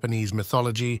in Japanese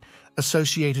mythology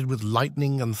associated with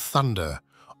lightning and thunder,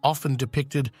 often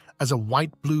depicted as a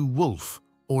white-blue wolf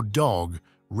or dog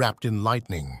wrapped in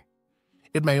lightning.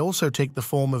 It may also take the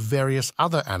form of various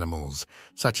other animals,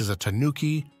 such as a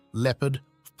tanuki, leopard,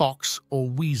 fox, or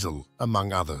weasel,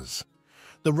 among others.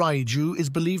 The Raiju is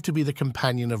believed to be the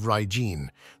companion of Raijin,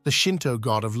 the Shinto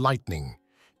god of lightning.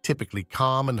 Typically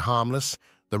calm and harmless,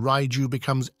 the Raiju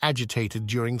becomes agitated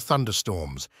during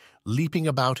thunderstorms, leaping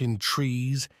about in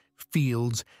trees,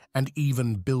 fields, and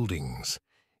even buildings.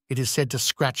 It is said to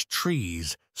scratch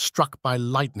trees struck by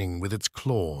lightning with its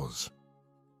claws.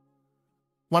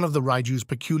 One of the Raiju's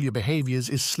peculiar behaviors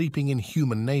is sleeping in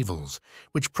human navels,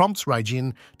 which prompts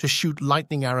Raijin to shoot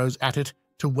lightning arrows at it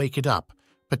to wake it up,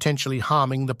 potentially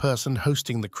harming the person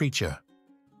hosting the creature.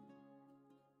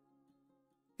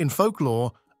 In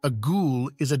folklore, a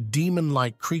ghoul is a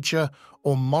demon-like creature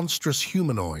or monstrous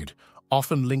humanoid,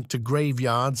 often linked to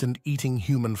graveyards and eating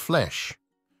human flesh.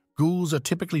 Ghouls are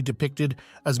typically depicted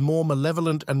as more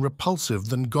malevolent and repulsive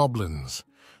than goblins.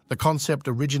 The concept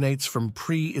originates from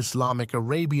pre-Islamic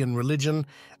Arabian religion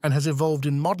and has evolved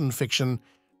in modern fiction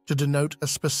to denote a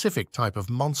specific type of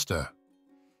monster.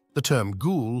 The term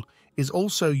ghoul is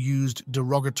also used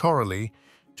derogatorily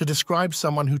to describe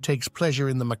someone who takes pleasure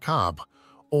in the macabre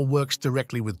or works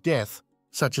directly with death,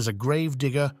 such as a grave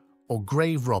digger or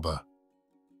grave robber.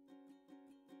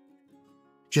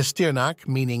 Jestirnak,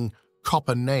 meaning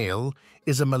copper nail,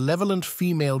 is a malevolent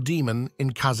female demon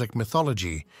in Kazakh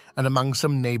mythology and among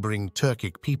some neighboring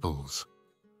Turkic peoples.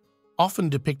 Often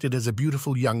depicted as a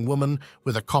beautiful young woman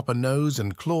with a copper nose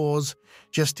and claws,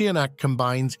 Jestirnak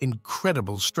combines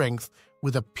incredible strength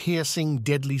with a piercing,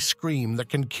 deadly scream that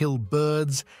can kill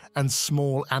birds and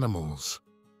small animals.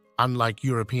 Unlike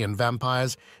European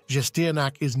vampires,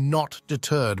 Jestirnak is not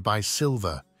deterred by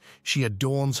silver. She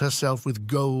adorns herself with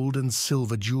gold and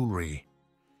silver jewelry.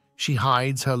 She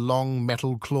hides her long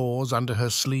metal claws under her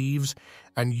sleeves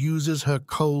and uses her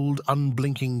cold,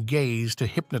 unblinking gaze to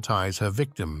hypnotize her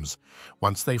victims.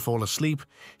 Once they fall asleep,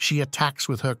 she attacks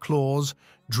with her claws,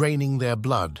 draining their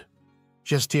blood.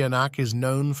 Jestirnak is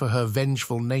known for her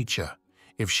vengeful nature.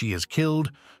 If she is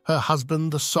killed, her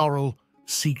husband, the Sorrel,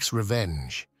 seeks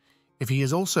revenge. If he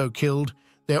is also killed,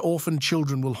 their orphan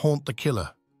children will haunt the killer.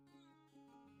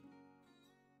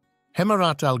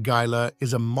 Hemarat al-Gaila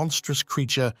is a monstrous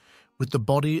creature with the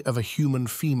body of a human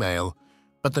female,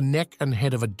 but the neck and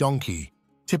head of a donkey,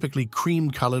 typically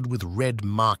cream-colored with red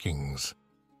markings.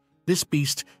 This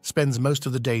beast spends most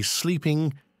of the day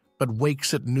sleeping, but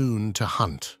wakes at noon to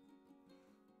hunt.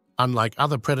 Unlike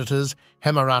other predators,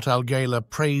 Hemarat al-Gaila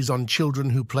preys on children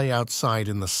who play outside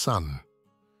in the sun.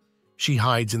 She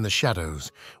hides in the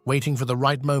shadows, waiting for the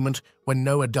right moment when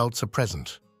no adults are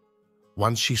present.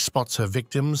 Once she spots her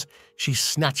victims, she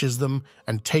snatches them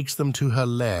and takes them to her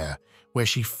lair, where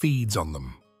she feeds on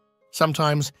them.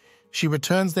 Sometimes, she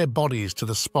returns their bodies to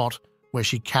the spot where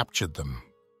she captured them.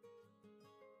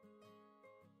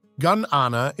 Gun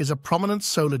Ana is a prominent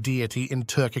solar deity in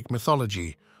Turkic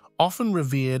mythology, often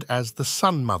revered as the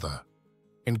Sun Mother.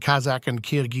 In Kazakh and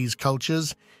Kyrgyz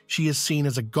cultures, she is seen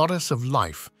as a goddess of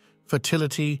life,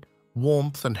 fertility,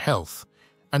 warmth, and health,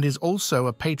 and is also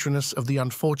a patroness of the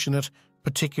unfortunate,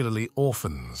 particularly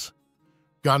orphans.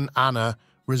 Gun Anna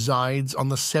resides on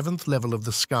the seventh level of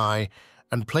the sky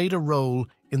and played a role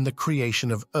in the creation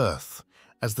of Earth,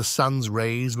 as the sun's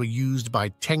rays were used by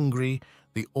Tengri,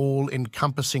 the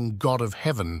all-encompassing god of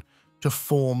heaven, to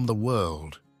form the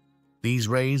world. These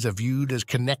rays are viewed as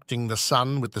connecting the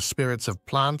sun with the spirits of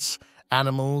plants,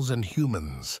 animals, and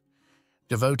humans.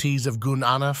 Devotees of Gun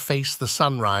Anna face the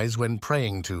sunrise when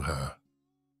praying to her.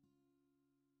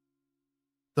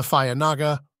 The Fire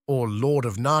Naga, or Lord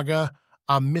of Naga,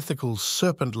 are mythical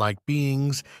serpent-like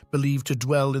beings believed to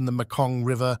dwell in the Mekong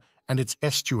River and its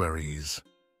estuaries.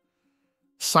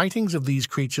 Sightings of these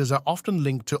creatures are often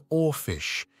linked to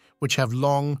oarfish, which have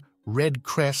long, red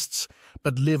crests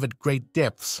but live at great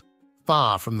depths,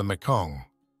 far from the Mekong.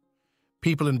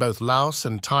 People in both Laos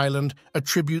and Thailand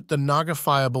attribute the Naga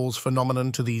fireballs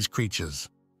phenomenon to these creatures.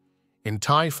 In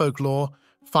Thai folklore,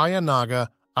 Fire Naga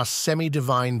are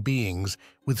semi-divine beings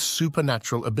with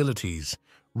supernatural abilities,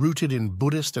 rooted in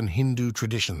Buddhist and Hindu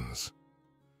traditions.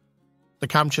 The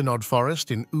Kamchanod forest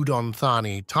in Udon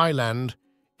Thani, Thailand,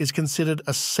 is considered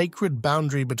a sacred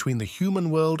boundary between the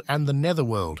human world and the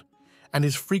netherworld, and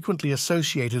is frequently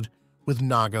associated with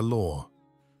Naga lore.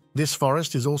 This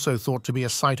forest is also thought to be a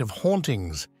site of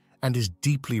hauntings and is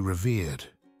deeply revered.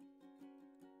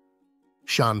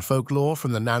 Shan folklore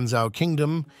from the Nanzhao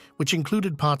Kingdom, which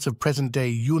included parts of present-day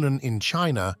Yunnan in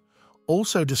China,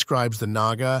 also describes the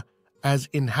Naga as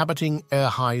inhabiting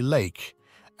Erhai Lake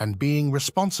and being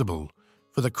responsible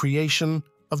for the creation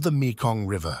of the Mekong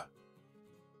River.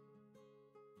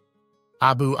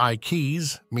 Abu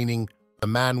Ikis, meaning the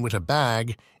man with a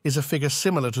bag, is a figure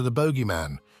similar to the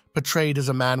bogeyman, portrayed as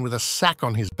a man with a sack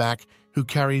on his back who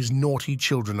carries naughty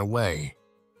children away.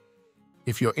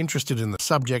 If you're interested in the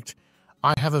subject,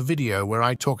 I have a video where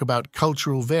I talk about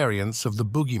cultural variants of the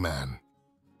boogeyman.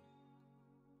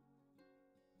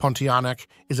 Pontianak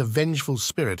is a vengeful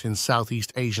spirit in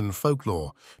Southeast Asian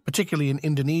folklore, particularly in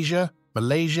Indonesia,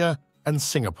 Malaysia, and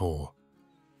Singapore.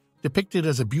 Depicted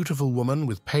as a beautiful woman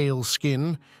with pale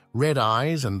skin, red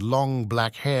eyes, and long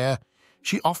black hair,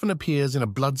 she often appears in a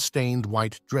blood-stained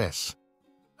white dress.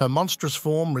 Her monstrous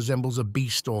form resembles a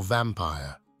beast or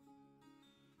vampire.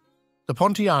 The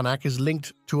Pontianak is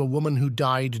linked to a woman who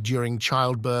died during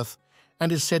childbirth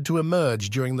and is said to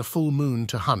emerge during the full moon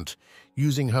to hunt,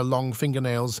 using her long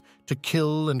fingernails to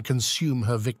kill and consume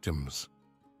her victims.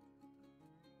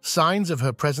 Signs of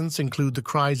her presence include the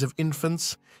cries of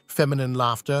infants, feminine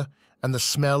laughter, and the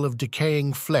smell of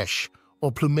decaying flesh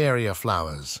or plumeria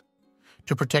flowers.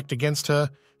 To protect against her,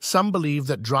 some believe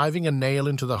that driving a nail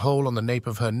into the hole on the nape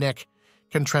of her neck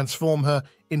can transform her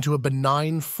into a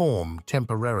benign form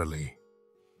temporarily.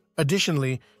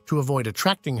 Additionally, to avoid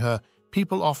attracting her,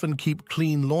 people often keep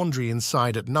clean laundry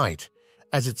inside at night,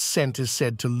 as its scent is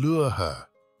said to lure her.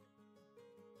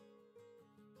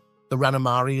 The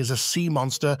Ranamari is a sea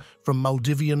monster from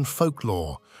Maldivian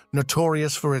folklore,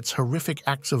 notorious for its horrific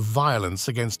acts of violence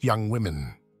against young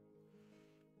women.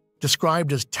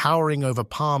 Described as towering over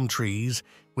palm trees,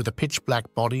 with a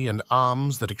pitch-black body and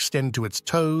arms that extend to its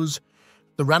toes,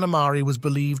 the Ranamari was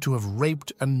believed to have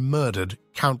raped and murdered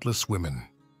countless women.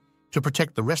 To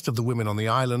protect the rest of the women on the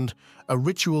island, a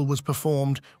ritual was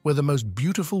performed where the most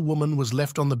beautiful woman was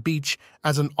left on the beach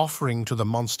as an offering to the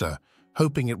monster,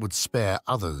 hoping it would spare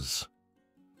others.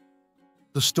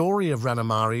 The story of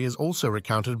Ranamari is also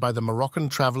recounted by the Moroccan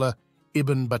traveler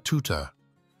Ibn Battuta.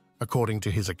 According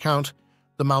to his account,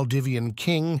 the Maldivian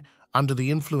king, under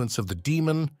the influence of the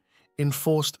demon,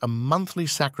 enforced a monthly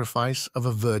sacrifice of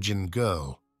a virgin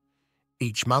girl.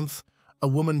 Each month, a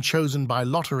woman chosen by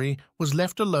lottery was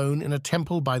left alone in a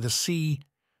temple by the sea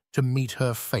to meet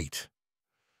her fate.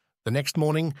 The next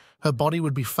morning, her body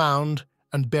would be found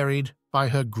and buried by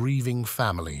her grieving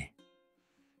family.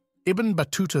 Ibn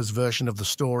Battuta's version of the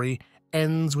story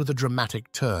ends with a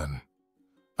dramatic turn.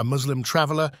 A Muslim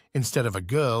traveler, instead of a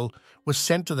girl, was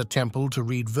sent to the temple to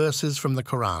read verses from the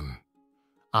Quran.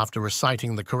 After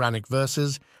reciting the Quranic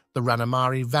verses, the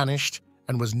Ranamari vanished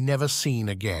and was never seen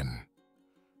again.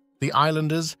 The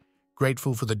islanders,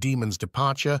 grateful for the demon's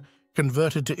departure,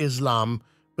 converted to Islam,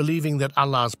 believing that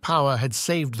Allah's power had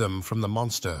saved them from the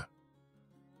monster.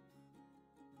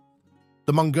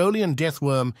 The Mongolian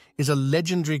deathworm is a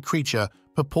legendary creature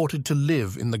purported to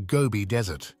live in the Gobi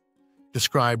Desert.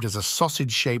 Described as a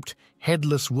sausage-shaped,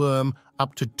 headless worm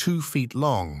up to 2 feet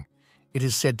long, it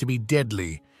is said to be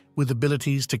deadly, with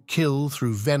abilities to kill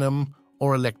through venom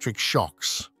or electric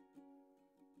shocks.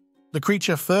 The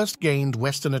creature first gained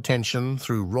Western attention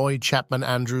through Roy Chapman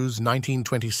Andrews'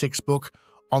 1926 book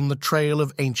On the Trail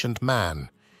of Ancient Man,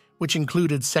 which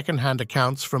included second-hand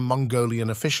accounts from Mongolian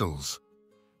officials.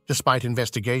 Despite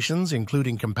investigations,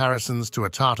 including comparisons to a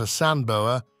Tartar sand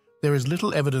boa, there is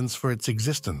little evidence for its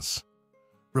existence.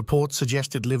 Reports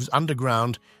suggest it lives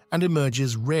underground and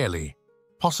emerges rarely,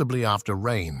 possibly after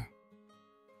rain.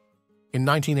 In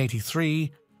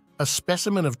 1983, a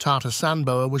specimen of Tartar sand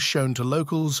boa was shown to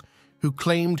locals who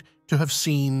claimed to have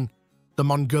seen the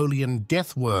Mongolian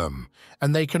death worm,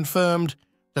 and they confirmed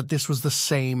that this was the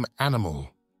same animal.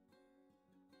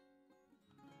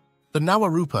 The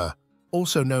Nawarupa,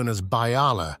 also known as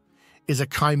Bayala, is a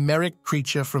chimeric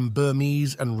creature from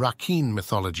Burmese and Rakhine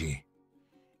mythology.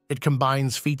 It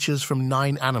combines features from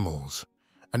 9 animals: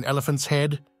 an elephant's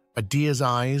head, a deer's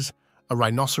eyes, a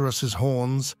rhinoceros's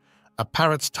horns, a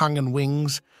parrot's tongue and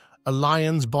wings, a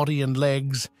lion's body and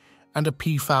legs, and a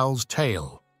peafowl's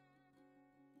tail.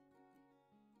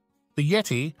 The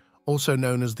Yeti, also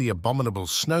known as the abominable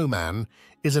snowman,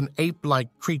 is an ape-like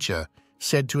creature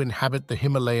said to inhabit the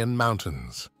Himalayan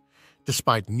mountains.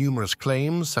 Despite numerous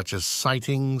claims, such as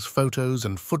sightings, photos,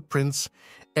 and footprints,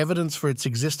 evidence for its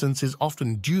existence is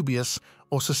often dubious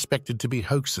or suspected to be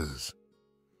hoaxes.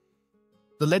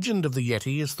 The legend of the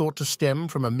Yeti is thought to stem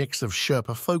from a mix of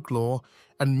Sherpa folklore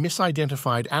and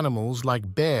misidentified animals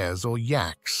like bears or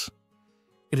yaks.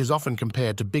 It is often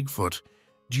compared to Bigfoot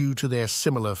due to their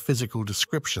similar physical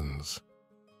descriptions.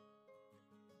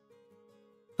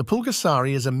 The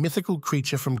Pulgasari is a mythical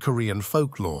creature from Korean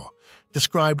folklore,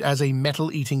 described as a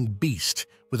metal-eating beast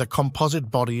with a composite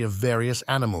body of various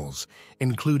animals,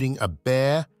 including a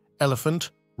bear,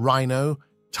 elephant, rhino,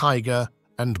 tiger,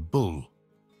 and bull.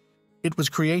 It was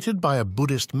created by a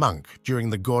Buddhist monk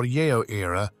during the Goryeo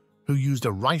era who used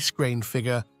a rice grain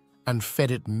figure and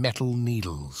fed it metal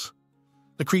needles.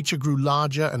 The creature grew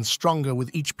larger and stronger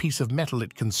with each piece of metal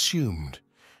it consumed.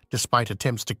 Despite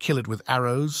attempts to kill it with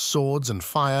arrows, swords, and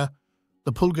fire,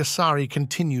 the Pulgasari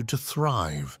continued to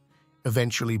thrive,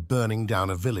 eventually burning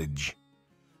down a village.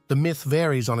 The myth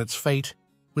varies on its fate,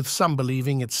 with some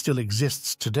believing it still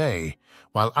exists today,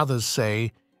 while others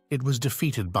say it was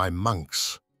defeated by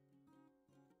monks.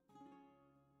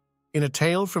 In a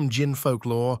tale from Jin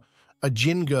folklore, a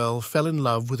Jin girl fell in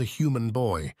love with a human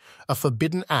boy, a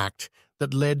forbidden act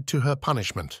that led to her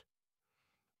punishment.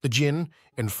 The Jin,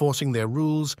 enforcing their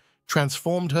rules,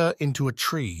 transformed her into a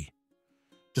tree.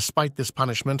 Despite this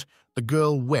punishment, the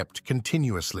girl wept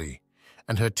continuously,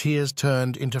 and her tears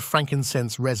turned into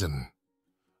frankincense resin.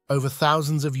 Over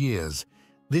thousands of years,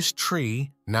 this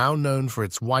tree, now known for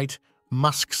its white,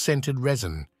 musk-scented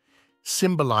resin,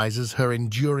 symbolizes her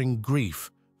enduring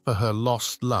grief for her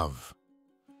lost love.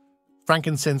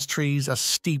 Frankincense trees are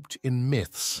steeped in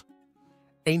myths.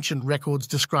 Ancient records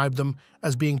describe them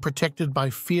as being protected by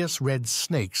fierce red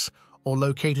snakes or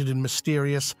located in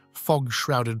mysterious,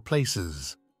 fog-shrouded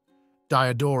places.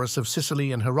 Diodorus of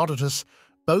Sicily and Herodotus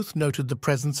both noted the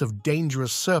presence of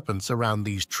dangerous serpents around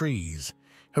these trees.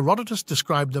 Herodotus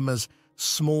described them as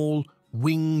small,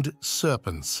 winged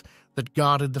serpents that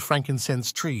guarded the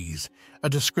frankincense trees, a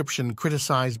description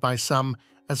criticized by some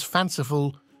as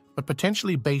fanciful but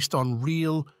potentially based on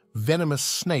real, venomous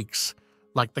snakes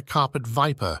like the carpet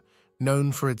viper,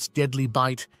 known for its deadly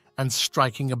bite and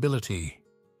striking ability.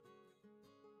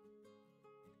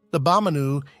 The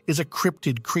Bamanu is a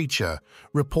cryptid creature,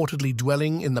 reportedly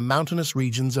dwelling in the mountainous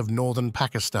regions of northern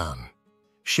Pakistan.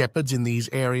 Shepherds in these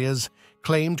areas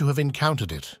claim to have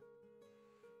encountered it.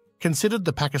 Considered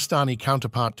the Pakistani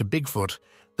counterpart to Bigfoot,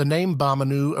 the name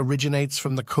Bamanu originates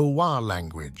from the Kowa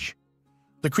language.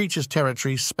 The creature's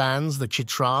territory spans the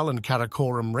Chitral and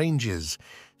Karakoram ranges,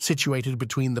 situated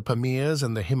between the Pamirs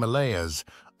and the Himalayas,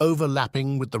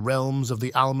 overlapping with the realms of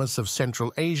the Almas of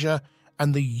Central Asia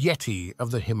and the Yeti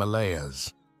of the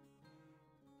Himalayas.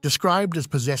 Described as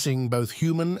possessing both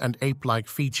human and ape-like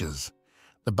features,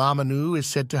 the Bamanu is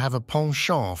said to have a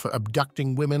penchant for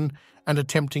abducting women and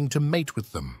attempting to mate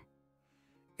with them.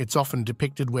 It's often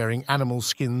depicted wearing animal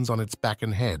skins on its back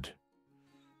and head.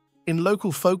 In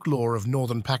local folklore of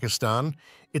northern Pakistan,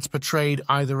 it's portrayed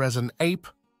either as an ape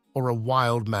or a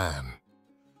wild man.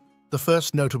 The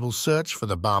first notable search for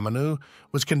the Bamanu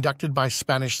was conducted by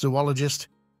Spanish zoologist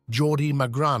Jordi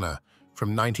Magrana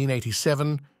from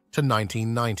 1987 to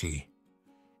 1990.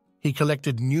 He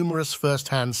collected numerous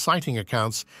first-hand sighting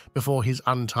accounts before his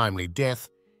untimely death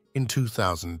in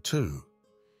 2002.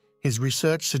 His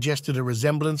research suggested a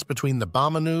resemblance between the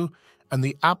Bamanu and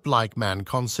the ape-like man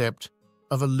concept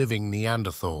of a living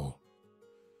Neanderthal.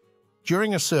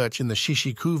 During a search in the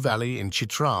Shishiku Valley in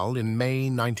Chitral in May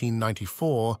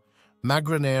 1994,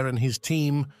 Magraner and his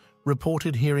team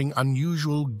reported hearing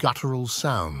unusual guttural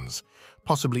sounds,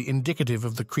 possibly indicative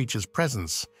of the creature's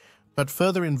presence, but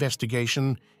further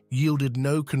investigation yielded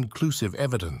no conclusive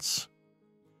evidence.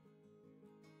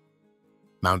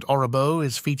 Mount Orobo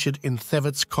is featured in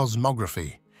Thevet's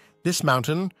cosmography. This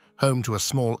mountain, home to a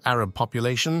small Arab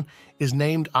population, is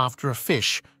named after a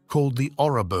fish called the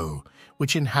Orobo,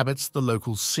 which inhabits the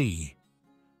local sea.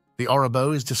 The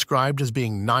Orobo is described as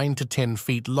being 9 to 10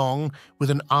 feet long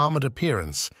with an armored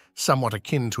appearance, somewhat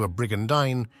akin to a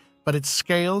brigandine, but its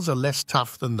scales are less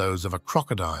tough than those of a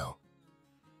crocodile.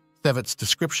 Thevet's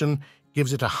description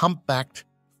gives it a humpbacked,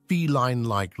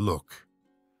 feline-like look.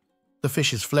 The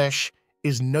fish's flesh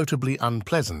is notably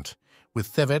unpleasant, with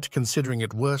Thevet considering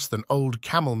it worse than old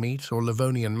camel meat or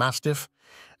Livonian mastiff,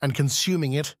 and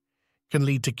consuming it can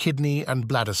lead to kidney and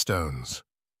bladder stones.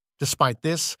 Despite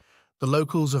this, the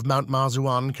locals of Mount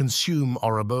Marzuan consume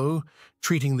Orobo,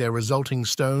 treating their resulting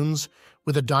stones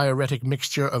with a diuretic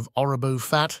mixture of Orobo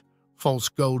fat, false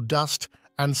gold dust,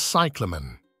 and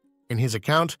cyclamen. In his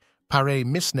account, Paré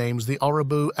misnames the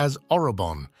Orobo as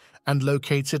Orobon and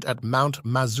locates it at Mount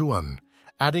Mazuan,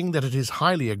 adding that it is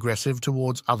highly aggressive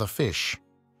towards other fish.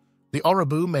 The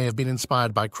Orobo may have been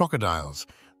inspired by crocodiles,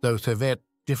 though Thevet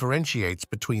differentiates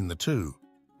between the two.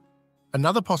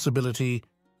 Another possibility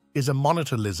is a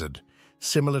monitor lizard,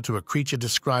 similar to a creature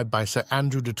described by Sir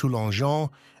Andrew de Toulonjon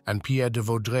and Pierre de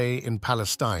Vaudreuil in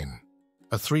Palestine.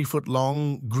 A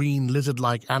 3-foot-long, green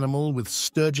lizard-like animal with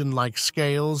sturgeon-like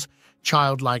scales,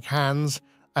 childlike hands,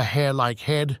 a hair-like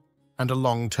head, and a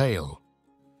long tail.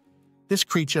 This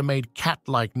creature made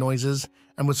cat-like noises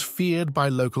and was feared by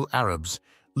local Arabs,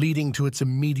 leading to its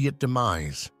immediate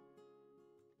demise.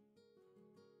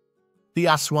 The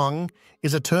aswang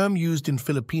is a term used in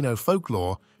Filipino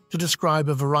folklore to describe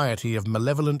a variety of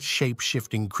malevolent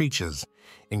shape-shifting creatures,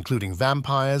 including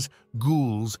vampires,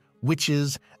 ghouls,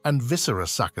 witches, and viscera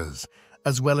suckers,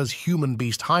 as well as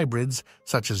human-beast hybrids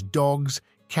such as dogs,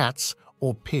 cats,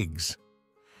 or pigs.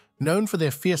 Known for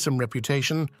their fearsome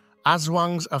reputation,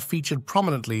 aswangs are featured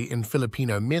prominently in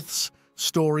Filipino myths,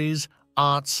 stories,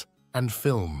 arts, and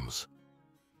films.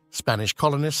 Spanish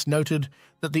colonists noted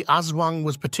that the aswang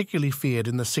was particularly feared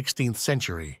in the 16th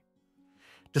century.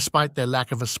 Despite their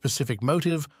lack of a specific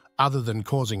motive other than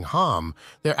causing harm,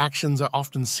 their actions are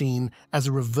often seen as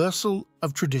a reversal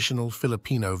of traditional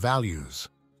Filipino values.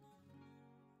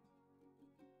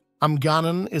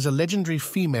 Amganan is a legendary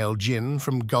female jinn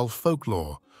from Gulf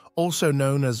folklore, also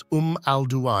known as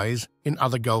al-Duwais in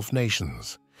other Gulf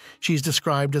nations. She is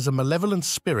described as a malevolent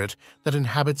spirit that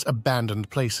inhabits abandoned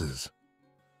places.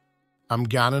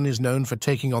 Amganan is known for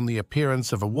taking on the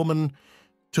appearance of a woman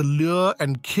to lure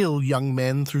and kill young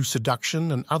men through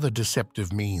seduction and other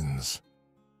deceptive means.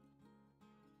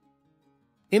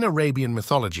 In Arabian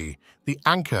mythology, the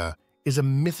anka is a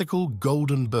mythical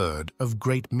golden bird of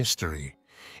great mystery.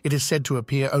 It is said to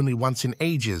appear only once in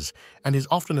ages and is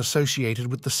often associated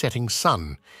with the setting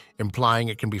sun, implying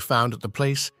it can be found at the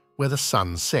place where the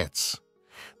sun sets.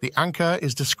 The anka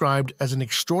is described as an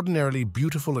extraordinarily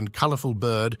beautiful and colorful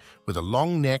bird with a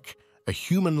long neck, a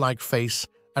human-like face,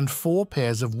 and 4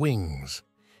 pairs of wings.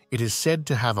 It is said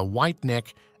to have a white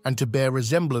neck and to bear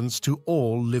resemblance to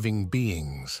all living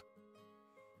beings.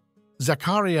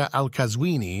 Zakaria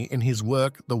al-Qazwini, in his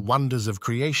work The Wonders of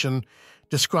Creation,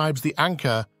 describes the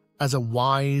anka as a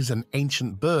wise and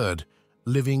ancient bird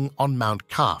living on Mount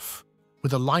Kaf,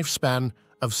 with a lifespan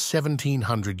of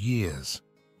 1,700 years.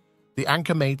 The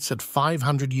anka mates at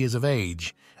 500 years of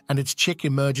age, and its chick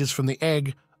emerges from the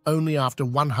egg only after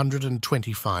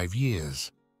 125 years.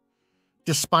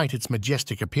 Despite its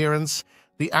majestic appearance,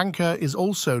 the anka is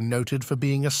also noted for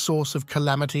being a source of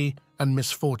calamity and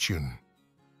misfortune.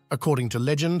 According to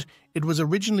legend, it was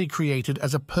originally created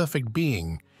as a perfect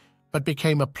being, but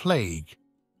became a plague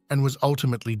and was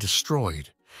ultimately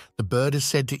destroyed. The bird is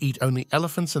said to eat only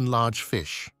elephants and large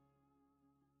fish.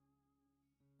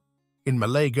 In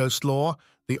Malay ghost lore,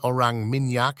 the orang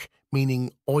minyak,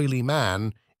 meaning oily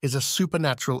man, is a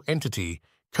supernatural entity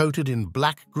coated in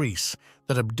black grease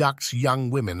that abducts young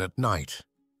women at night.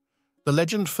 The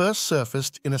legend first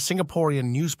surfaced in a Singaporean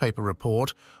newspaper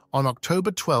report on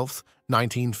October 12,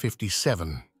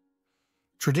 1957.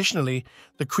 Traditionally,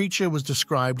 the creature was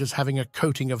described as having a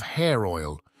coating of hair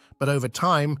oil, but over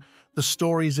time, the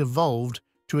stories evolved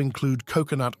to include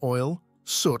coconut oil,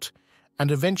 soot,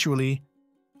 and eventually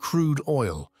crude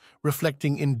oil,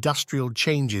 reflecting industrial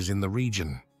changes in the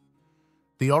region.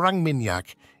 The orang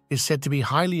minyak is said to be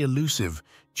highly elusive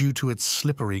due to its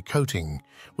slippery coating,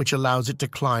 which allows it to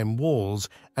climb walls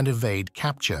and evade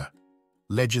capture.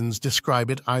 Legends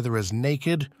describe it either as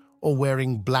naked or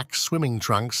wearing black swimming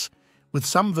trunks with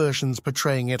some versions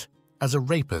portraying it as a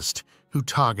rapist who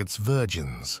targets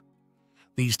virgins.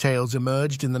 These tales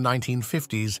emerged in the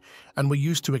 1950s and were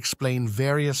used to explain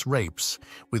various rapes,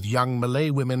 with young Malay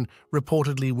women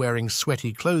reportedly wearing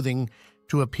sweaty clothing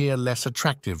to appear less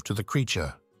attractive to the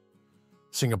creature.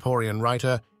 Singaporean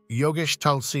writer Yogesh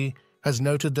Tulsi has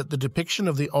noted that the depiction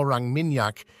of the orang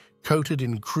minyak coated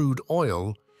in crude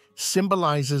oil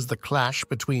symbolizes the clash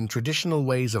between traditional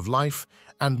ways of life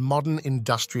and modern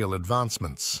industrial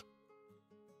advancements.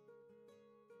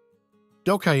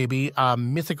 Dokkaebi are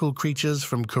mythical creatures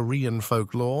from Korean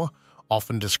folklore,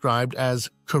 often described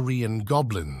as Korean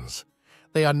goblins.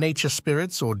 They are nature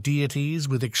spirits or deities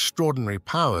with extraordinary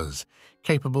powers,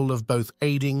 capable of both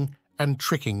aiding and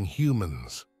tricking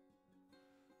humans.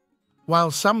 While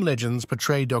some legends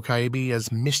portray Dokkaebi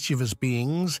as mischievous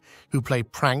beings who play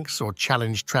pranks or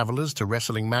challenge travelers to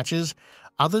wrestling matches,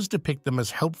 others depict them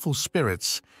as helpful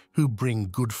spirits who bring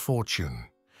good fortune.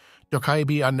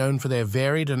 Dokkaebi are known for their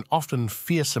varied and often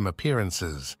fearsome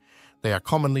appearances. They are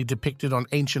commonly depicted on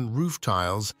ancient roof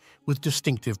tiles with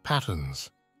distinctive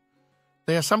patterns.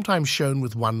 They are sometimes shown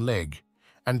with one leg,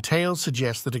 and tales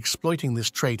suggest that exploiting this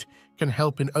trait can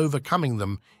help in overcoming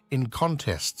them in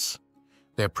contests.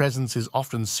 Their presence is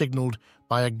often signaled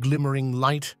by a glimmering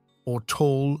light or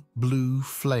tall blue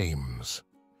flames.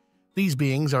 These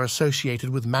beings are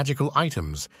associated with magical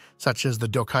items, such as the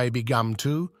Dokkaebi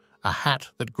Gamtu, a hat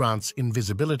that grants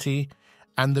invisibility,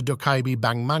 and the Dokkaebi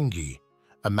Bangmangi,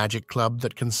 a magic club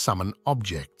that can summon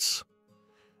objects.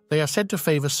 They are said to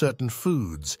favor certain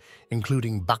foods,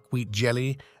 including buckwheat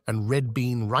jelly and red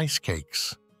bean rice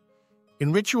cakes.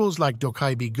 In rituals like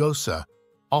Dokkaebi Gosa,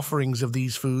 offerings of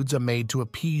these foods are made to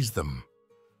appease them.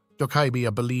 Dokkaebi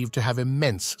are believed to have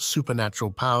immense supernatural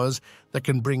powers that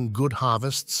can bring good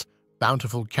harvests,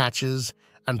 bountiful catches,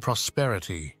 and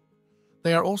prosperity.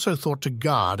 They are also thought to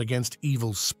guard against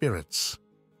evil spirits.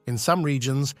 In some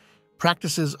regions,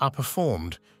 practices are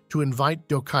performed to invite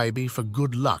Dokkaebi for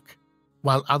good luck,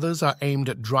 while others are aimed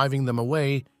at driving them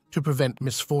away to prevent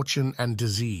misfortune and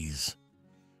disease.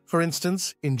 For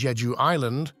instance, in Jeju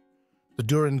Island, the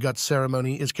Durangut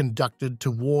ceremony is conducted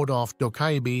to ward off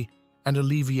Dokkaebi and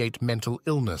alleviate mental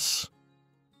illness.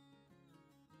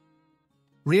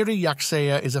 Riri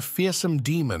Yakseya is a fearsome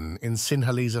demon in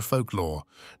Sinhalese folklore,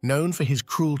 known for his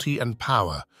cruelty and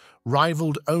power,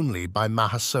 rivaled only by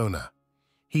Mahasona.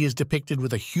 He is depicted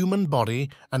with a human body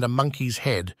and a monkey's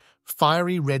head,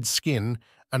 fiery red skin,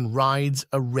 and rides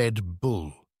a red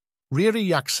bull. Riri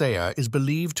Yakseya is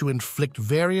believed to inflict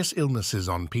various illnesses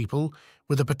on people,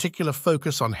 with a particular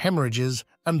focus on hemorrhages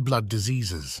and blood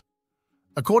diseases.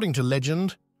 According to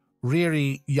legend,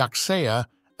 Riri Yakseya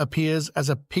appears as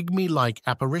a pygmy-like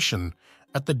apparition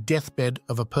at the deathbed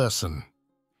of a person.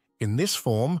 In this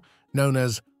form, known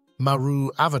as Maru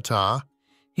Avatar,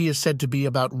 he is said to be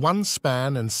about 1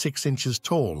 span and 6 inches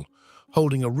tall,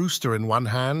 holding a rooster in one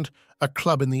hand, a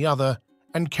club in the other,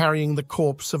 and carrying the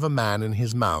corpse of a man in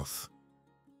his mouth.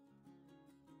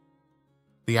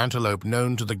 The antelope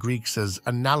known to the Greeks as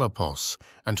Analopos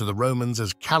and to the Romans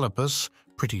as Calipus,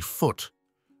 pretty foot,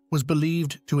 was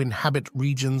believed to inhabit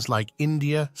regions like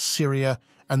India, Syria,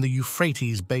 and the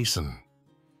Euphrates basin.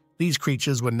 These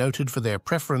creatures were noted for their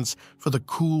preference for the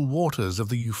cool waters of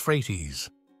the Euphrates.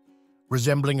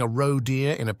 Resembling a roe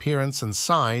deer in appearance and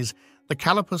size, the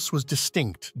Calipus was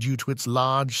distinct due to its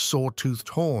large, saw-toothed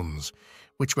horns,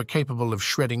 which were capable of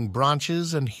shredding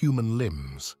branches and human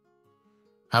limbs.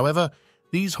 However,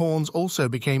 these horns also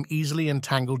became easily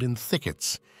entangled in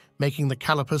thickets, making the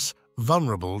Calipus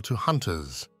vulnerable to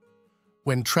hunters.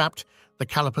 When trapped, the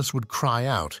Calipus would cry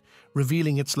out,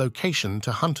 revealing its location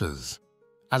to hunters.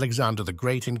 Alexander the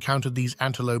Great encountered these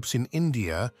antelopes in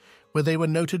India, where they were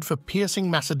noted for piercing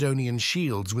Macedonian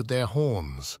shields with their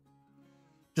horns.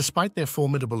 Despite their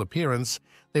formidable appearance,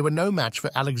 they were no match for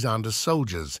Alexander's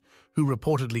soldiers, who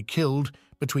reportedly killed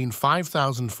between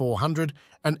 5,400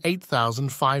 and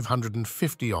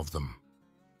 8,550 of them.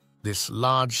 This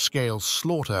large-scale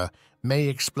slaughter may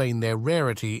explain their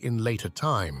rarity in later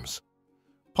times.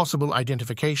 Possible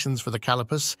identifications for the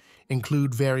Calipus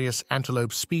include various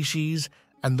antelope species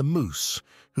and the moose,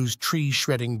 whose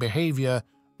tree-shredding behavior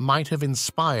might have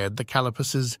inspired the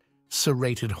Calipus's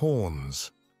serrated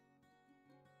horns.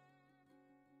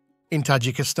 In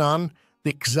Tajikistan,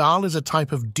 the Xal is a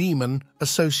type of demon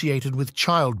associated with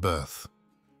childbirth.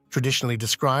 Traditionally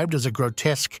described as a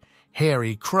grotesque,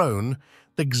 hairy crone,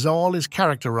 the Xal is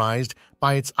characterized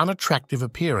by its unattractive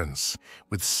appearance,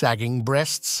 with sagging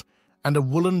breasts and a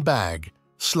woolen bag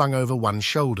slung over one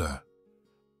shoulder.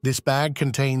 This bag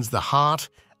contains the heart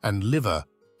and liver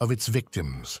of its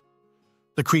victims.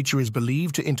 The creature is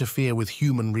believed to interfere with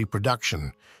human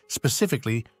reproduction,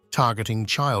 specifically targeting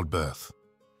childbirth.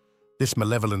 This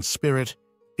malevolent spirit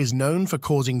is known for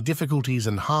causing difficulties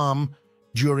and harm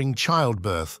during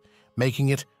childbirth, making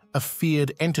it a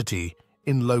feared entity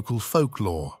in local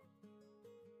folklore.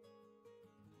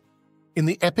 In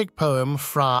the epic poem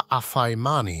Fra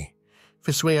Afai-Mani,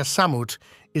 Fiswea Samut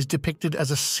is depicted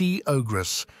as a sea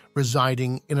ogress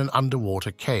residing in an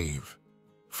underwater cave.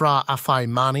 Fra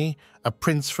Afai-Mani, a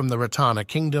prince from the Ratana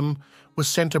kingdom, was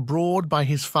sent abroad by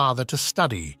his father to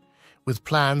study, with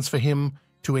plans for him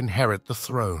to inherit the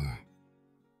throne.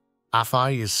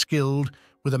 Afai is skilled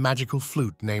with a magical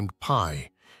flute named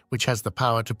Pai, which has the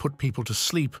power to put people to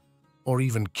sleep or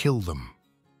even kill them.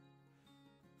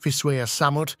 Fiswea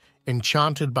Samut,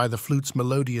 enchanted by the flute's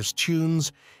melodious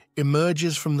tunes,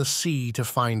 emerges from the sea to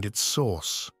find its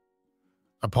source.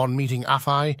 Upon meeting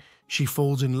Afai, she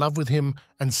falls in love with him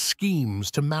and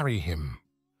schemes to marry him.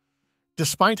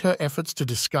 Despite her efforts to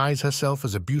disguise herself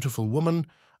as a beautiful woman,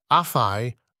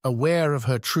 Afai, aware of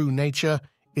her true nature,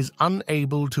 is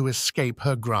unable to escape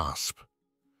her grasp.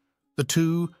 The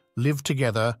two live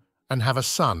together and have a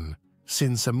son,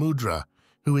 Sin Samudra,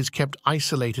 who is kept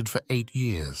isolated for 8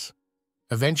 years.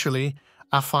 Eventually,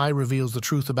 Afai reveals the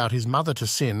truth about his mother to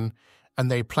Sin, and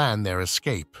they plan their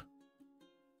escape.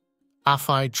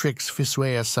 Afai tricks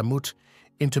Fiswea Samut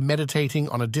into meditating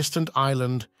on a distant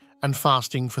island and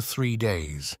fasting for 3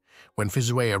 days. When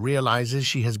Fiswea realizes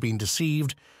she has been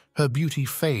deceived, her beauty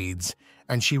fades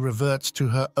and she reverts to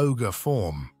her ogre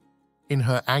form. In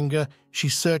her anger, she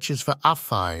searches for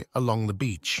Afai along the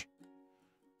beach.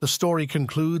 The story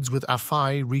concludes with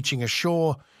Afai reaching a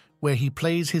shore where he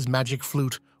plays his magic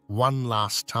flute one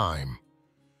last time.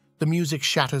 The music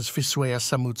shatters Fiswea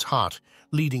Samut's heart,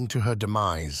 leading to her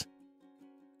demise.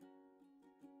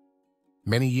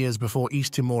 Many years before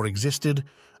East Timor existed,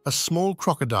 a small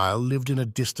crocodile lived in a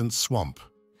distant swamp.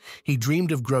 He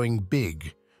dreamed of growing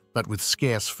big, but with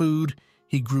scarce food,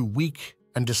 he grew weak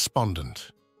and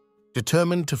despondent.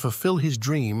 Determined to fulfill his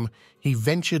dream, he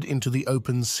ventured into the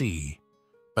open sea.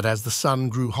 But as the sun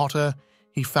grew hotter,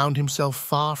 he found himself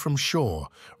far from shore,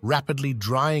 rapidly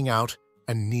drying out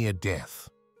and near death.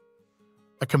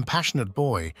 A compassionate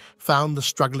boy found the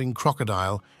struggling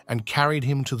crocodile and carried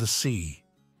him to the sea.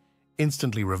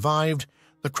 Instantly revived,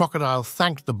 the crocodile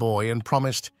thanked the boy and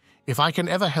promised, "If I can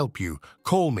ever help you,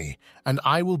 call me, and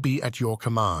I will be at your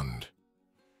command."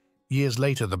 Years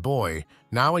later, the boy,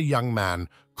 now a young man,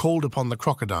 called upon the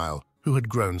crocodile, who had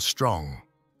grown strong.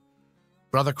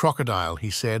 "Brother Crocodile,"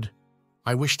 he said,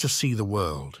 "I wish to see the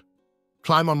world."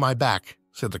 "Climb on my back,"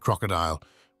 said the crocodile.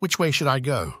 "Which way should I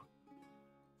go?"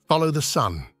 "Follow the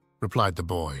sun," replied the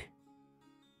boy.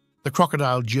 The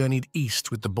crocodile journeyed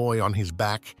east with the boy on his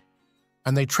back,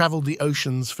 and they traveled the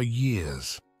oceans for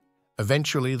years.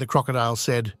 Eventually, the crocodile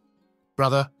said,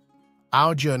 "Brother,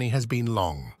 our journey has been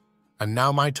long, and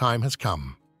now my time has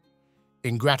come.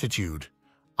 In gratitude,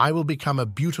 I will become a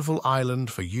beautiful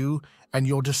island for you and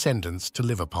your descendants to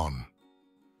live upon."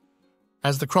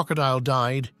 As the crocodile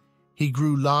died, he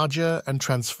grew larger and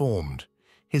transformed,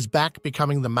 his back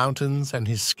becoming the mountains and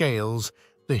his scales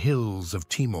the hills of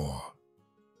Timor.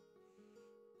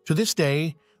 To this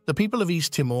day, the people of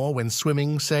East Timor, when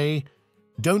swimming, say,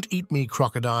 "Don't eat me,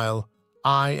 crocodile,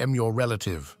 I am your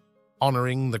relative,"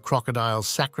 honoring the crocodile's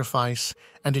sacrifice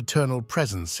and eternal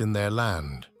presence in their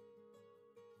land.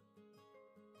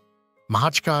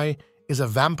 Mahachkai is a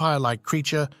vampire-like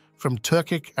creature from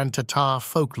Turkic and Tatar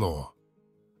folklore.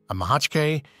 A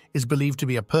Mahachkai is believed to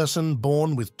be a person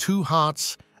born with 2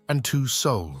 hearts and 2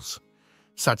 souls.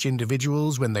 Such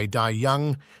individuals, when they die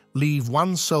young, leave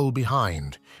 1 soul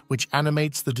behind, which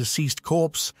animates the deceased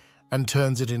corpse and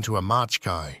turns it into a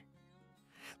Mahachkai.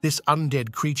 This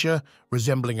undead creature,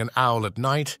 resembling an owl at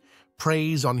night,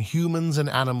 preys on humans and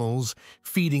animals,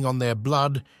 feeding on their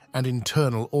blood and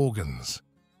internal organs.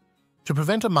 To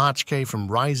prevent a Mahachkai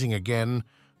from rising again,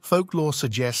 folklore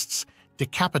suggests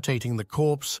decapitating the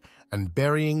corpse and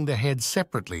burying the head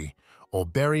separately, or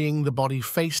burying the body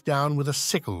face down with a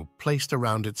sickle placed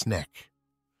around its neck.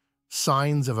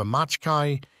 Signs of a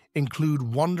Mahachkai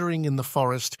include wandering in the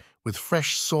forest with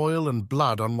fresh soil and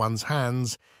blood on one's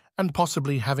hands, and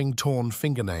possibly having torn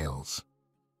fingernails.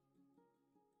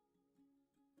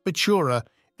 Bichura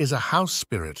is a house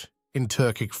spirit in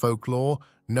Turkic folklore,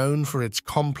 known for its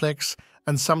complex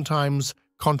and sometimes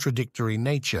contradictory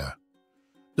nature.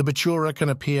 The Bichura can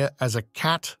appear as a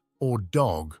cat or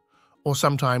dog, or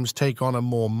sometimes take on a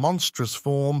more monstrous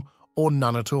form or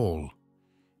none at all.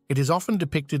 It is often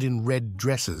depicted in red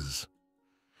dresses.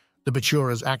 The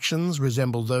Bichura's actions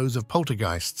resemble those of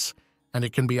poltergeists, and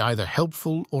it can be either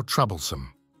helpful or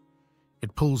troublesome.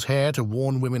 It pulls hair to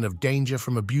warn women of danger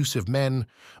from abusive men,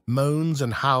 moans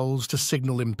and howls to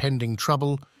signal impending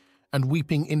trouble, and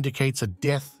weeping indicates a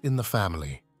death in the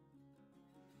family.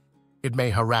 It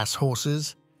may harass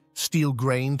horses, steal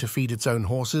grain to feed its own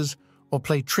horses, or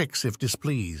play tricks if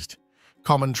displeased.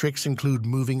 Common tricks include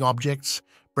moving objects,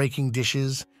 breaking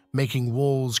dishes, making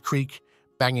walls creak,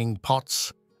 banging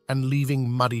pots, and leaving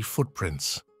muddy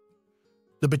footprints.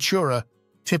 The Bichura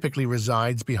typically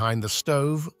resides behind the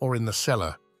stove or in the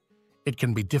cellar. It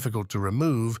can be difficult to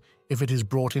remove if it is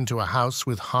brought into a house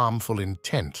with harmful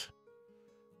intent.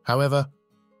 However,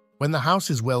 when the house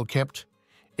is well kept,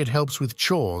 it helps with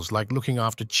chores like looking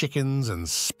after chickens and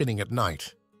spinning at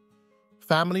night.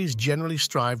 Families generally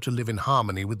strive to live in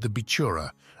harmony with the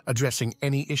Bichura, addressing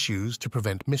any issues to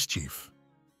prevent mischief.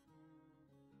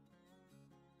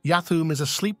 Yathum is a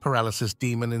sleep paralysis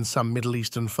demon in some Middle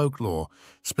Eastern folklore,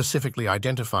 specifically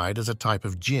identified as a type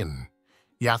of jinn.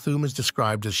 Yathum is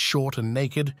described as short and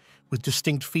naked, with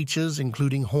distinct features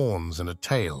including horns and a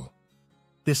tail.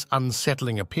 This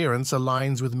unsettling appearance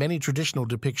aligns with many traditional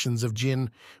depictions of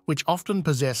jinn, which often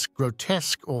possess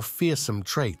grotesque or fearsome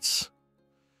traits.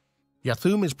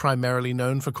 Yathum is primarily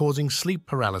known for causing sleep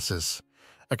paralysis,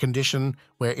 a condition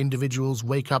where individuals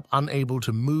wake up unable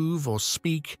to move or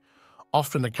speak,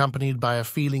 often accompanied by a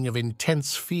feeling of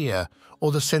intense fear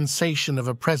or the sensation of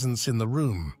a presence in the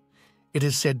room. It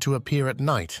is said to appear at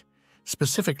night,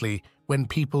 specifically when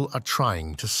people are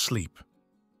trying to sleep.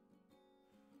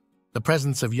 The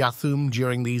presence of Yathum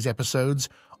during these episodes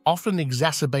often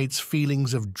exacerbates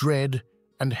feelings of dread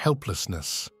and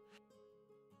helplessness.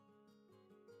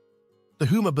 The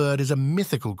huma bird is a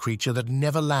mythical creature that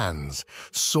never lands,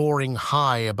 soaring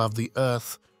high above the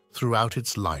earth throughout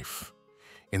its life.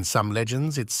 In some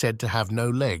legends, it's said to have no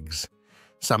legs.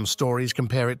 Some stories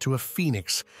compare it to a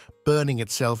phoenix, burning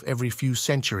itself every few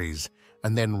centuries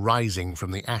and then rising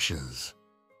from the ashes.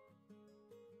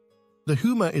 The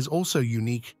huma is also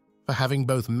unique for having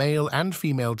both male and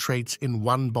female traits in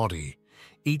one body,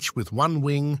 each with one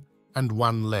wing and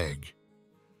one leg.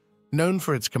 Known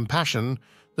for its compassion,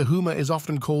 the huma is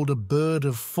often called a bird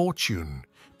of fortune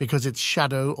because its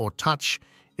shadow or touch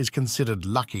is considered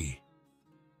lucky.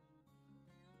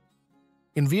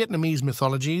 In Vietnamese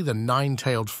mythology, the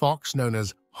nine-tailed fox, known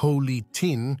as Ho Li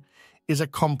Tin, is a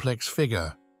complex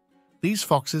figure. These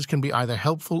foxes can be either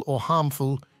helpful or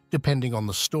harmful, depending on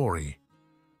the story.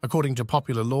 According to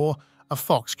popular lore, a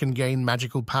fox can gain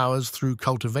magical powers through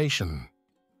cultivation.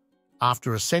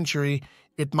 After a century,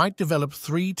 it might develop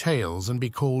 3 tails and be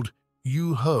called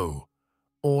Yu Ho,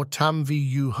 or Tam Vi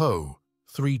Yu Ho,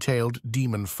 three-tailed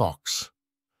demon fox.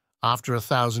 After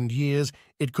 1,000 years,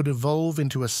 it could evolve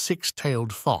into a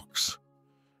 6-tailed fox.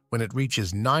 When it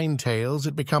reaches 9 tails,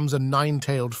 it becomes a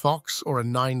 9-tailed fox or a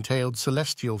 9-tailed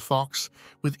celestial fox,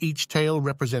 with each tail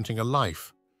representing a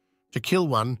life. To kill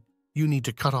one, you need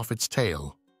to cut off its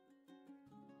tail.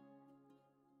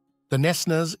 The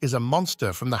Nesnas is a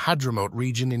monster from the Hadramaut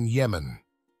region in Yemen.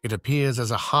 It appears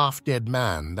as a half-dead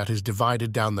man that is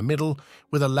divided down the middle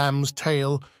with a lamb's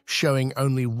tail showing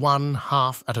only one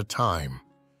half at a time.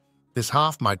 This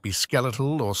half might be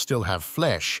skeletal or still have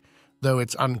flesh, though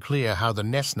it's unclear how the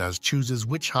Nesnas chooses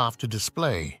which half to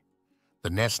display. The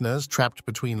Nesnas, trapped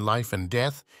between life and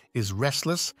death, is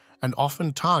restless and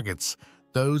often targets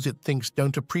those it thinks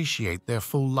don't appreciate their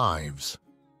full lives.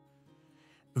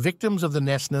 Victims of the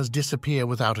Nesnas disappear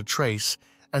without a trace,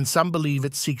 and some believe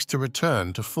it seeks to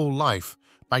return to full life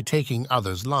by taking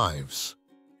others' lives.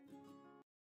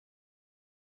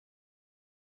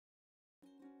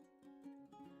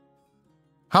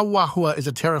 Hawahua is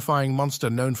a terrifying monster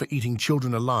known for eating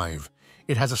children alive.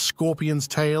 It has a scorpion's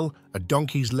tail, a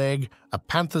donkey's leg, a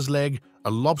panther's leg,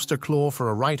 a lobster claw for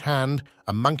a right hand,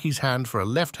 a monkey's hand for a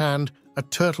left hand, a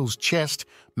turtle's chest,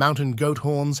 mountain goat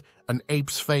horns, an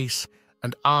ape's face,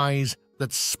 and eyes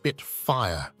that spit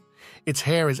fire. Its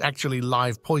hair is actually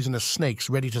live poisonous snakes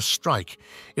ready to strike.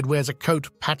 It wears a coat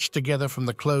patched together from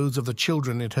the clothes of the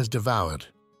children it has devoured.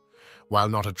 While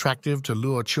not attractive to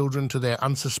lure children to their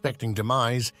unsuspecting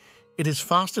demise, it is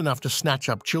fast enough to snatch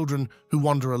up children who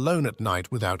wander alone at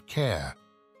night without care.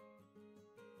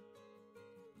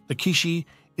 The Kishi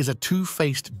is a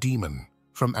two-faced demon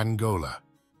from Angola.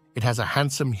 It has a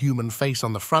handsome human face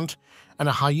on the front and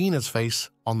a hyena's face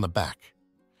on the back.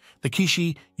 The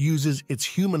Kishi uses its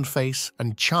human face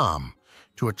and charm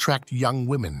to attract young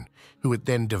women, who it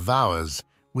then devours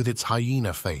with its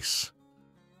hyena face.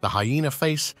 The hyena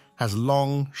face has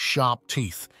long, sharp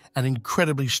teeth and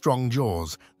incredibly strong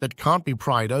jaws that can't be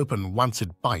pried open once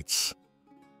it bites.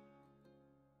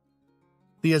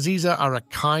 The Aziza are a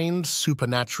kind,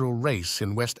 supernatural race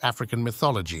in West African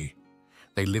mythology.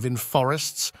 They live in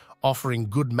forests, offering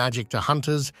good magic to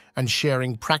hunters and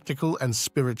sharing practical and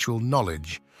spiritual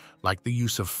knowledge, like the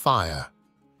use of fire.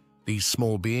 These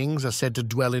small beings are said to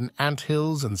dwell in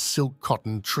anthills and silk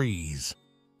cotton trees.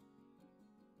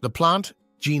 The plant,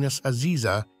 genus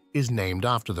Aziza, is named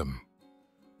after them.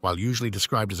 While usually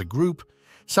described as a group,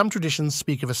 some traditions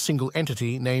speak of a single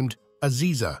entity named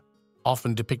Aziza,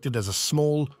 often depicted as a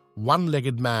small,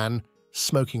 one-legged man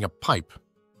smoking a pipe.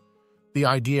 The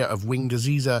idea of winged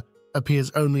Aziza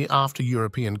appears only after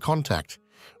European contact,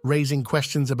 raising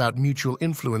questions about mutual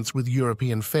influence with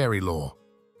European fairy lore.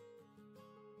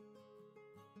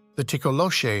 The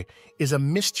Tikoloche is a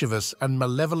mischievous and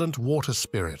malevolent water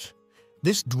spirit.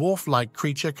 This dwarf-like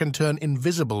creature can turn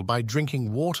invisible by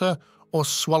drinking water or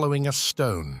swallowing a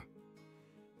stone.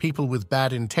 People with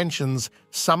bad intentions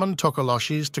summon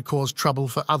Tokoloshis to cause trouble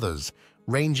for others,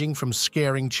 ranging from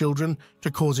scaring children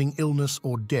to causing illness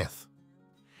or death.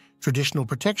 Traditional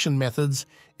protection methods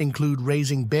include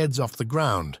raising beds off the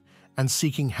ground and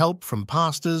seeking help from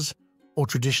pastors or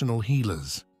traditional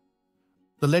healers.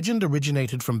 The legend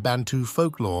originated from Bantu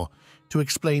folklore to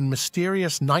explain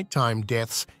mysterious nighttime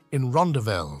deaths in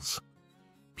rondavels.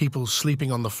 People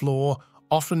sleeping on the floor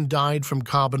often died from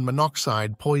carbon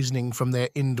monoxide poisoning from their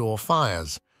indoor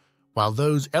fires, while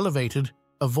those elevated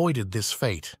avoided this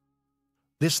fate.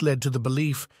 This led to the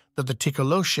belief that the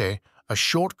Tikoloche, a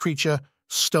short creature,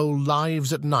 stole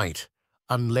lives at night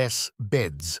unless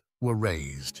beds were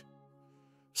raised.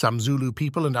 Some Zulu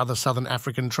people and other southern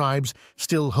African tribes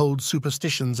still hold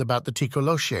superstitions about the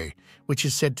Tikoloche, which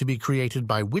is said to be created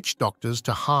by witch doctors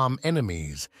to harm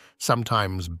enemies,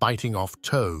 sometimes biting off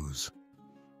toes.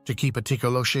 To keep a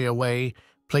Tikoloche away,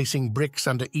 placing bricks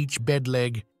under each bed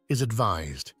leg is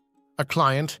advised. A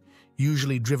client,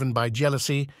 usually driven by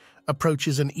jealousy,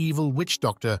 approaches an evil witch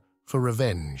doctor for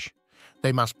revenge.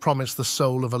 They must promise the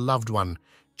soul of a loved one,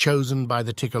 chosen by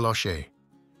the Tikoloche.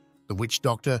 The witch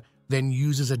doctor then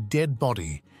uses a dead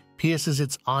body, pierces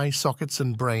its eye sockets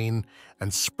and brain,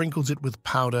 and sprinkles it with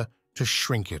powder to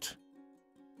shrink it.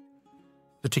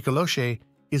 The Tikoloche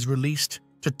is released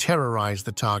to terrorize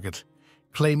the target,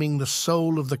 claiming the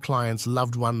soul of the client's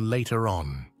loved one later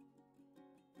on.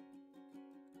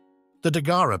 The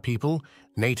Dagara people,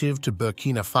 native to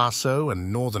Burkina Faso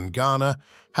and northern Ghana,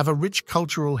 have a rich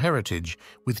cultural heritage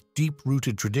with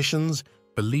deep-rooted traditions,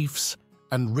 beliefs,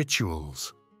 and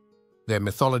rituals. Their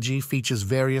mythology features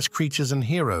various creatures and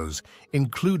heroes,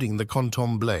 including the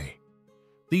contemplé.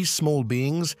 These small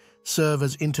beings serve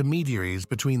as intermediaries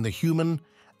between the human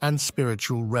and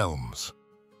spiritual realms.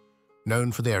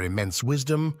 Known for their immense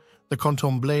wisdom, the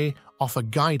contemplé offer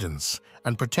guidance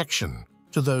and protection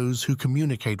to those who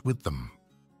communicate with them.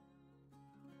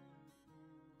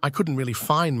 I couldn't really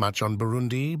find much on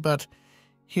Burundi, but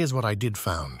here's what I did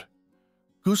found.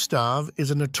 Gustave is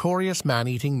a notorious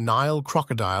man-eating Nile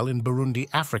crocodile in Burundi,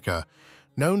 Africa,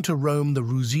 known to roam the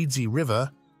Ruzizi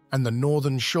River and the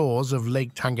northern shores of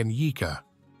Lake Tanganyika.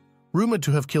 Rumored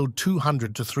to have killed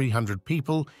 200 to 300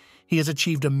 people, he has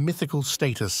achieved a mythical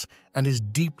status and is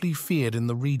deeply feared in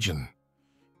the region.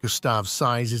 Gustave's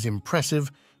size is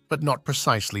impressive, but not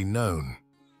precisely known.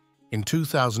 In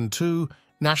 2002,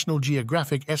 National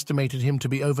Geographic estimated him to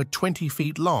be over 20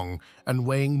 feet long and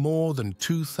weighing more than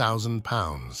 2,000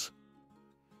 pounds.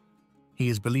 He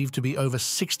is believed to be over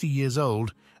 60 years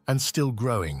old and still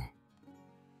growing.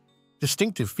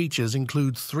 Distinctive features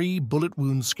include 3 bullet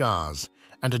wound scars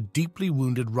and a deeply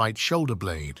wounded right shoulder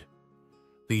blade.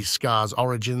 These scars'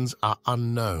 origins are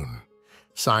unknown.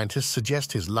 Scientists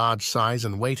suggest his large size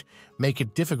and weight make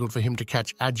it difficult for him to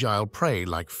catch agile prey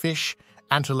like fish,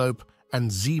 antelope,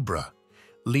 and zebra,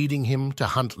 leading him to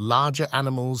hunt larger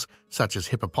animals such as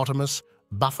hippopotamus,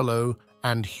 buffalo,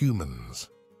 and humans.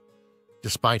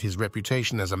 Despite his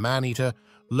reputation as a man-eater,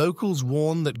 locals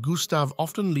warn that Gustave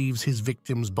often leaves his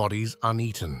victims' bodies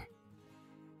uneaten.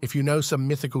 If you know some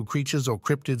mythical creatures or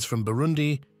cryptids from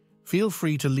Burundi, feel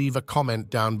free to leave a comment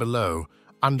down below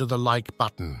under the like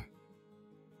button.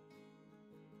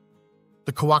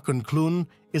 The Koakunklun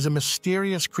is a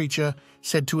mysterious creature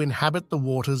said to inhabit the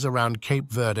waters around Cape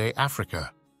Verde,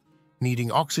 Africa.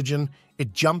 Needing oxygen,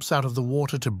 it jumps out of the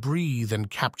water to breathe and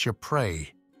capture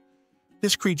prey.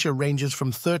 This creature ranges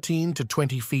from 13 to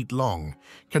 20 feet long,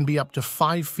 can be up to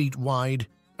 5 feet wide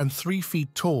and 3 feet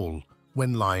tall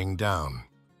when lying down.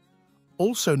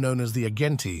 Also known as the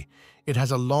agenti, it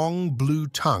has a long blue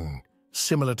tongue,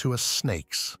 similar to a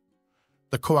snake's.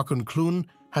 The Koakunklun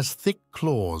has thick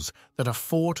claws that are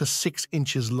 4 to 6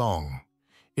 inches long.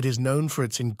 It is known for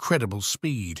its incredible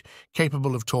speed,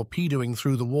 capable of torpedoing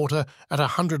through the water at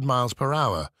 100 miles per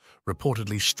hour,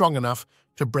 reportedly strong enough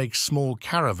to break small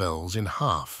caravels in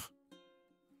half.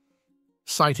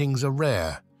 sightings are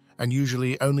rare and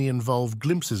usually only involve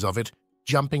glimpses of it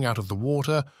jumping out of the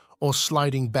water or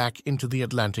sliding back into the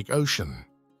Atlantic Ocean.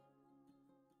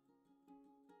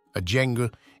 A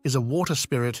Jengu is a water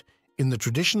spirit in the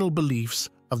traditional beliefs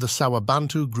of the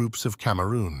Sawabantu groups of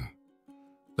Cameroon.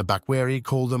 The Bakweri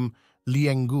call them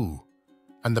Liengu,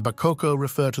 and the Bakoko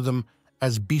refer to them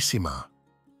as Bisima.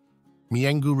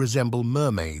 Miengu resemble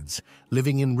mermaids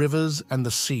living in rivers and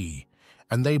the sea,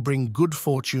 and they bring good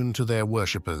fortune to their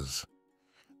worshippers.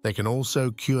 They can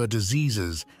also cure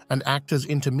diseases and act as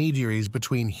intermediaries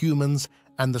between humans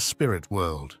and the spirit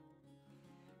world.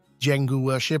 Jengu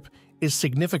worship is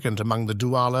significant among the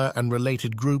Douala and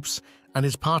related groups and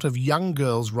is part of young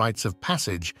girls' rites of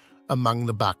passage among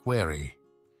the Bakweri.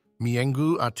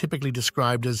 Miengu are typically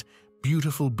described as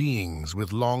beautiful beings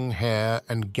with long hair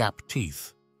and gap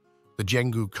teeth. The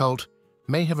Jengu cult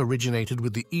may have originated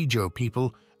with the Ijo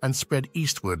people and spread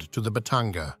eastward to the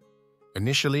Batanga.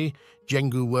 Initially,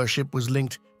 Jengu worship was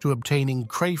linked to obtaining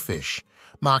crayfish,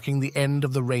 marking the end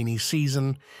of the rainy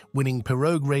season, winning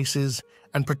pirogue races,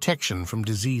 and protection from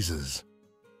diseases.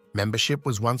 Membership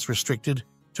was once restricted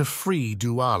to free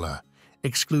Douala,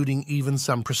 excluding even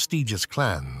some prestigious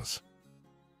clans.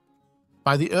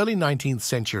 By the early 19th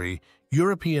century,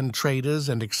 European traders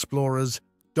and explorers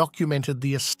documented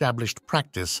the established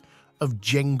practice of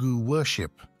Jengu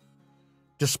worship.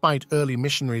 Despite early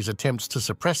missionaries' attempts to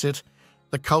suppress it,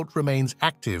 the cult remains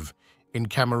active in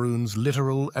Cameroon's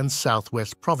littoral and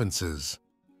southwest provinces.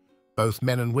 Both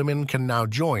men and women can now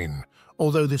join,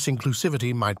 although this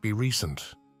inclusivity might be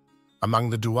recent.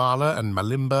 Among the Douala and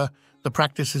Malimba, the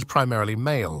practice is primarily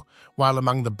male, while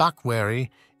among the Bakweri,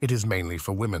 it is mainly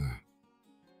for women.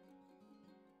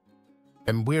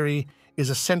 Mbwiri is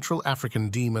a Central African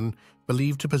demon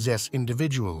believed to possess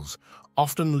individuals,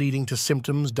 often leading to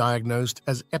symptoms diagnosed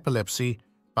as epilepsy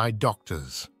by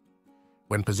doctors.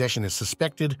 When possession is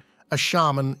suspected, a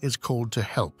shaman is called to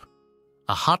help.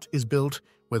 A hut is built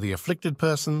where the afflicted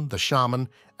person, the shaman,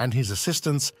 and his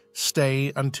assistants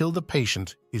stay until the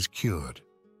patient is cured.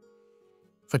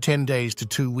 For 10 days to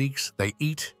 2 weeks, they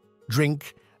eat,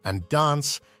 drink, and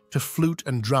dance to flute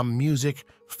and drum music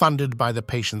funded by the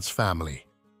patient's family.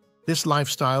 This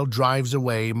lifestyle drives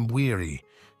away Mbwiri,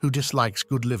 who dislikes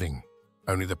good living.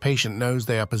 Only the patient knows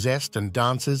they are possessed and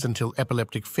dances until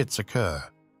epileptic fits occur.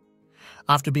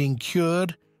 After being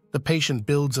cured, the patient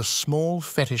builds a small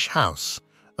fetish house,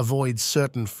 avoids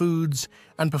certain foods,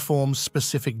 and performs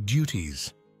specific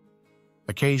duties.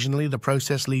 Occasionally, the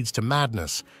process leads to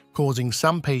madness, causing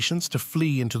some patients to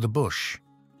flee into the bush.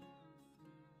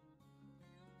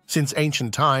 Since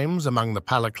ancient times, among the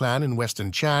Pala clan in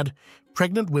western Chad,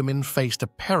 pregnant women faced a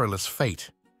perilous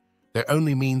fate. Their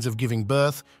only means of giving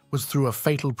birth was through a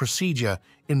fatal procedure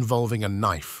involving a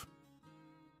knife.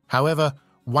 However,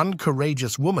 one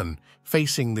courageous woman,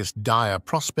 facing this dire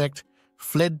prospect,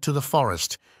 fled to the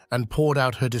forest and poured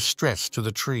out her distress to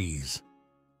the trees.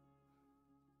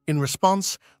 In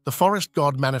response, the forest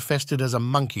god manifested as a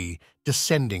monkey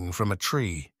descending from a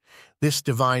tree. This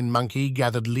divine monkey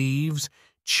gathered leaves,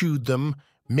 chewed them,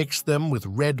 mixed them with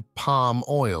red palm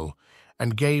oil,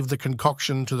 and gave the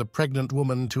concoction to the pregnant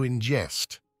woman to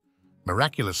ingest.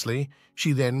 Miraculously,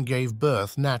 she then gave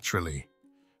birth naturally.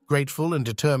 Grateful and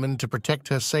determined to protect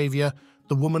her savior,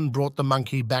 the woman brought the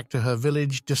monkey back to her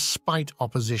village despite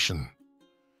opposition.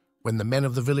 When the men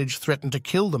of the village threatened to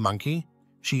kill the monkey,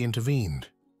 she intervened.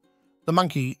 The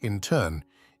monkey, in turn,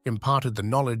 imparted the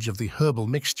knowledge of the herbal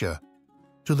mixture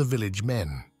to the village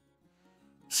men.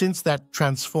 Since that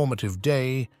transformative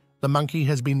day, the monkey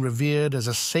has been revered as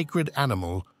a sacred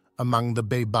animal among the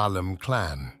Bebalem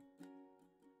clan.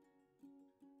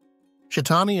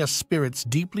 Shaitani are spirits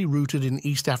deeply rooted in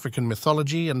East African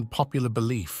mythology and popular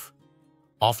belief.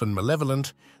 Often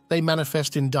malevolent, they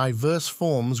manifest in diverse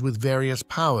forms with various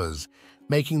powers,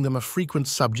 making them a frequent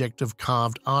subject of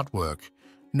carved artwork,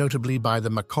 notably by the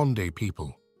Makonde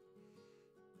people.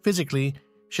 Physically,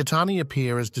 Shaitani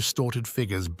appear as distorted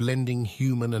figures blending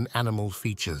human and animal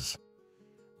features.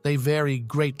 They vary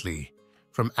greatly,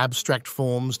 from abstract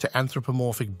forms to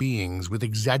anthropomorphic beings with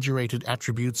exaggerated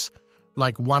attributes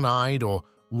like one-eyed or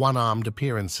one-armed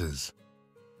appearances.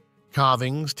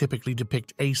 Carvings typically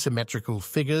depict asymmetrical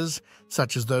figures,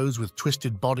 such as those with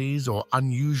twisted bodies or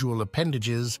unusual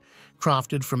appendages,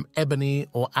 crafted from ebony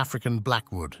or African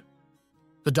blackwood.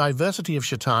 The diversity of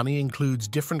Shaitani includes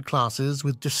different classes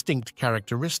with distinct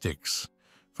characteristics.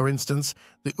 For instance,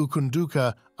 the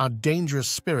Ukunduka are dangerous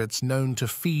spirits known to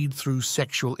feed through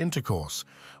sexual intercourse,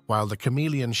 while the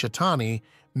chameleon Shaitani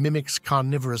mimics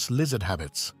carnivorous lizard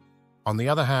habits. On the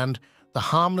other hand, the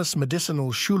harmless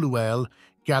medicinal Shuluel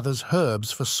gathers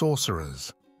herbs for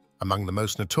sorcerers. Among the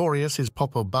most notorious is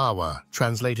Popobawa,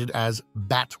 translated as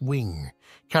bat wing,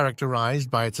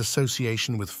 characterized by its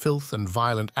association with filth and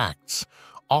violent acts,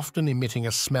 often emitting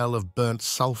a smell of burnt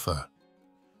sulfur.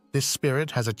 This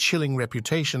spirit has a chilling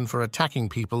reputation for attacking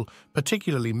people,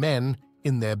 particularly men,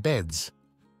 in their beds.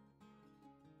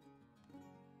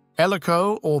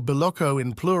 Eloko, or Biloko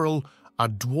in plural, are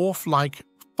dwarf-like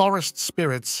forest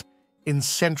spirits in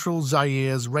central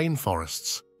Zaire's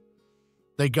rainforests.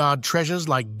 They guard treasures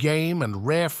like game and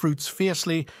rare fruits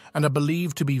fiercely and are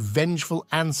believed to be vengeful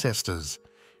ancestors.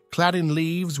 Clad in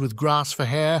leaves with grass for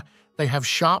hair, they have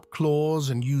sharp claws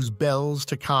and use bells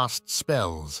to cast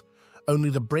spells. Only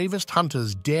the bravest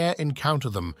hunters dare encounter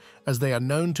them, as they are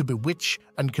known to bewitch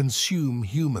and consume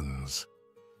humans.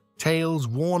 Tales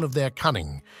warn of their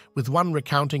cunning, with one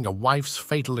recounting a wife's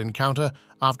fatal encounter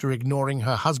after ignoring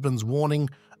her husband's warning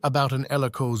about an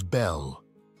Eloko's bell.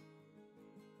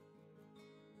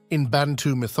 In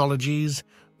Bantu mythologies,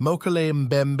 Mokele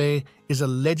Mbembe is a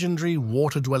legendary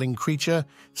water-dwelling creature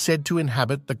said to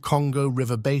inhabit the Congo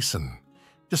River basin.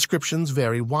 Descriptions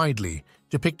vary widely,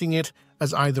 depicting it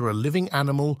as either a living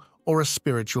animal or a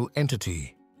spiritual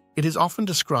entity. It is often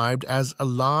described as a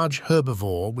large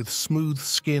herbivore with smooth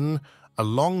skin, a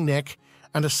long neck,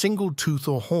 and a single tooth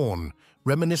or horn,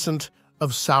 reminiscent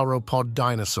of sauropod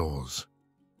dinosaurs.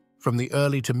 From the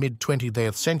early to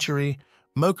mid-20th century,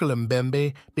 Mokele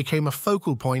Mbembe became a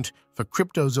focal point for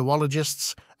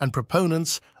cryptozoologists and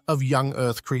proponents of young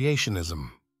Earth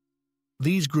creationism.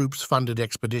 These groups funded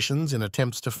expeditions in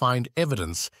attempts to find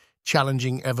evidence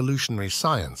challenging evolutionary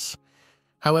science.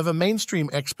 However, mainstream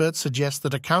experts suggest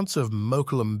that accounts of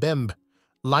Mokele Mbembe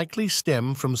likely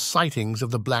stem from sightings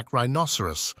of the black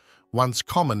rhinoceros, once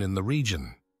common in the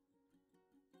region.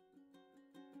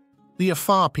 The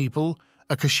Afar people,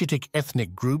 a Cushitic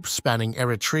ethnic group spanning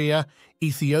Eritrea,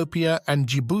 Ethiopia, and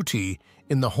Djibouti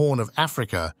in the Horn of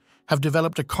Africa, have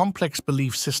developed a complex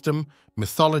belief system,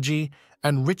 mythology,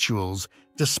 and rituals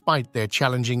despite their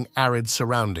challenging arid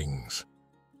surroundings.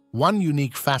 One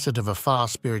unique facet of Afar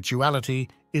spirituality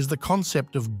is the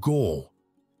concept of Gore,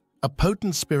 a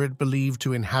potent spirit believed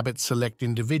to inhabit select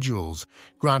individuals,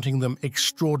 granting them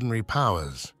extraordinary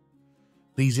powers.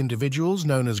 These individuals,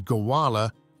 known as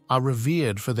Gowala, are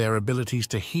revered for their abilities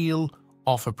to heal,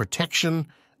 offer protection,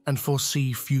 and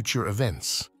foresee future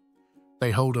events.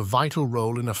 They hold a vital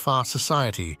role in Afar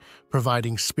society,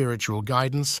 providing spiritual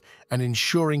guidance and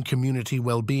ensuring community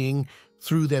well-being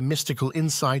through their mystical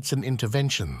insights and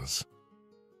interventions.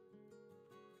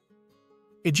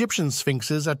 Egyptian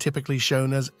sphinxes are typically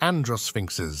shown as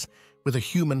androsphinxes, with a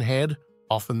human head,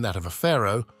 often that of a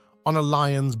pharaoh, on a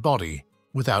lion's body,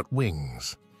 without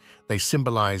wings. They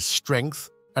symbolize strength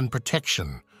and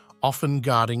protection, often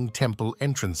guarding temple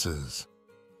entrances.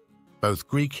 Both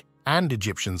Greek and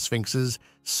Egyptian sphinxes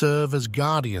serve as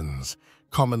guardians,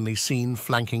 commonly seen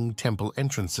flanking temple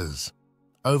entrances.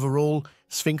 Overall,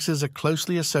 sphinxes are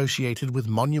closely associated with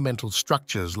monumental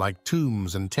structures like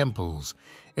tombs and temples,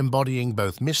 embodying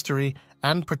both mystery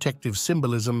and protective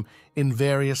symbolism in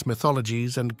various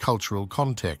mythologies and cultural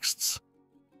contexts.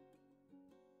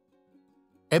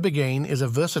 Ebigane is a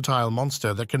versatile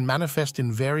monster that can manifest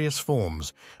in various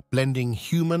forms, blending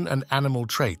human and animal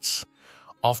traits.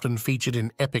 Often featured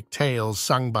in epic tales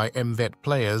sung by Mvet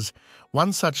players,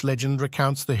 one such legend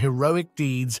recounts the heroic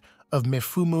deeds of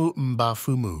Mefumu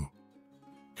Mbafumu.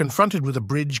 Confronted with a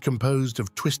bridge composed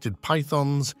of twisted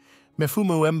pythons,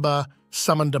 Mefumu Mba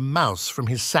summoned a mouse from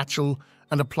his satchel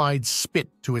and applied spit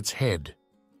to its head.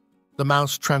 The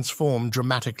mouse transformed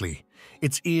dramatically.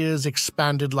 Its ears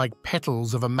expanded like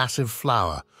petals of a massive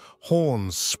flower,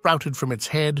 horns sprouted from its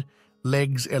head,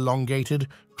 legs elongated,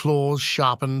 claws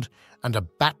sharpened, and a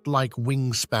bat-like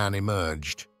wingspan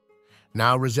emerged.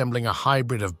 Now resembling a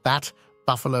hybrid of bat,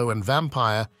 buffalo, and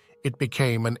vampire, it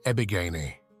became an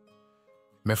Ebigane.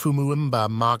 Mefumu Mba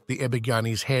marked the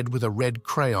Ebigane's head with a red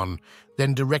crayon,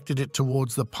 then directed it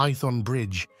towards the Python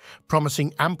Bridge,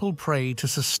 promising ample prey to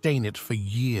sustain it for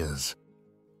years.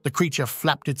 The creature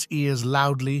flapped its ears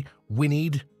loudly,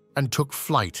 whinnied, and took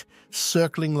flight,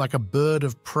 circling like a bird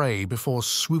of prey before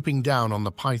swooping down on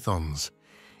the pythons.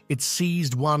 It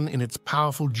seized one in its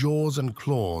powerful jaws and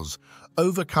claws,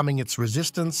 overcoming its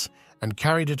resistance, and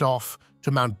carried it off to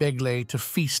Mount Begley to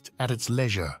feast at its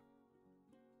leisure.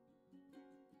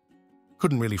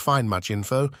 Couldn't really find much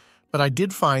info, but I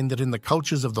did find that in the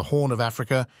cultures of the Horn of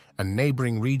Africa and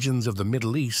neighboring regions of the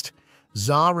Middle East,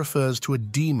 Za refers to a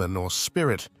demon or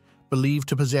spirit believed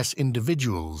to possess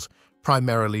individuals,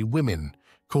 primarily women,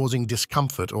 causing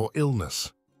discomfort or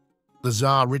illness. The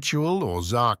Za ritual or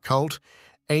Za cult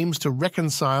aims to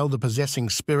reconcile the possessing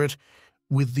spirit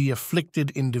with the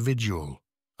afflicted individual,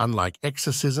 Unlike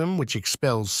exorcism, which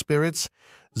expels spirits,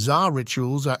 Za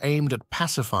rituals are aimed at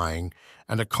pacifying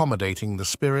and accommodating the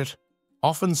spirit,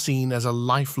 often seen as a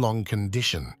lifelong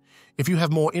condition. If you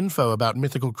have more info about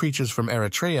mythical creatures from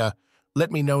Eritrea,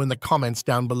 let me know in the comments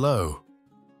down below.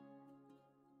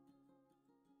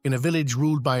 In a village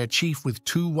ruled by a chief with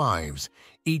 2 wives,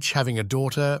 each having a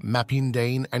daughter,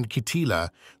 Mapindane and Kitila,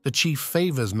 the chief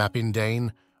favors Mapindane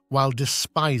while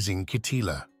despising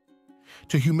Kitila.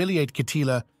 To humiliate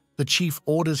Kitila, the chief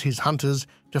orders his hunters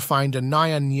to find a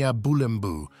Nyanya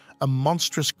Bulembu, a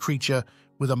monstrous creature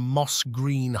with a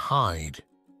moss-green hide.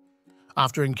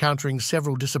 After encountering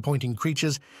several disappointing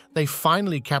creatures, they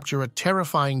finally capture a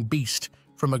terrifying beast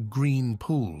from a green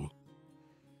pool.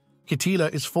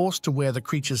 Kitila is forced to wear the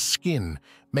creature's skin,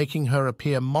 making her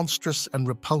appear monstrous and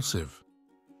repulsive.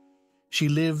 She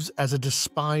lives as a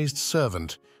despised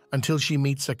servant until she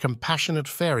meets a compassionate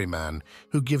ferryman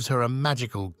who gives her a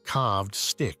magical carved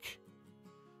stick.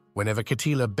 Whenever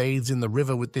Kitila bathes in the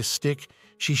river with this stick,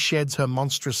 she sheds her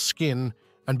monstrous skin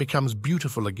and becomes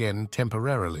beautiful again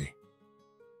temporarily.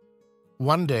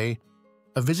 One day,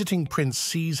 a visiting prince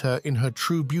sees her in her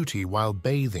true beauty while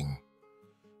bathing.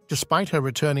 Despite her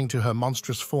returning to her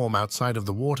monstrous form outside of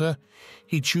the water,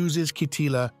 he chooses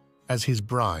Kitila as his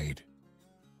bride.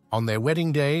 On their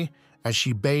wedding day, as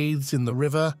she bathes in the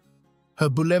river, her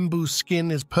Bulembu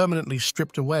skin is permanently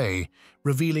stripped away,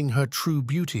 revealing her true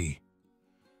beauty.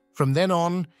 From then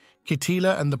on,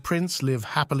 Kitila and the prince live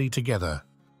happily together.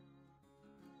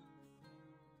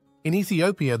 In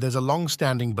Ethiopia, there's a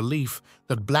long-standing belief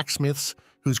that blacksmiths,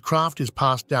 whose craft is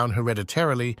passed down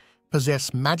hereditarily,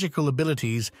 possess magical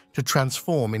abilities to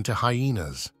transform into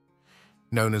hyenas.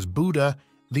 Known as Buddha,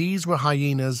 these were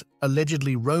hyenas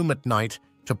allegedly roam at night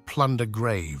to plunder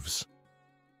graves.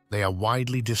 They are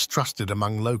widely distrusted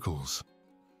among locals.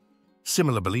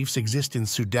 Similar beliefs exist in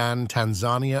Sudan,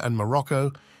 Tanzania, and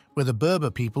Morocco, where the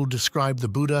Berber people describe the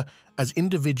Buddha as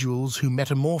individuals who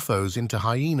metamorphose into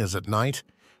hyenas at night,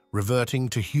 reverting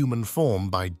to human form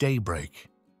by daybreak.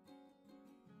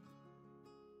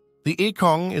 The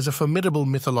Ekong is a formidable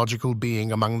mythological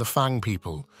being among the Fang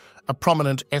people, a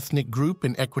prominent ethnic group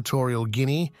in Equatorial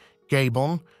Guinea,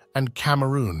 Gabon, and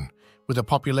Cameroon, with a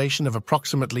population of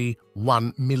approximately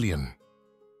 1 million.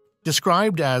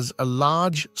 Described as a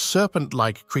large,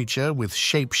 serpent-like creature with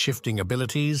shape-shifting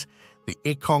abilities, the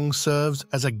Ekong serves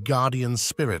as a guardian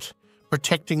spirit,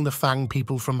 protecting the Fang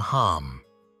people from harm.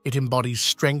 It embodies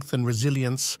strength and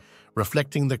resilience,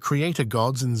 reflecting the creator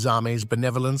gods in Zame's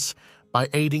benevolence by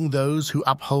aiding those who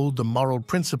uphold the moral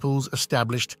principles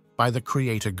established by the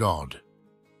creator god.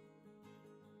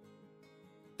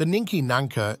 The Ninki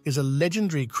Nanka is a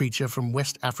legendary creature from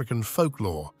West African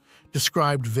folklore,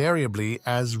 described variably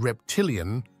as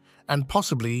reptilian and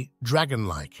possibly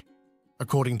dragon-like.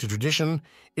 According to tradition,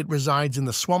 it resides in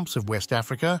the swamps of West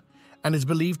Africa and is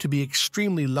believed to be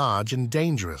extremely large and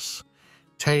dangerous.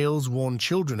 Tales warn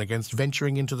children against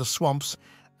venturing into the swamps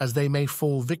as they may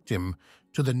fall victim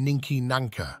to the Ninki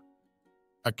Nanka.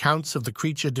 Accounts of the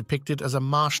creature depict it as a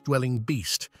marsh-dwelling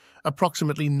beast,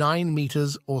 approximately 9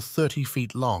 meters or 30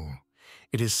 feet long.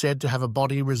 It is said to have a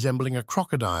body resembling a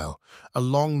crocodile, a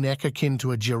long neck akin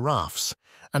to a giraffe's,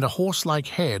 and a horse-like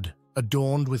head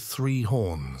adorned with 3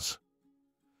 horns.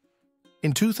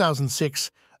 In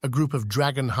 2006, a group of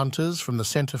dragon hunters from the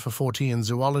Center for Fortean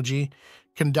Zoology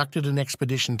conducted an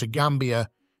expedition to Gambia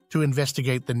to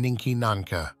investigate the Ninki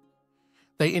Nanka.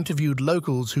 They interviewed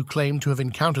locals who claimed to have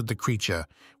encountered the creature,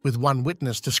 with one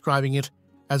witness describing it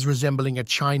as resembling a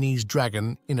Chinese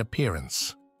dragon in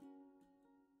appearance.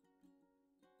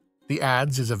 The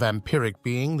Adze is a vampiric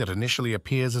being that initially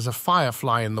appears as a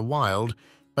firefly in the wild,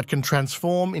 but can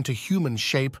transform into human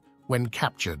shape when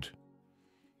captured.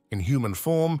 In human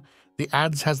form, the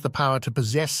Adze has the power to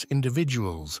possess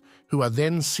individuals, who are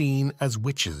then seen as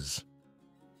witches.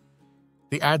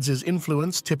 The Adze's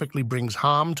influence typically brings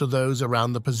harm to those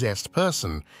around the possessed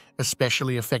person,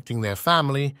 especially affecting their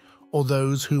family or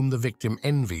those whom the victim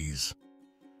envies.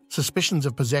 Suspicions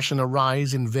of possession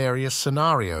arise in various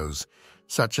scenarios,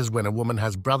 such as when a woman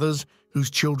has brothers whose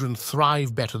children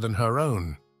thrive better than her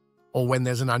own, or when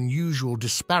there's an unusual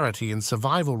disparity in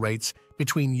survival rates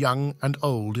between young and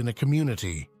old in a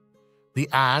community. The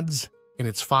Adze, in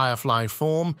its firefly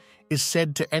form, is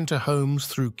said to enter homes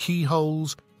through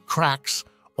keyholes, cracks,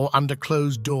 or under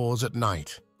closed doors at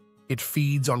night. It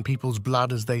feeds on people's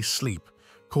blood as they sleep,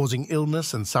 causing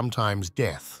illness and sometimes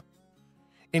death.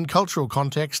 In cultural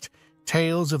context,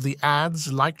 tales of the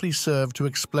Adze likely serve to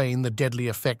explain the deadly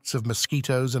effects of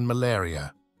mosquitoes and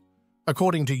malaria.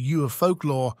 According to Ewe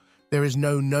folklore, there is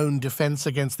no known defense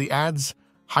against the Adze.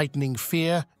 heightening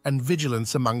fear and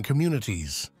vigilance among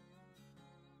communities.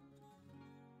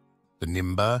 The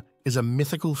Nimba is a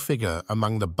mythical figure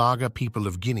among the Baga people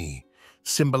of Guinea,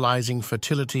 symbolizing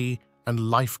fertility and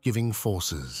life-giving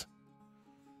forces.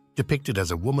 Depicted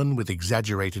as a woman with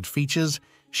exaggerated features,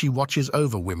 she watches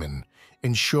over women,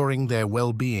 ensuring their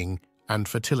well-being and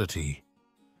fertility.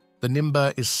 The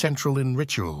Nimba is central in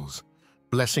rituals,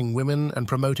 blessing women and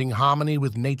promoting harmony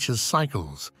with nature's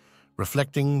cycles,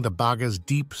 reflecting the Baga's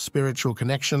deep spiritual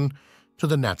connection to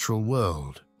the natural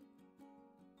world.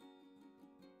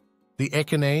 The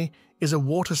Ekene is a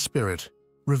water spirit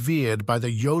revered by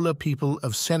the Yola people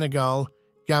of Senegal,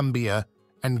 Gambia,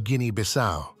 and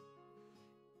Guinea-Bissau.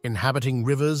 Inhabiting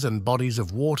rivers and bodies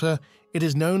of water, it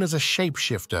is known as a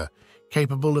shapeshifter,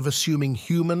 capable of assuming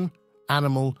human,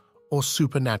 animal, or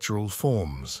supernatural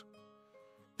forms.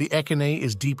 The Ekene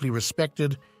is deeply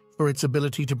respected for its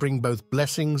ability to bring both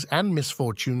blessings and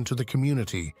misfortune to the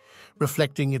community,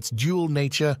 reflecting its dual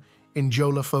nature in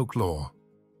Jola folklore.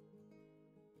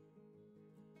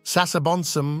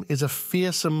 Sasabonsum is a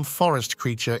fearsome forest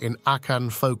creature in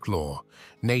Akan folklore,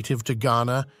 native to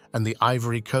Ghana and the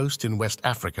Ivory Coast in West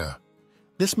Africa.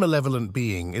 This malevolent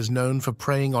being is known for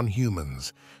preying on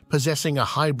humans, possessing a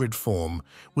hybrid form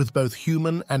with both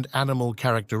human and animal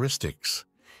characteristics.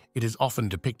 It is often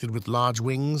depicted with large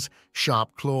wings,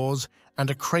 sharp claws, and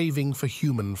a craving for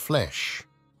human flesh.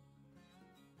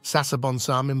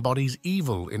 Sasabonsum embodies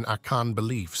evil in Akan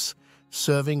beliefs,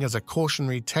 serving as a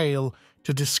cautionary tale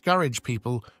to discourage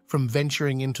people from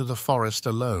venturing into the forest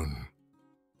alone.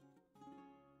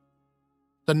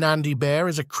 The Nandi bear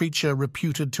is a creature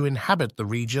reputed to inhabit the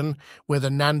region where the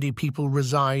Nandi people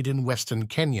reside in western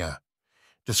Kenya.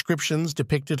 Descriptions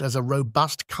depict it as a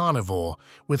robust carnivore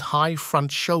with high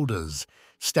front shoulders,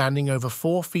 standing over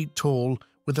 4 feet tall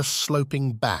with a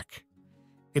sloping back.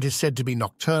 It is said to be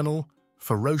nocturnal,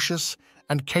 ferocious,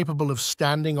 and capable of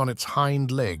standing on its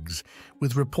hind legs,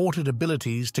 with reported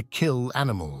abilities to kill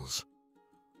animals.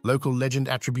 Local legend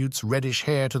attributes reddish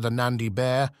hair to the Nandi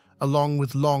bear, along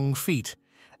with long feet,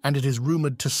 and it is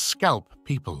rumored to scalp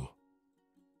people.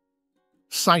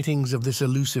 Sightings of this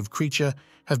elusive creature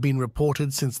have been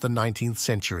reported since the 19th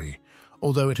century,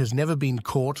 although it has never been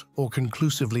caught or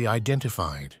conclusively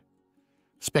identified.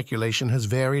 Speculation has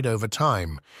varied over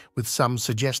time, with some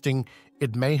suggesting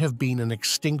it may have been an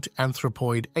extinct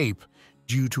anthropoid ape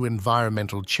due to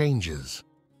environmental changes.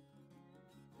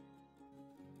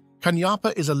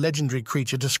 Kanyapa is a legendary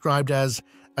creature described as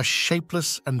a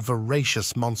shapeless and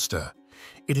voracious monster.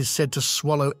 It is said to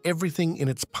swallow everything in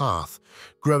its path,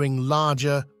 growing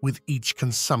larger with each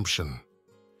consumption.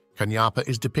 Kanyapa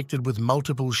is depicted with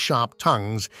multiple sharp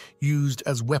tongues used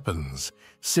as weapons,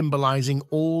 symbolizing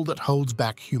all that holds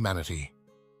back humanity.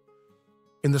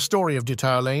 In the story of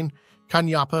Ditaoulain,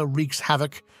 Kanyapa wreaks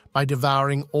havoc by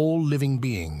devouring all living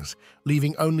beings,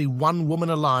 leaving only one woman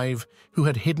alive who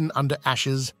had hidden under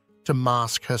ashes to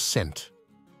mask her scent.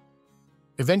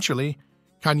 Eventually,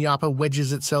 Kanyapa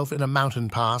wedges itself in a mountain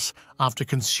pass after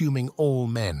consuming all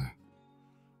men.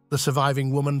 The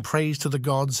surviving woman prays to the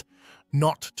gods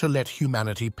not to let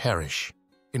humanity perish.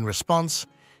 In response,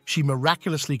 she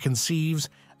miraculously conceives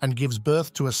and gives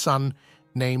birth to a son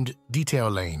named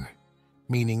Ditaoulain,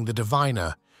 meaning the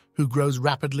diviner, who grows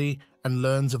rapidly and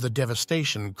learns of the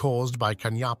devastation caused by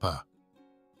Kanyapa.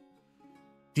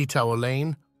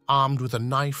 Ditaoulain, armed with a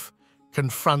knife,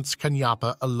 confronts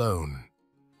Kanyapa alone.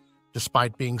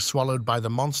 Despite being swallowed by the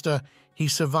monster, he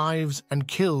survives and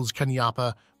kills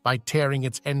Kanyapa by tearing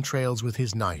its entrails with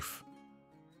his knife.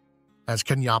 As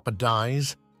Kanyapa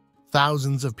dies,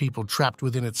 thousands of people trapped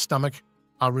within its stomach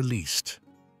are released.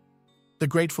 The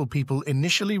grateful people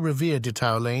initially revere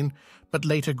Ditaoulain, but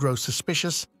later grow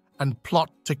suspicious and plot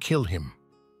to kill him.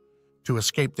 To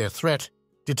escape their threat,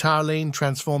 Ditaoulain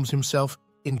transforms himself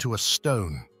into a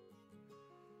stone.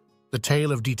 The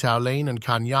tale of Ditaoulain and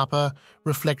Kanyapa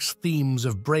reflects themes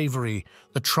of bravery,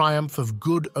 the triumph of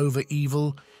good over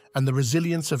evil, and the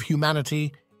resilience of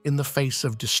humanity in the face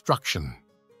of destruction.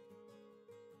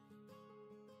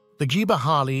 The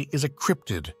Gibahali is a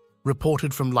cryptid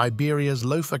reported from Liberia's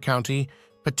Lofa County,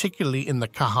 particularly in the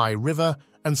Kahai River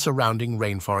and surrounding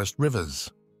rainforest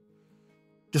rivers.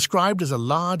 Described as a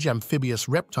large amphibious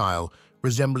reptile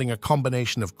resembling a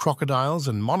combination of crocodiles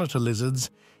and monitor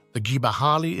lizards, the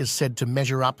Gibahali is said to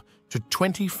measure up to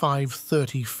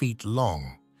 25–30 feet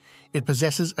long. It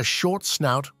possesses a short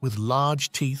snout with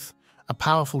large teeth, a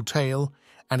powerful tail,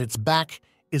 and its back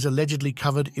is allegedly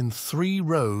covered in 3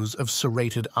 rows of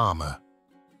serrated armor.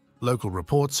 Local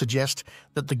reports suggest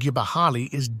that the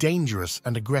gibahali is dangerous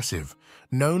and aggressive,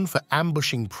 known for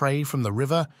ambushing prey from the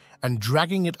river and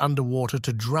dragging it underwater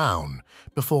to drown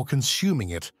before consuming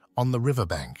it on the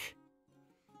riverbank.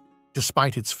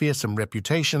 Despite its fearsome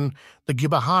reputation, the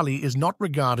gibahali is not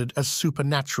regarded as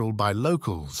supernatural by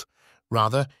locals.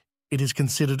 Rather, it is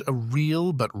considered a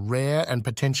real but rare and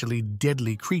potentially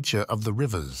deadly creature of the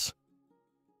rivers.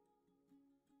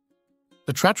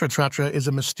 The tratra is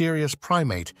a mysterious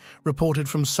primate reported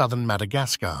from southern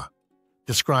Madagascar.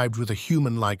 Described with a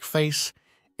human-like face,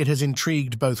 it has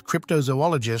intrigued both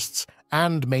cryptozoologists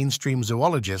and mainstream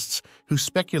zoologists who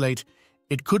speculate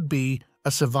it could be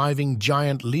a surviving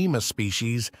giant lemur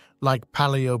species like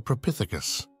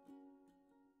Paleopropithecus.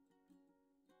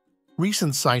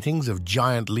 Recent sightings of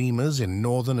giant lemurs in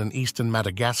northern and eastern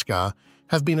Madagascar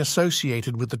have been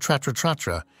associated with the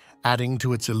tratra, adding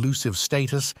to its elusive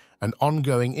status and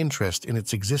ongoing interest in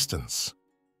its existence.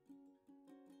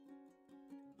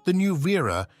 The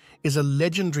Nuvira is a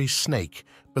legendary snake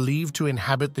believed to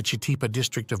inhabit the Chitipa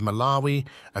district of Malawi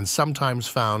and sometimes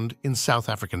found in South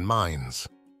African mines.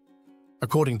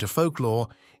 According to folklore,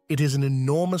 it is an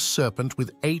enormous serpent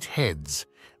with 8 heads,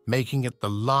 making it the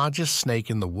largest snake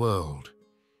in the world.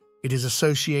 It is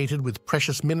associated with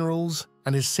precious minerals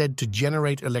and is said to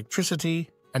generate electricity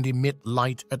and emit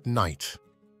light at night.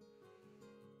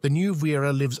 The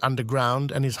Nuvira lives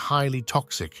underground and is highly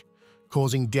toxic,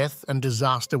 causing death and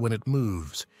disaster when it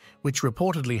moves, which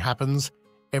reportedly happens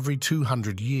every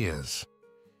 200 years.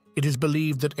 It is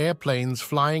believed that airplanes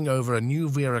flying over a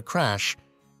Nuvira crash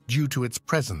due to its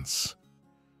presence.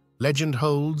 Legend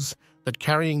holds that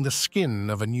carrying the skin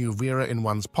of a Nuvira in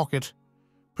one's pocket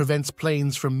prevents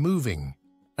planes from moving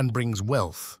and brings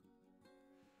wealth.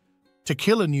 To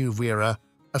kill a Nuvira,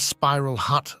 a spiral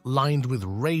hut lined with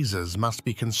razors must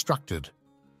be constructed.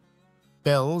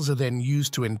 Bells are then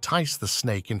used to entice the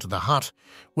snake into the hut,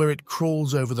 where it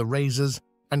crawls over the razors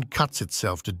and cuts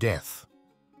itself to death.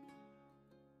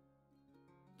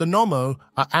 The Nomo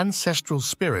are ancestral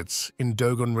spirits in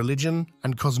Dogon religion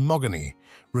and cosmogony,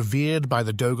 revered by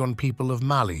the Dogon people of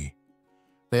Mali.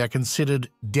 They are considered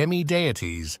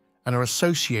demi-deities and are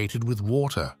associated with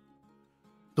water.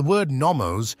 The word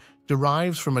Nomos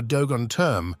derives from a Dogon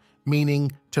term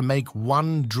meaning to make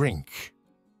one drink.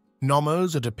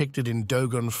 Nomos are depicted in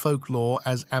Dogon folklore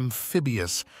as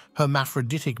amphibious,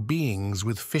 hermaphroditic beings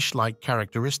with fish-like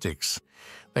characteristics.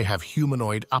 They have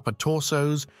humanoid upper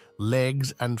torsos,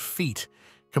 legs, and feet,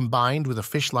 combined with a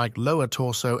fish-like lower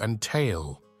torso and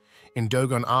tail. In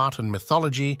Dogon art and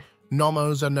mythology,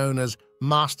 Nomos are known as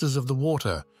masters of the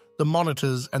water, the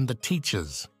monitors, and the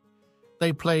teachers.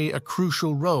 They play a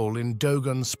crucial role in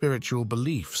Dogon spiritual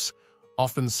beliefs,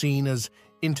 often seen as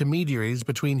intermediaries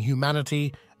between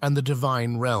humanity and the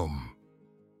divine realm.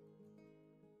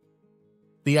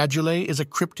 The Adule is a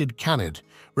cryptid canid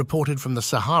reported from the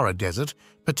Sahara Desert,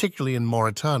 particularly in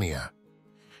Mauritania.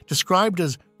 Described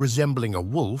as resembling a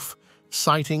wolf,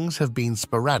 sightings have been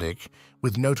sporadic,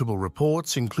 with notable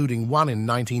reports including one in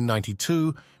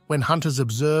 1992 when hunters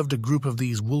observed a group of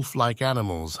these wolf-like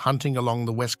animals hunting along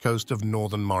the west coast of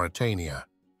northern Mauritania.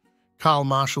 Karl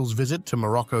Marshall's visit to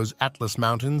Morocco's Atlas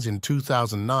Mountains in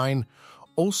 2009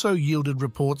 also yielded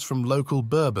reports from local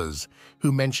Berbers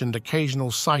who mentioned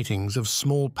occasional sightings of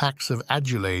small packs of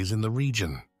adules in the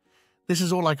region. This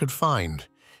is all I could find.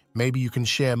 Maybe you can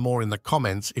share more in the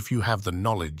comments if you have the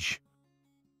knowledge.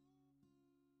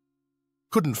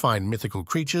 Couldn't find mythical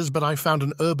creatures, but I found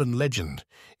an urban legend.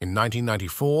 In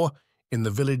 1994, in the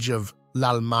village of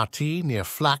L'Almaty near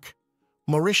Flac,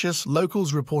 Mauritius,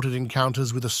 locals reported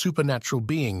encounters with a supernatural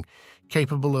being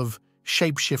capable of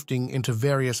shape-shifting into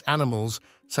various animals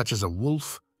such as a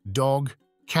wolf, dog,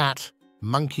 cat,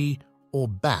 monkey, or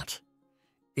bat.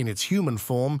 In its human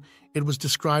form, it was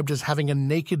described as having a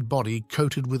naked body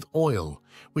coated with oil,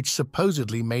 which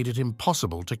supposedly made it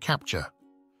impossible to capture.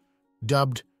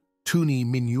 Dubbed Tuni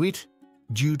Minuit,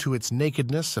 due to its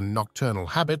nakedness and nocturnal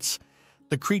habits,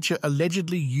 the creature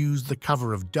allegedly used the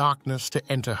cover of darkness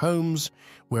to enter homes,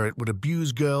 where it would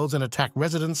abuse girls and attack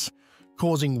residents,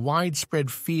 causing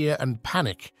widespread fear and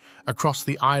panic across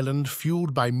the island,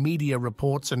 fueled by media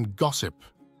reports and gossip.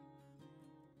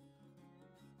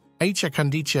 Aïcha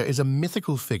Kandicha is a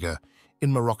mythical figure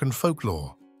in Moroccan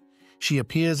folklore. She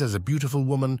appears as a beautiful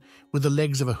woman with the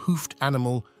legs of a hoofed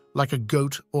animal like a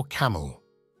goat or camel.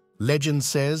 Legend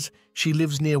says she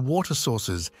lives near water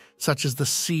sources such as the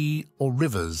sea or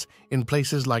rivers in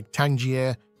places like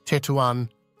Tangier, Tétouan,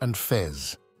 and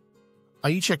Fez.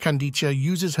 Aïcha Kandicha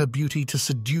uses her beauty to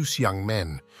seduce young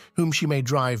men, whom she may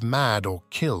drive mad or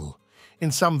kill.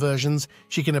 In some versions,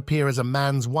 she can appear as a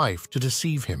man's wife to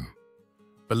deceive him.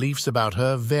 Beliefs about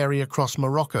her vary across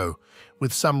Morocco,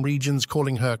 with some regions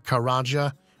calling her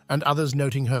Karaja and others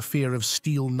noting her fear of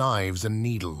steel knives and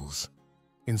needles.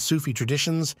 In Sufi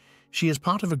traditions, she is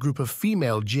part of a group of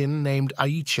female jinn named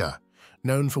Aisha,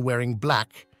 known for wearing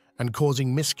black and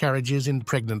causing miscarriages in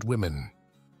pregnant women.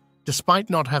 Despite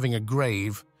not having a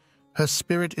grave, her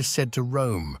spirit is said to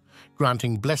roam,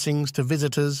 granting blessings to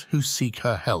visitors who seek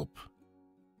her help.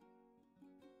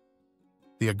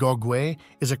 The Agogwe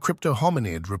is a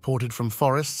crypto-hominid reported from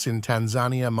forests in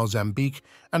Tanzania, Mozambique,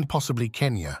 and possibly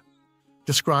Kenya.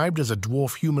 Described as a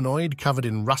dwarf humanoid covered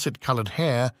in russet-colored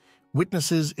hair,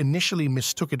 witnesses initially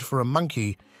mistook it for a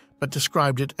monkey, but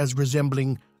described it as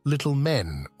resembling little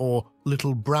men or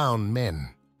little brown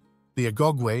men. The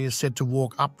Agogwe is said to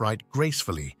walk upright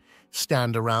gracefully,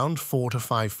 stand around 4 to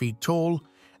 5 feet tall,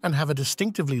 and have a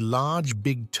distinctively large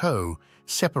big toe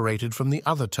separated from the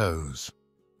other toes.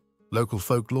 Local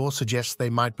folklore suggests they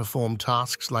might perform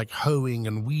tasks like hoeing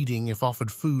and weeding if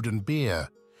offered food and beer.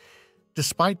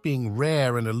 Despite being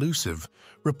rare and elusive,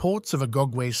 reports of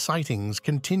Agogwe sightings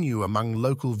continue among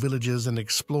local villagers and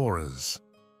explorers.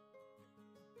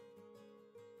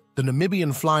 The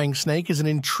Namibian flying snake is an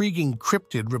intriguing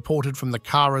cryptid reported from the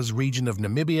Karas region of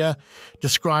Namibia,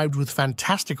 described with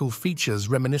fantastical features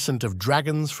reminiscent of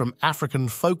dragons from African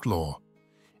folklore.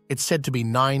 It's said to be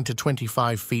 9 to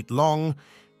 25 feet long,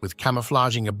 with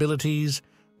camouflaging abilities,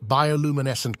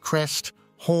 bioluminescent crest,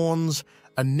 horns,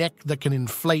 a neck that can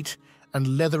inflate,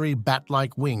 and leathery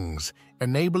bat-like wings,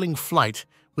 enabling flight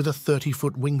with a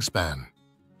 30-foot wingspan.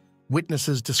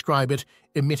 Witnesses describe it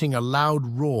emitting a loud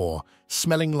roar,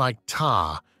 smelling like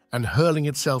tar, and hurling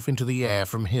itself into the air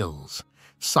from hills.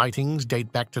 Sightings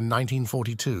date back to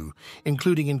 1942,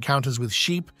 including encounters with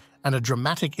sheep and a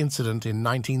dramatic incident in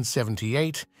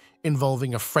 1978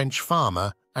 involving a French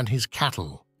farmer and his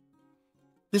cattle.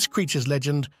 This creature's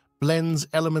legend blends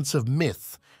elements of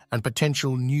myth and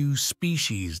potential new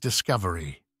species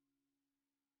discovery.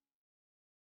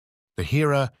 The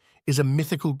Hira is a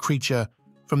mythical creature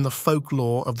from the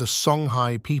folklore of the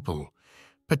Songhai people,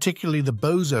 particularly the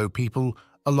Bozo people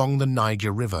along the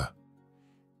Niger River.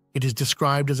 It is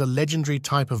described as a legendary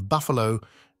type of buffalo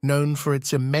known for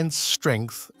its immense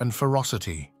strength and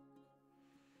ferocity.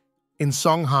 In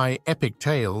Songhai epic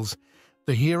tales,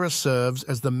 the Hira serves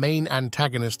as the main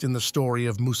antagonist in the story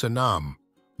of Musa Nam,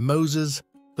 Moses,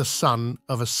 the son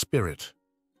of a spirit.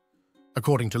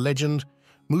 According to legend,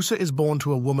 Musa is born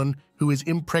to a woman who is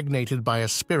impregnated by a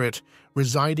spirit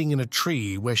residing in a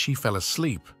tree where she fell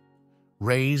asleep.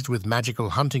 Raised with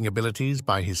magical hunting abilities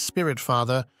by his spirit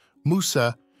father,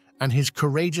 Musa and his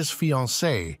courageous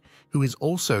fiancée, who is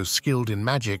also skilled in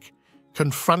magic,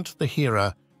 confront the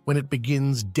Hira when it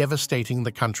begins devastating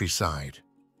the countryside.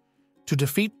 To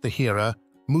defeat the Hira,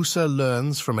 Musa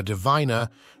learns from a diviner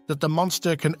that the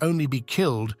monster can only be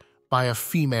killed by a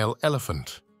female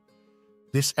elephant.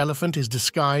 This elephant is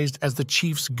disguised as the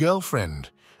chief's girlfriend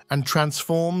and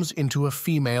transforms into a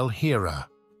female Hira.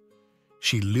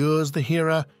 She lures the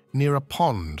Hira near a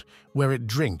pond where it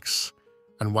drinks,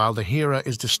 and while the Hira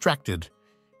is distracted,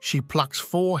 she plucks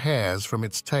 4 hairs from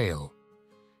its tail.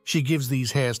 She gives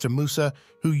these hairs to Musa,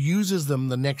 who uses them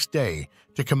the next day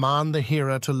to command the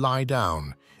Hira to lie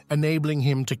down, enabling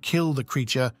him to kill the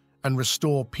creature and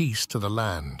restore peace to the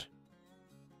land.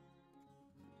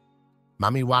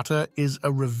 Mamiwata is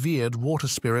a revered water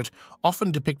spirit,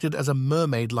 often depicted as a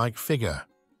mermaid-like figure.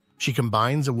 She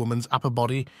combines a woman's upper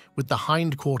body with the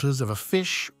hindquarters of a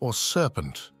fish or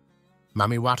serpent.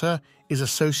 Mamiwata is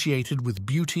associated with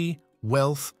beauty,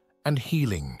 wealth, and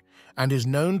healing, and is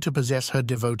known to possess her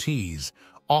devotees,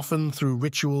 often through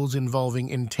rituals involving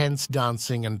intense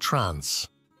dancing and trance.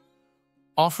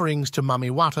 Offerings to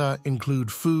Mamiwata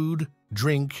include food,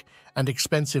 drink, and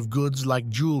expensive goods like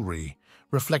jewelry,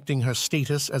 reflecting her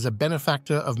status as a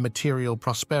benefactor of material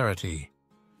prosperity.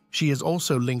 She is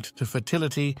also linked to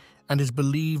fertility and is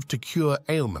believed to cure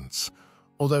ailments,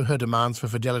 although her demands for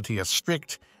fidelity are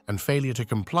strict and failure to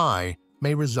comply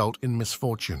may result in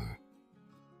misfortune.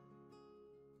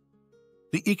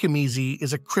 The Ikimizi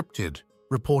is a cryptid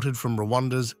reported from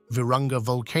Rwanda's Virunga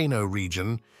volcano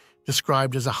region,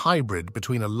 described as a hybrid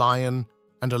between a lion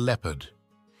and a leopard.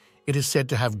 It is said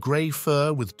to have grey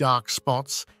fur with dark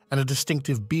spots and a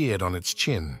distinctive beard on its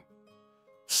chin.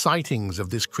 Sightings of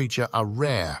this creature are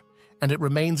rare, and it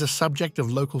remains a subject of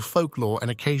local folklore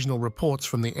and occasional reports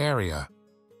from the area.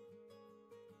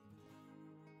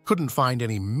 Couldn't find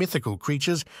any mythical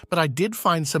creatures, but I did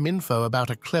find some info about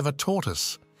a clever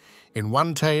tortoise. In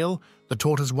one tale, the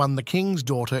tortoise won the king's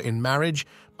daughter in marriage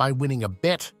by winning a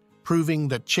bet, proving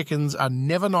that chickens are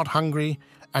never not hungry,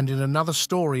 and in another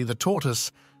story, the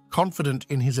tortoise, confident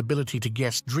in his ability to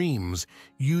guess dreams,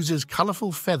 uses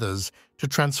colorful feathers to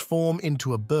transform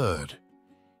into a bird.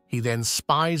 He then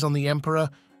spies on the emperor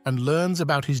and learns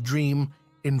about his dream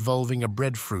involving a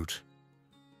breadfruit.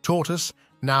 Tortoise,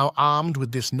 now armed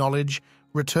with this knowledge,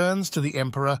 returns to the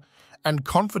emperor and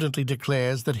confidently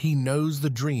declares that he knows the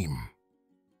dream.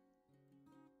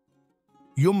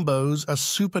 Yumbos are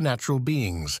supernatural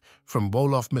beings from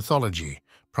Wolof mythology,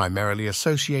 primarily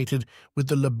associated with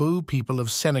the Lebu people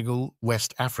of Senegal,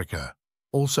 West Africa.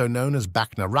 Also known as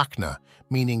Bakna Rakna,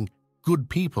 meaning good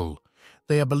people,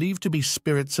 they are believed to be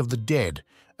spirits of the dead,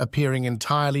 appearing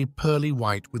entirely pearly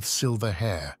white with silver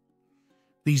hair.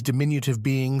 These diminutive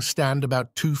beings stand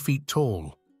about 2 feet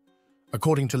tall.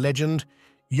 According to legend,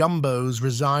 Yumbos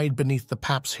reside beneath the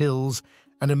Paps Hills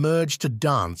and emerge to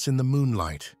dance in the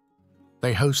moonlight.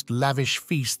 They host lavish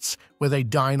feasts where they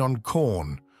dine on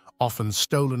corn, often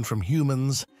stolen from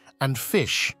humans, and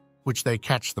fish, which they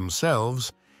catch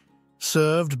themselves,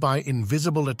 served by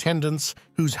invisible attendants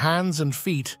whose hands and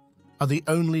feet are the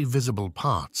only visible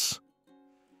parts.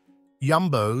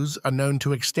 Yumbos are known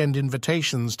to extend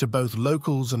invitations to both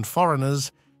locals and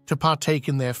foreigners to partake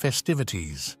in their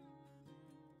festivities.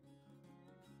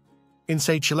 In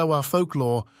Seychelles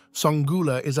folklore,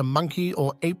 Songula is a monkey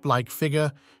or ape-like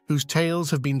figure whose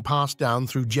tales have been passed down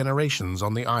through generations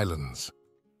on the islands.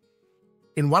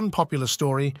 In one popular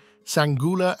story,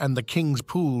 Sangula and the King's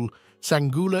Pool,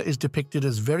 Sangula is depicted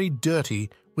as very dirty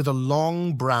with a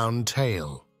long brown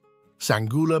tail.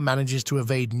 Sangula manages to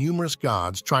evade numerous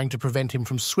guards trying to prevent him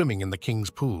from swimming in the King's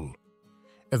Pool.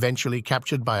 Eventually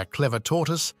captured by a clever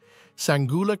tortoise,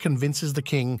 Sangula convinces the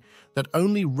king that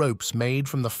only ropes made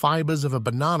from the fibers of a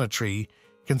banana tree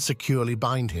can securely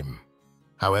bind him.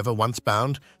 However, once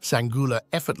bound, Sangula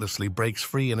effortlessly breaks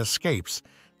free and escapes,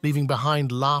 leaving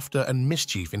behind laughter and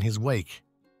mischief in his wake.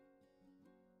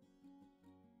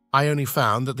 Ione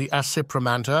found that the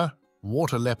Acipramanta,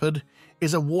 water leopard,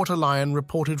 is a water lion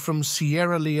reported from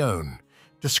Sierra Leone,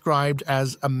 described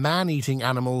as a man-eating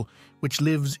animal which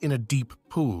lives in a deep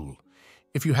pool.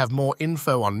 If you have more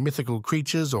info on mythical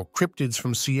creatures or cryptids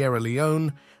from Sierra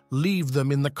Leone, leave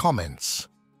them in the comments.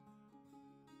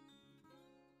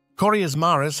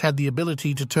 Coriasmaris had the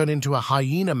ability to turn into a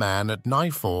hyena man at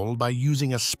nightfall by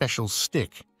using a special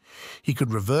stick. He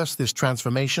could reverse this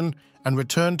transformation and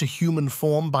return to human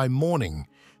form by morning,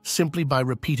 simply by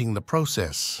repeating the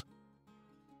process.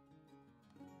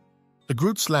 The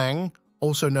Grootslang,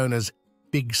 also known as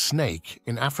Big Snake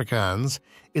in Afrikaans,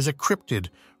 is a cryptid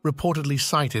reportedly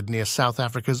sighted near South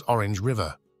Africa's Orange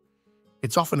River.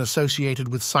 It's often associated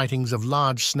with sightings of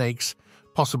large snakes,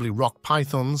 possibly rock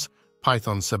pythons,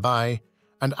 Python sabai,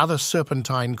 and other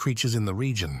serpentine creatures in the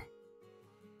region.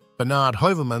 Bernard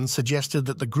Hoverman suggested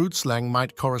that the Grootslang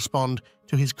might correspond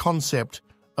to his concept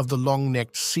of the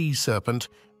long-necked sea serpent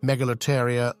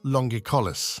Megaloteria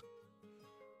longicollis.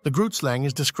 The Grootslang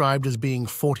is described as being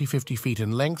 40–50 feet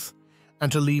in length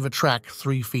and to leave a track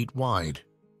 3 feet wide.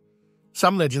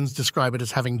 Some legends describe it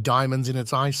as having diamonds in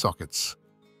its eye sockets.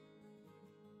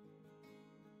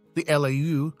 The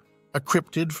Lau, a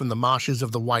cryptid from the marshes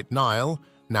of the White Nile,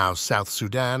 now South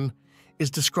Sudan,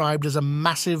 is described as a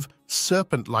massive,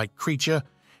 serpent-like creature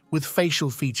with facial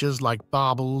features like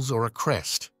barbels or a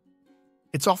crest.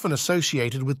 It's often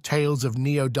associated with tales of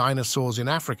neo-dinosaurs in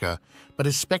Africa, but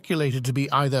is speculated to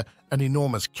be either an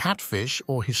enormous catfish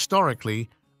or, historically,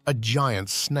 a giant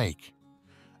snake.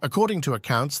 According to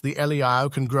accounts, the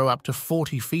Eliao can grow up to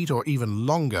 40 feet or even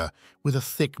longer with a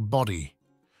thick body.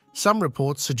 Some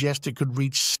reports suggest it could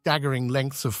reach staggering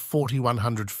lengths of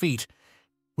 4,100 feet,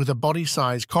 with a body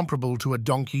size comparable to a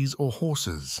donkey's or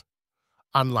horse's.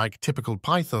 Unlike typical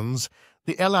pythons,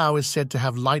 the Eliao is said to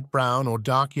have light brown or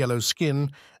dark yellow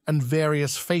skin and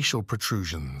various facial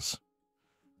protrusions.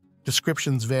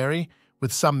 Descriptions vary,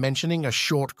 with some mentioning a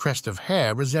short crest of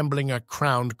hair resembling a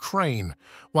crowned crane,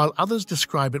 while others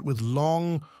describe it with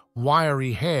long,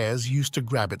 wiry hairs used to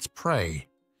grab its prey.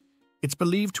 It's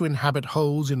believed to inhabit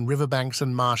holes in riverbanks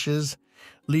and marshes,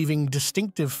 leaving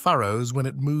distinctive furrows when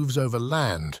it moves over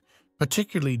land,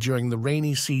 particularly during the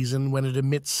rainy season when it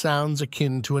emits sounds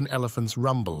akin to an elephant's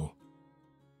rumble.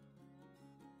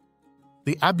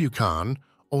 The Abukan,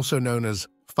 also known as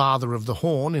Father of the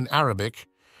Horn in Arabic,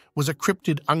 was a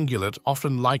cryptid ungulate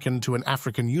often likened to an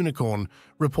African unicorn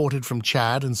reported from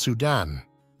Chad and Sudan.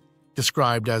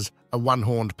 Described as a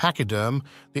one-horned pachyderm,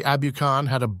 the Abukan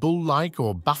had a bull-like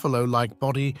or buffalo-like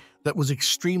body that was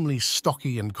extremely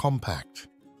stocky and compact.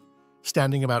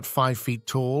 Standing about 5 feet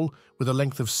tall, with a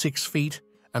length of 6 feet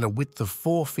and a width of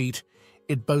 4 feet,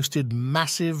 it boasted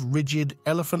massive, rigid,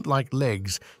 elephant-like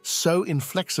legs so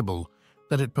inflexible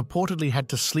that it purportedly had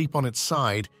to sleep on its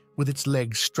side with its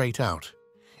legs straight out.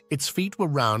 Its feet were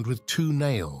round with 2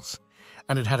 nails,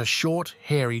 and it had a short,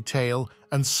 hairy tail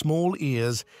and small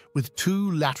ears with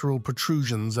 2 lateral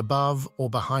protrusions above or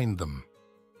behind them.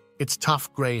 Its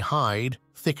tough grey hide,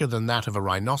 thicker than that of a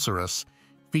rhinoceros,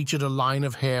 featured a line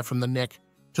of hair from the neck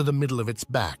to the middle of its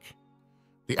back.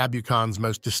 The abucan's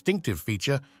most distinctive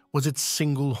feature was its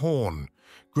single horn,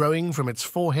 growing from its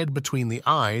forehead between the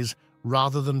eyes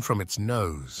rather than from its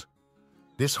nose.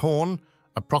 This horn,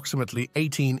 approximately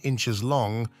 18 inches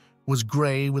long, was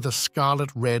grey with a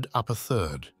scarlet-red upper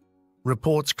third.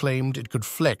 Reports claimed it could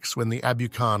flex when the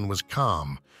abucan was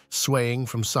calm, swaying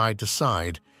from side to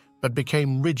side, but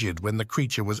became rigid when the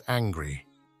creature was angry.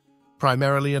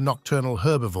 Primarily a nocturnal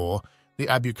herbivore, the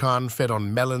abucan fed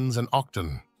on melons and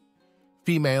octon.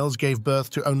 Females gave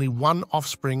birth to only 1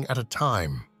 offspring at a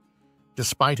time.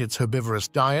 Despite its herbivorous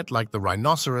diet like the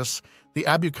rhinoceros, the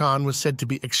abucan was said to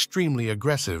be extremely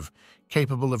aggressive,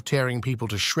 capable of tearing people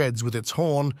to shreds with its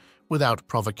horn without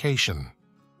provocation.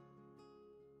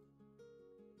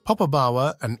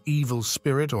 Popobawa, an evil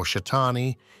spirit or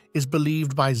shetani, is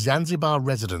believed by Zanzibar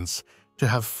residents to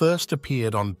have first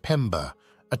appeared on Pemba,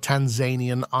 a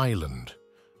Tanzanian island.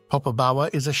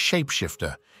 Popobawa is a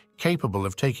shapeshifter, capable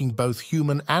of taking both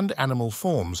human and animal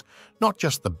forms, not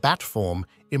just the bat form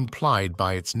implied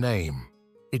by its name.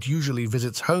 It usually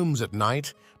visits homes at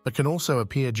night, but can also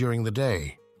appear during the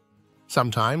day.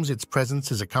 Sometimes its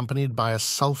presence is accompanied by a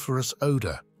sulfurous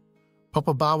odor.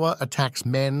 Popobawa attacks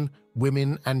men,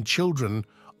 women, and children,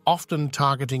 often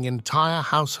targeting entire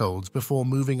households before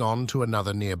moving on to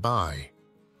another nearby.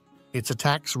 Its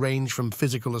attacks range from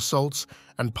physical assaults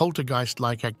and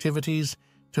poltergeist-like activities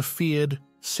to feared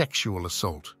sexual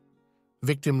assault.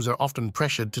 Victims are often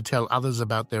pressured to tell others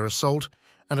about their assault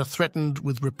and are threatened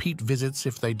with repeat visits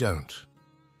if they don't.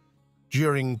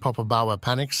 During Popobawa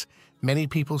panics, many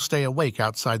people stay awake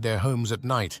outside their homes at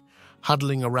night,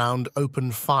 huddling around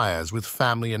open fires with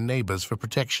family and neighbors for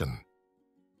protection.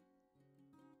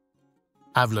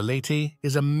 Avlaleti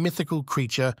is a mythical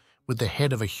creature with the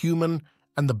head of a human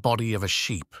and the body of a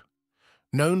sheep.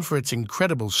 Known for its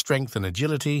incredible strength and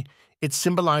agility, it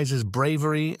symbolizes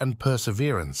bravery and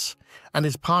perseverance, and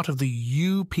is part of the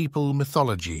Yu people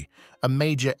mythology, a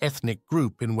major ethnic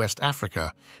group in West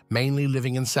Africa, mainly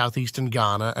living in southeastern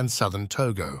Ghana and southern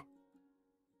Togo.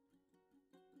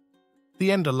 The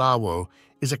Endalawo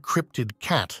is a cryptid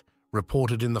cat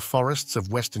reported in the forests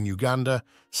of western Uganda,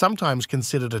 sometimes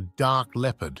considered a dark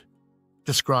leopard.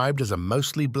 Described as a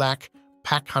mostly black,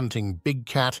 pack-hunting big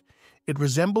cat, it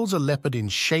resembles a leopard in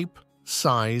shape,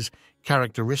 size,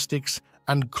 characteristics,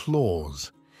 and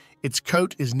claws. Its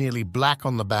coat is nearly black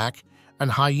on the back and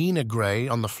hyena gray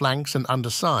on the flanks and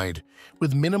underside,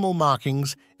 with minimal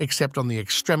markings except on the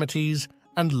extremities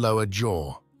and lower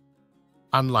jaw.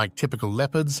 Unlike typical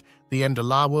leopards, the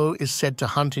Endalawo is said to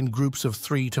hunt in groups of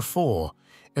 3 to 4,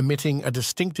 emitting a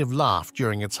distinctive laugh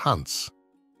during its hunts.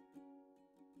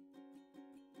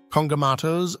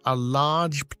 Congamatos are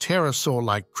large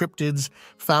pterosaur-like cryptids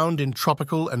found in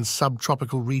tropical and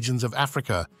subtropical regions of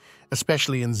Africa,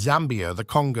 especially in Zambia, the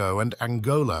Congo, and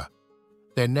Angola.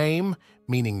 Their name,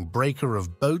 meaning breaker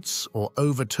of boats or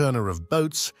overturner of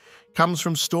boats, comes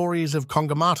from stories of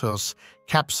Congamatos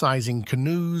capsizing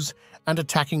canoes and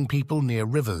attacking people near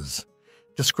rivers.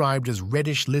 Described as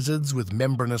reddish lizards with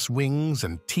membranous wings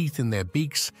and teeth in their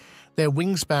beaks, their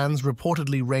wingspans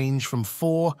reportedly range from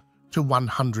 4 to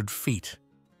 100 feet.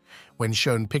 When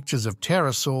shown pictures of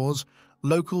pterosaurs,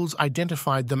 locals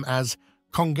identified them as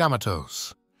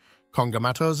Congamatos.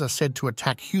 Congamatos are said to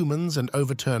attack humans and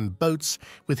overturn boats,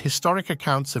 with historic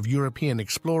accounts of European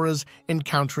explorers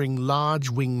encountering large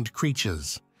winged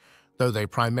creatures. Though they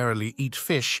primarily eat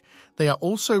fish, they are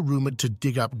also rumored to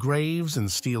dig up graves and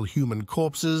steal human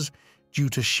corpses due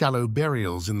to shallow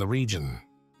burials in the region.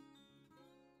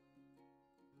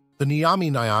 The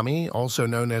Nyami, also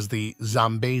known as the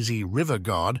Zambezi River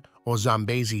God or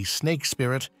Zambezi Snake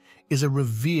Spirit, is a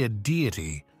revered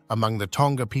deity among the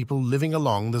Tonga people living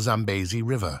along the Zambezi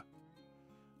River.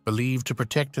 Believed to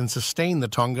protect and sustain the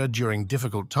Tonga during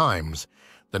difficult times,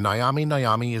 the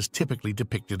Nyami is typically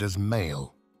depicted as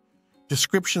male.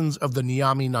 Descriptions of the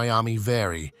Nyami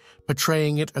vary,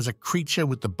 portraying it as a creature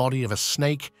with the body of a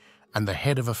snake and the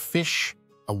head of a fish,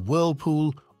 a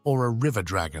whirlpool, or a river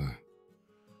dragon.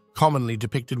 Commonly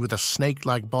depicted with a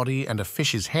snake-like body and a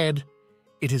fish's head,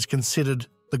 it is considered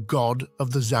the god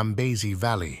of the Zambezi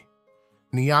Valley.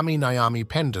 Nyami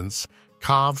pendants,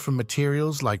 carved from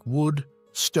materials like wood,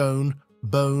 stone,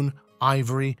 bone,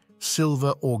 ivory,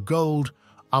 silver, or gold,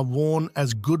 are worn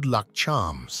as good luck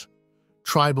charms.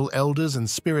 Tribal elders and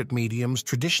spirit mediums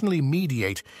traditionally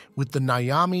mediate with the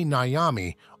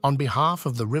Nyami on behalf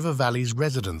of the river valley's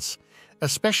residents,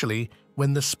 especially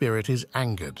when the spirit is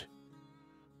angered.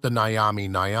 The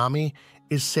Nyami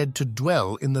is said to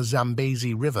dwell in the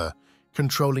Zambezi River,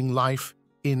 controlling life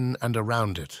in and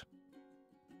around it.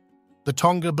 The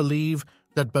Tonga believe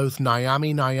that both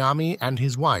Nyami and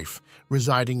his wife,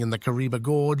 residing in the Kariba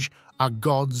Gorge, are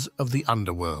gods of the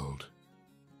underworld.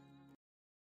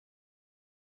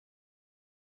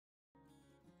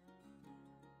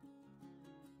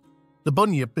 The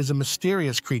bunyip is a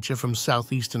mysterious creature from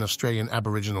southeastern Australian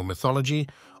Aboriginal mythology,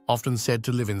 often said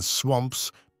to live in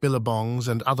swamps, billabongs,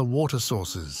 and other water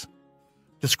sources.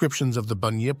 Descriptions of the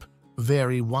bunyip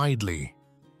vary widely.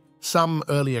 Some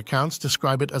early accounts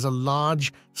describe it as a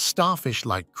large,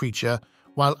 starfish-like creature,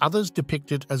 while others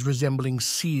depict it as resembling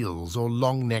seals or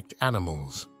long-necked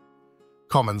animals.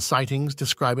 Common sightings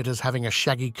describe it as having a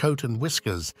shaggy coat and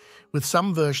whiskers, with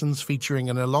some versions featuring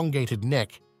an elongated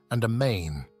neck and a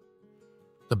mane.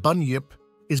 The bunyip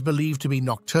is believed to be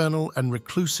nocturnal and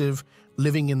reclusive,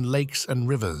 living in lakes and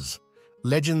rivers.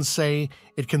 Legends say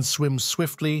it can swim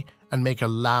swiftly and make a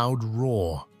loud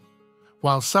roar.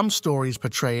 While some stories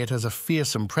portray it as a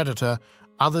fearsome predator,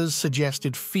 others suggest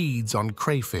it feeds on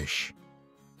crayfish.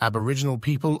 Aboriginal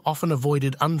people often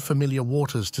avoided unfamiliar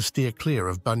waters to steer clear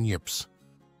of bunyips.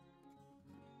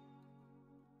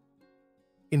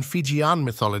 In Fijian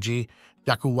mythology,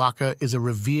 Dakuwaka is a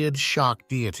revered shark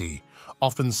deity,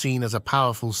 often seen as a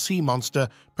powerful sea monster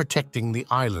protecting the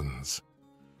islands.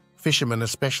 Fishermen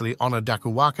especially honor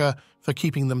Dakuwaka for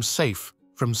keeping them safe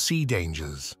from sea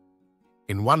dangers.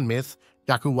 In one myth,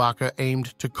 Dakuwaka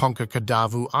aimed to conquer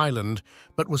Kadavu Island,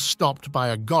 but was stopped by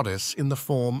a goddess in the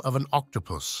form of an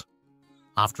octopus.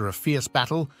 After a fierce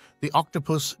battle, the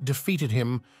octopus defeated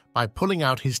him by pulling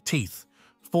out his teeth,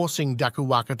 forcing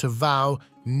Dakuwaka to vow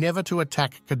never to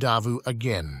attack Kadavu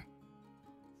again.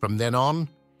 From then on,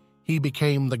 he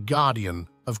became the guardian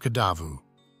of Kadavu.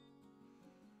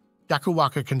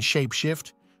 Dakuwaka can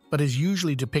shapeshift, but is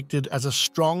usually depicted as a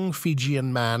strong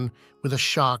Fijian man with a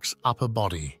shark's upper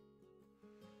body.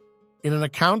 In an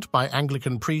account by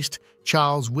Anglican priest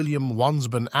Charles William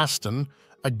Wansburn Aston,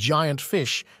 a giant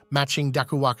fish matching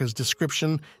Dakuwaka's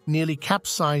description nearly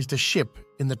capsized a ship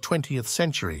in the 20th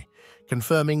century,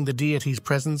 confirming the deity's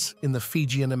presence in the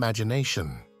Fijian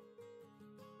imagination.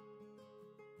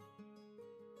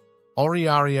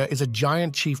 Oceania is a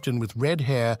giant chieftain with red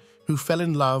hair who fell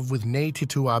in love with Ne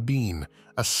Tituabine,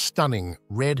 a stunning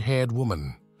red-haired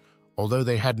woman. Although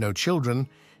they had no children,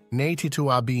 Ne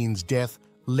Tituabine's death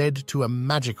led to a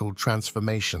magical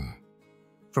transformation.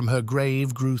 From her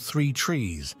grave grew 3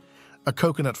 trees, a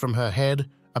coconut from her head,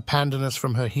 a pandanus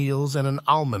from her heels, and an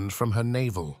almond from her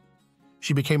navel.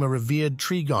 She became a revered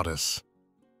tree goddess.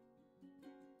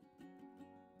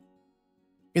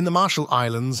 In the Marshall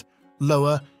Islands,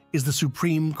 Loa is the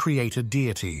supreme creator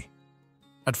deity.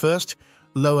 At first,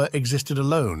 Loa existed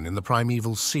alone in the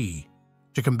primeval sea.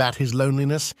 To combat his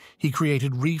loneliness, he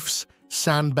created reefs,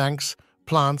 sandbanks,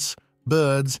 plants,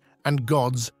 birds, and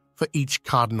gods for each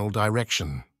cardinal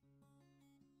direction.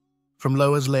 From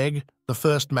Loa's leg, the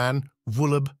first man,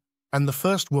 Wulub, and the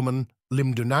first woman,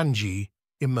 Limdunanji,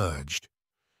 emerged.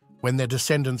 When their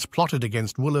descendants plotted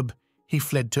against Wulub, he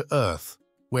fled to Earth,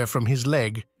 where from his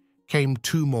leg came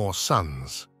 2 more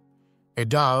sons.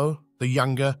 Edao, the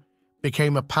younger,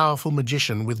 became a powerful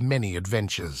magician with many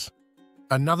adventures.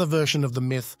 Another version of the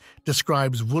myth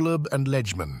describes Wulub and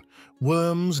Lejman,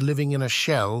 worms living in a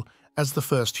shell, as the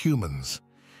first humans.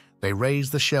 They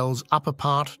raised the shell's upper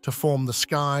part to form the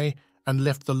sky and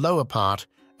left the lower part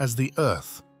as the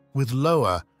earth, with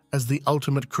Loa as the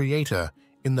ultimate creator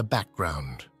in the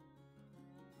background.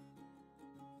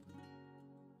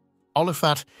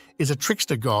 Olifat is a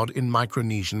trickster god in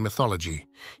Micronesian mythology.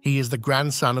 He is the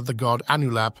grandson of the god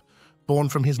Anulap, born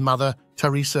from his mother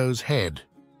Tariso's head.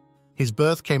 His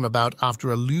birth came about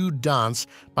after a lewd dance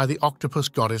by the octopus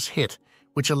goddess Hit,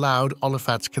 which allowed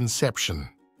Olifat's conception.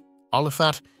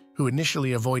 Olifat, who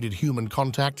initially avoided human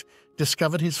contact,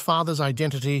 discovered his father's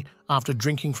identity after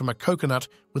drinking from a coconut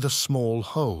with a small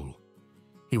hole.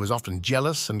 He was often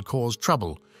jealous and caused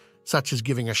trouble, such as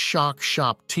giving a shark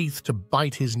sharp teeth to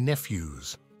bite his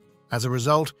nephews. As a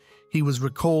result, he was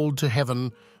recalled to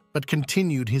heaven, but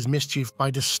continued his mischief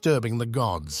by disturbing the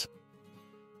gods.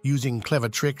 Using clever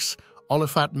tricks,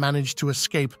 Olifat managed to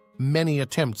escape many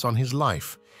attempts on his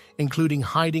life, including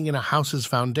hiding in a house's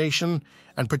foundation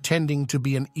and pretending to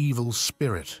be an evil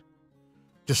spirit.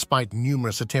 Despite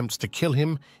numerous attempts to kill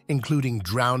him, including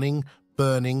drowning,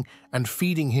 burning, and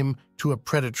feeding him to a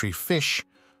predatory fish,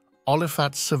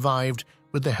 Olifat survived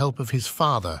with the help of his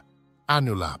father,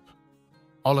 Anulap.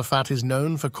 Olafat is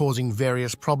known for causing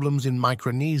various problems in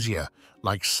Micronesia,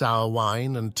 like sour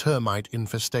wine and termite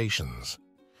infestations.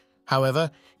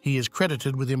 However, he is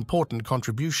credited with important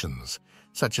contributions,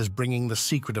 such as bringing the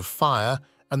secret of fire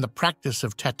and the practice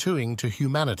of tattooing to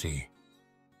humanity.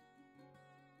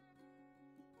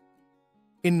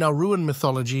 In Nauruan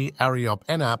mythology, Ariop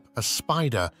Enap, a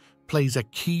spider, plays a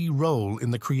key role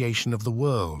in the creation of the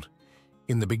world.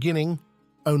 In the beginning,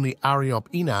 only Ariop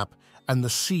Enap and the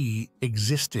sea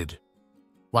existed.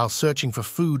 While searching for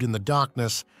food in the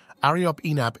darkness, Ariop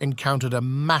Enap encountered a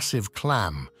massive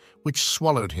clam, which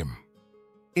swallowed him.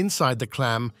 Inside the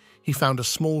clam, he found a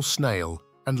small snail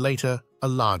and later a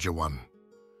larger one.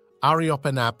 Ariop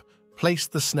Enap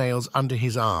placed the snails under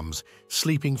his arms,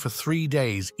 sleeping for 3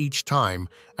 days each time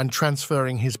and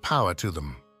transferring his power to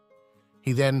them.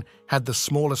 He then had the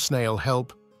smaller snail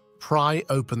help pry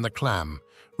open the clam,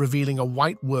 revealing a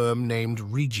white worm named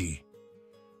Rigi.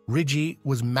 Rigi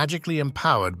was magically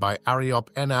empowered by Ariop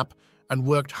Enap and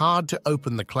worked hard to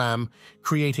open the clam,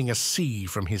 creating a sea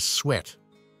from his sweat.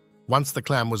 Once the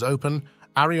clam was open,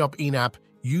 Ariop Enap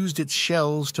used its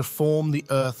shells to form the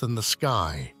earth and the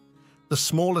sky. The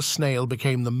smaller snail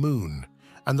became the moon,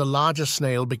 and the larger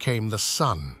snail became the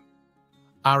sun.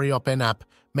 Ariop Enap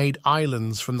made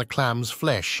islands from the clam's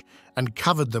flesh and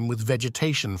covered them with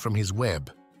vegetation from his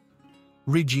web.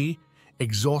 Rigi,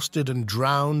 exhausted and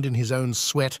drowned in his own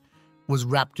sweat, was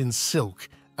wrapped in silk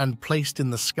and placed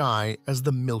in the sky as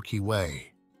the Milky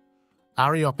Way.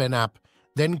 Ariop Enap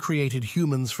then created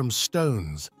humans from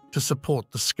stones to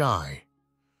support the sky.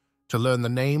 To learn the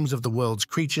names of the world's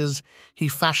creatures, he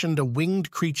fashioned a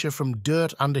winged creature from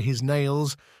dirt under his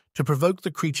nails to provoke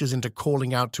the creatures into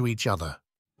calling out to each other.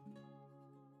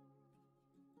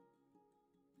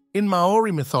 In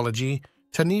Maori mythology,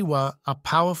 Taniwha are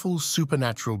powerful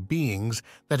supernatural beings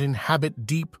that inhabit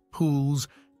deep pools,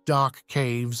 dark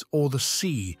caves, or the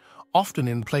sea, often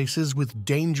in places with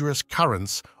dangerous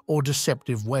currents or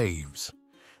deceptive waves.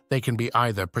 They can be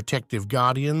either protective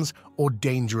guardians or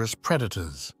dangerous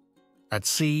predators. At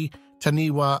sea,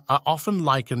 Taniwha are often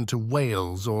likened to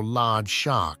whales or large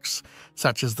sharks,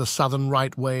 such as the southern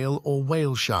right whale or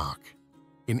whale shark.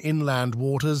 In inland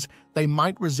waters, they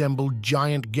might resemble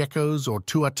giant geckos or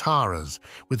tuataras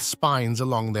with spines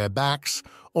along their backs,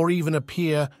 or even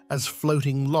appear as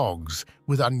floating logs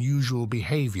with unusual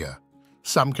behavior.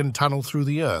 Some can tunnel through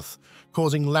the earth,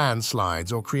 causing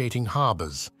landslides or creating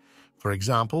harbors. For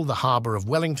example, the harbor of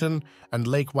Wellington and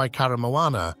Lake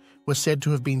Waikaremoana were said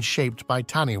to have been shaped by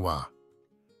Taniwha.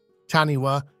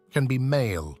 Taniwha can be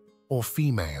male or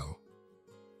female.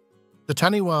 The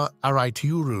Taniwha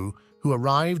Araitiuru, who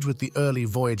arrived with the early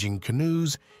voyaging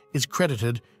canoes, is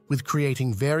credited with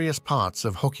creating various parts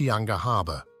of Hokianga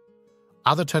Harbor.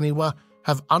 Other Taniwha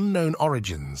have unknown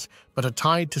origins, but are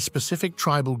tied to specific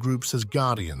tribal groups as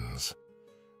guardians.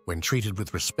 When treated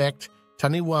with respect,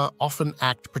 Taniwha often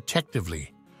act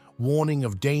protectively, warning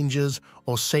of dangers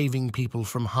or saving people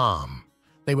from harm.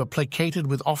 They were placated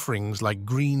with offerings like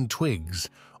green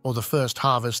twigs or the first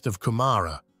harvest of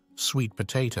kumara, sweet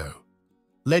potato.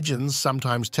 Legends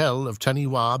sometimes tell of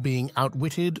Taniwha being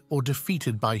outwitted or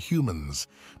defeated by humans,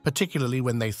 particularly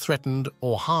when they threatened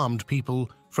or harmed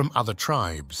people from other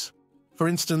tribes. For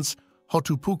instance,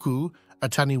 Hotupuku, a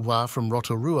Taniwha from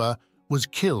Rotorua, was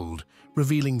killed,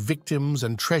 revealing victims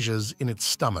and treasures in its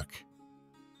stomach.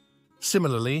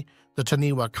 Similarly, the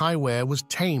Taniwha Kaiwere was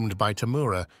tamed by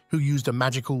Tamura, who used a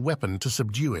magical weapon to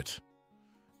subdue it.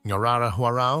 Ngarara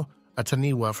Huarau, a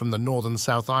Taniwha from the northern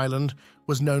South Island,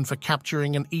 was known for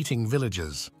capturing and eating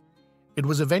villagers. It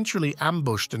was eventually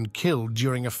ambushed and killed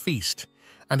during a feast,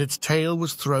 and its tail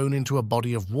was thrown into a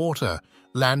body of water,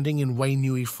 landing in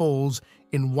Wainui Falls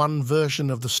in one version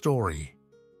of the story.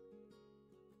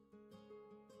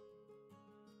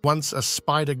 Once a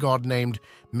spider god named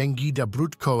Mengida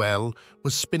Brutkoel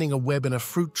was spinning a web in a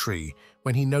fruit tree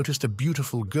when he noticed a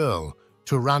beautiful girl,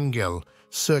 Turangel,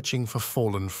 searching for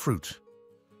fallen fruit.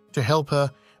 To help her,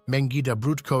 Mengida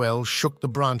Brutkoel shook the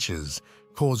branches,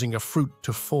 causing a fruit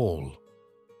to fall.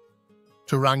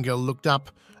 Turangel looked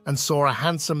up and saw a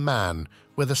handsome man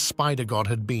where the spider god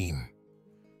had been.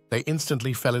 They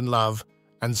instantly fell in love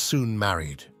and soon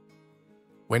married.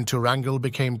 When Turangel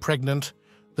became pregnant,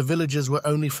 the villagers were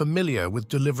only familiar with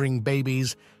delivering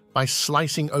babies by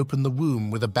slicing open the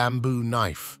womb with a bamboo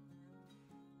knife.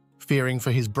 Fearing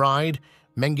for his bride,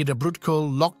 Mengida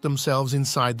Brutkol locked themselves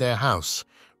inside their house,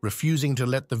 refusing to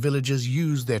let the villagers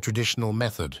use their traditional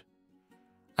method.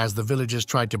 As the villagers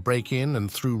tried to break in and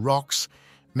threw rocks,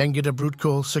 Mengida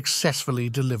Brutkol successfully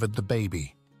delivered the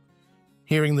baby.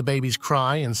 Hearing the baby's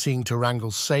cry and seeing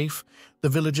Turangal safe, the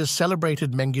villagers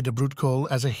celebrated Mengidabrutko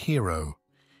as a hero.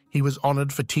 He was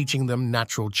honored for teaching them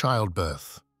natural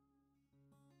childbirth.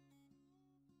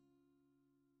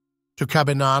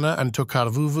 Tukabinana and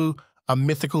Tukarvuvu are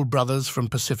mythical brothers from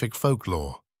Pacific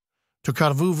folklore.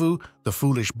 Tukarvuvu, the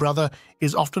foolish brother,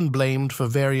 is often blamed for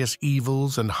various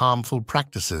evils and harmful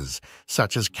practices,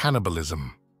 such as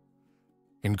cannibalism.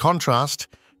 In contrast,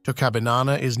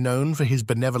 Tukabinana is known for his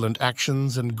benevolent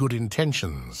actions and good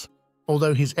intentions,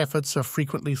 although his efforts are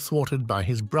frequently thwarted by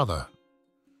his brother.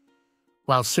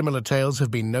 While similar tales have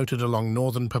been noted along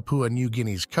northern Papua New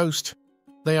Guinea's coast,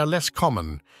 they are less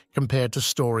common compared to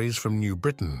stories from New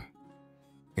Britain.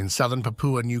 In southern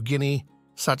Papua New Guinea,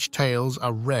 such tales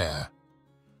are rare.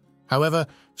 However,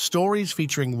 stories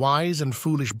featuring wise and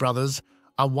foolish brothers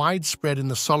are widespread in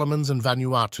the Solomons and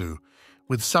Vanuatu,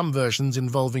 with some versions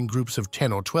involving groups of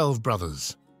 10 or 12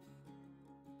 brothers.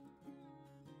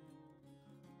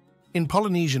 In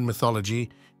Polynesian mythology,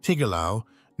 Tigalau,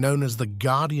 known as the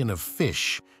guardian of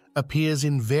fish, appears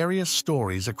in various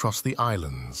stories across the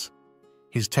islands.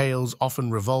 His tales often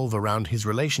revolve around his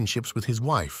relationships with his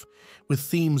wife, with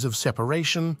themes of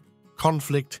separation,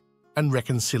 conflict, and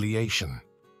reconciliation.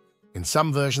 In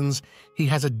some versions, he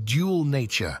has a dual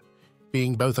nature,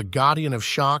 being both a guardian of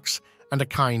sharks and a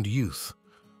kind youth,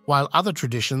 while other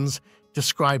traditions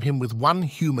describe him with one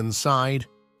human side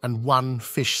and one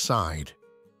fish side.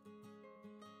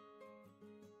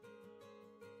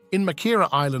 In Makira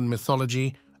Island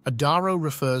mythology, Adaro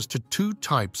refers to two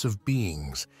types of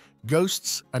beings,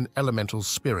 ghosts and elemental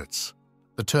spirits.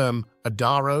 The term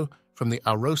Adaro, from the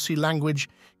Arosi language,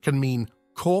 can mean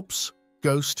corpse,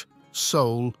 ghost,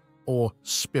 soul, or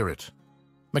spirit.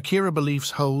 Makira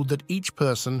beliefs hold that each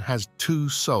person has two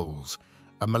souls,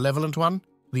 a malevolent one,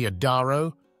 the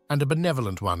Adaro, and a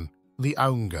benevolent one, the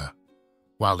Aunga.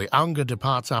 While the Aunga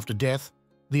departs after death,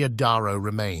 the Adaro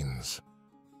remains.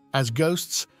 As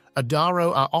ghosts,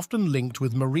 Adaro are often linked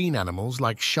with marine animals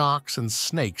like sharks and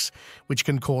snakes, which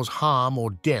can cause harm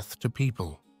or death to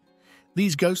people.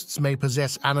 These ghosts may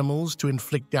possess animals to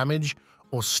inflict damage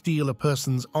or steal a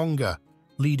person's Aunga,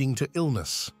 leading to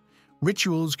illness.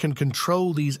 Rituals can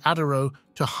control these Adaro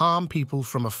to harm people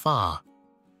from afar.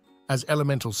 As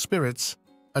elemental spirits,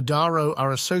 Adaro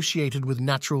are associated with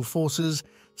natural forces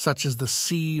such as the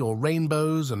sea or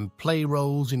rainbows and play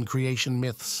roles in creation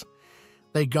myths.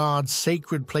 They guard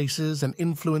sacred places and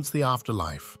influence the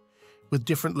afterlife, with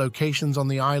different locations on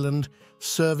the island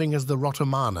serving as the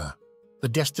Rotomana, the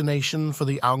destination for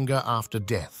the Aunga after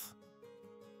death.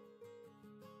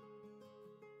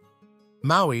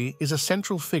 Maui is a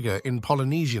central figure in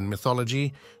Polynesian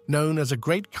mythology, known as a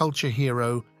great culture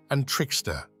hero and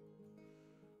trickster.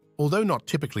 Although not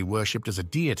typically worshipped as a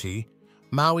deity,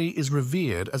 Maui is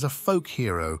revered as a folk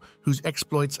hero whose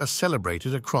exploits are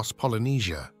celebrated across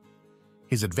Polynesia.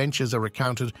 His adventures are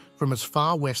recounted from as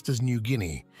far west as New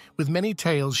Guinea, with many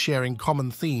tales sharing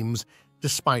common themes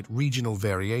despite regional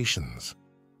variations.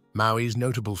 Maui's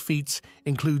notable feats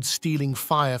include stealing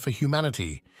fire for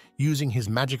humanity, using his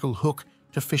magical hook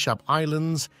to fish up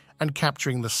islands, and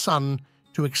capturing the sun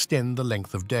to extend the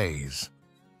length of days.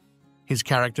 His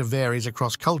character varies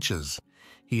across cultures.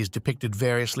 He is depicted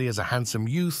variously as a handsome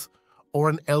youth or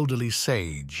an elderly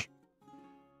sage.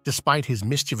 Despite his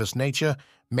mischievous nature,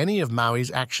 many of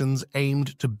Maui's actions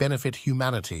aimed to benefit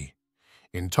humanity.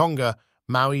 In Tonga,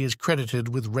 Maui is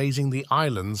credited with raising the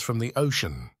islands from the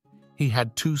ocean. He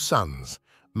had two sons,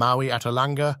 Maui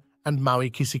Atalanga and Maui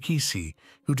Kisikisi,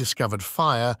 who discovered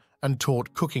fire and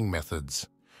taught cooking methods.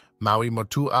 Maui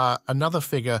Motua, another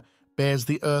figure, bears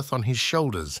the earth on his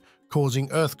shoulders,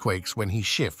 causing earthquakes when he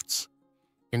shifts.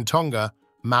 In Tonga,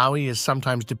 Maui is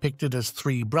sometimes depicted as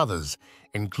three brothers,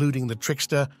 including the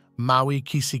trickster Maui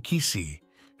Kisikisi,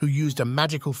 who used a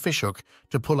magical fishhook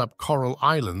to pull up coral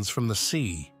islands from the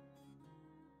sea.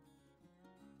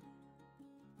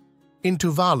 In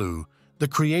Tuvalu, the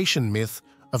creation myth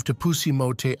of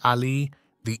Tupusi Te Ali,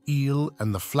 the eel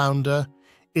and the flounder,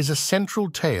 is a central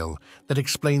tale that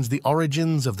explains the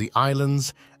origins of the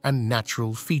islands and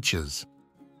natural features.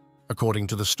 According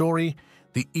to the story,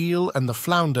 the eel and the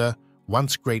flounder,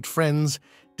 once great friends,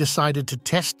 decided to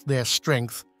test their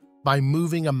strength by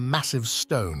moving a massive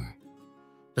stone.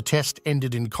 The test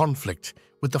ended in conflict,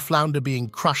 with the flounder being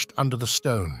crushed under the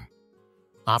stone.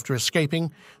 After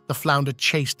escaping, the flounder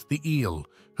chased the eel,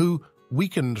 who,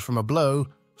 weakened from a blow,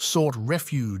 sought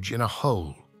refuge in a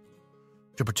hole.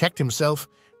 To protect himself,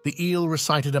 the eel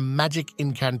recited a magic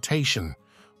incantation,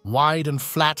 wide and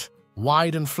flat,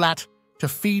 to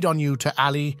feed on you to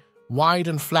Ali, wide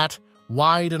and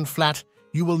flat,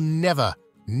 you will never,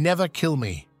 never kill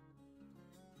me.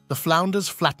 The flounder's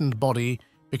flattened body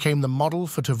became the model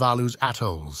for Tuvalu's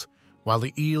atolls, while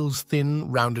the eel's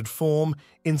thin, rounded form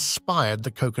inspired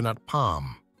the coconut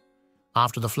palm.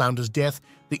 After the flounder's death,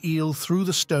 the eel threw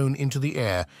the stone into the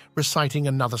air, reciting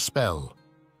another spell.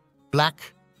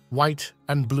 Black, white,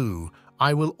 and blue,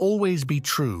 I will always be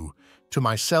true, to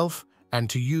myself and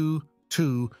to you,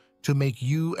 too, to make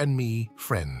you and me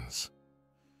friends.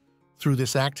 Through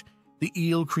this act, the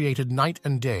eel created night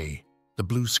and day, the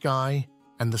blue sky,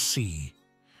 and the sea.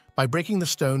 By breaking the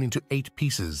stone into 8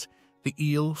 pieces, the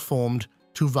eel formed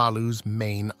Tuvalu's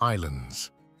main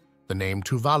islands. The name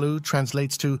Tuvalu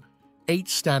translates to 8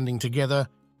 standing together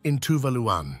in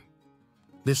Tuvaluan.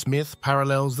 This myth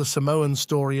parallels the Samoan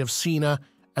story of Sina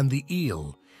and the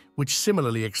eel, which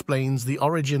similarly explains the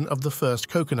origin of the first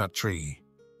coconut tree.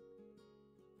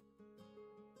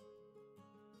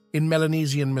 In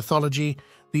Melanesian mythology,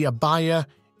 the abaya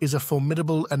is a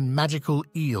formidable and magical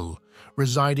eel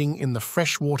residing in the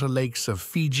freshwater lakes of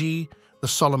Fiji, the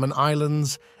Solomon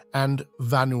Islands, and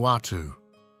Vanuatu.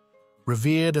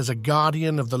 Revered as a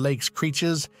guardian of the lake's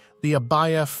creatures, the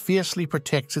abaya fiercely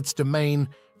protects its domain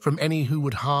from any who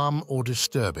would harm or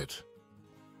disturb it.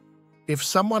 If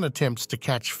someone attempts to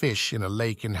catch fish in a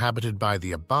lake inhabited by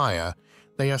the abaya,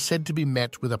 they are said to be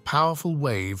met with a powerful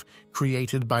wave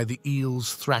created by the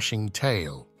eel's thrashing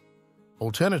tail.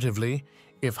 Alternatively,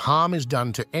 if harm is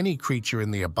done to any creature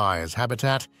in the abaya's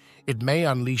habitat, it may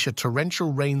unleash a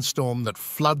torrential rainstorm that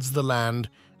floods the land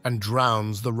and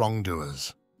drowns the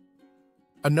wrongdoers.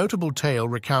 A notable tale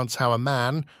recounts how a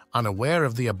man, unaware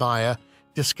of the abaya,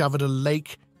 discovered a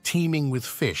lake teeming with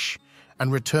fish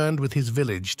and returned with his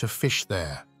village to fish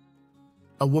there.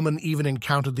 A woman even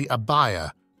encountered the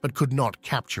abaya but could not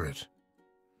capture it.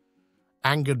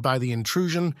 Angered by the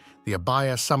intrusion, the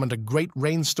abaya summoned a great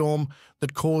rainstorm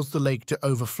that caused the lake to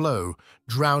overflow,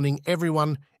 drowning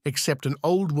everyone except an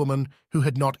old woman who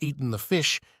had not eaten the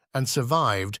fish and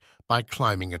survived by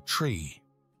climbing a tree.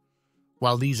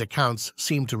 While these accounts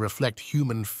seem to reflect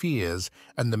human fears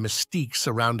and the mystique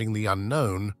surrounding the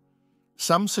unknown,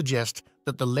 some suggest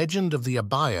that the legend of the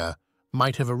abaya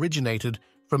might have originated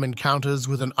from encounters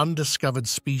with an undiscovered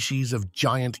species of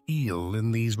giant eel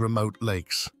in these remote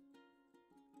lakes.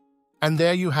 And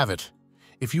there you have it.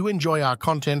 If you enjoy our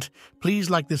content, please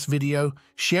like this video,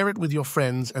 share it with your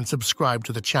friends, and subscribe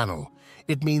to the channel.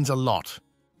 It means a lot.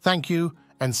 Thank you,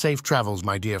 and safe travels,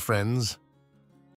 my dear friends.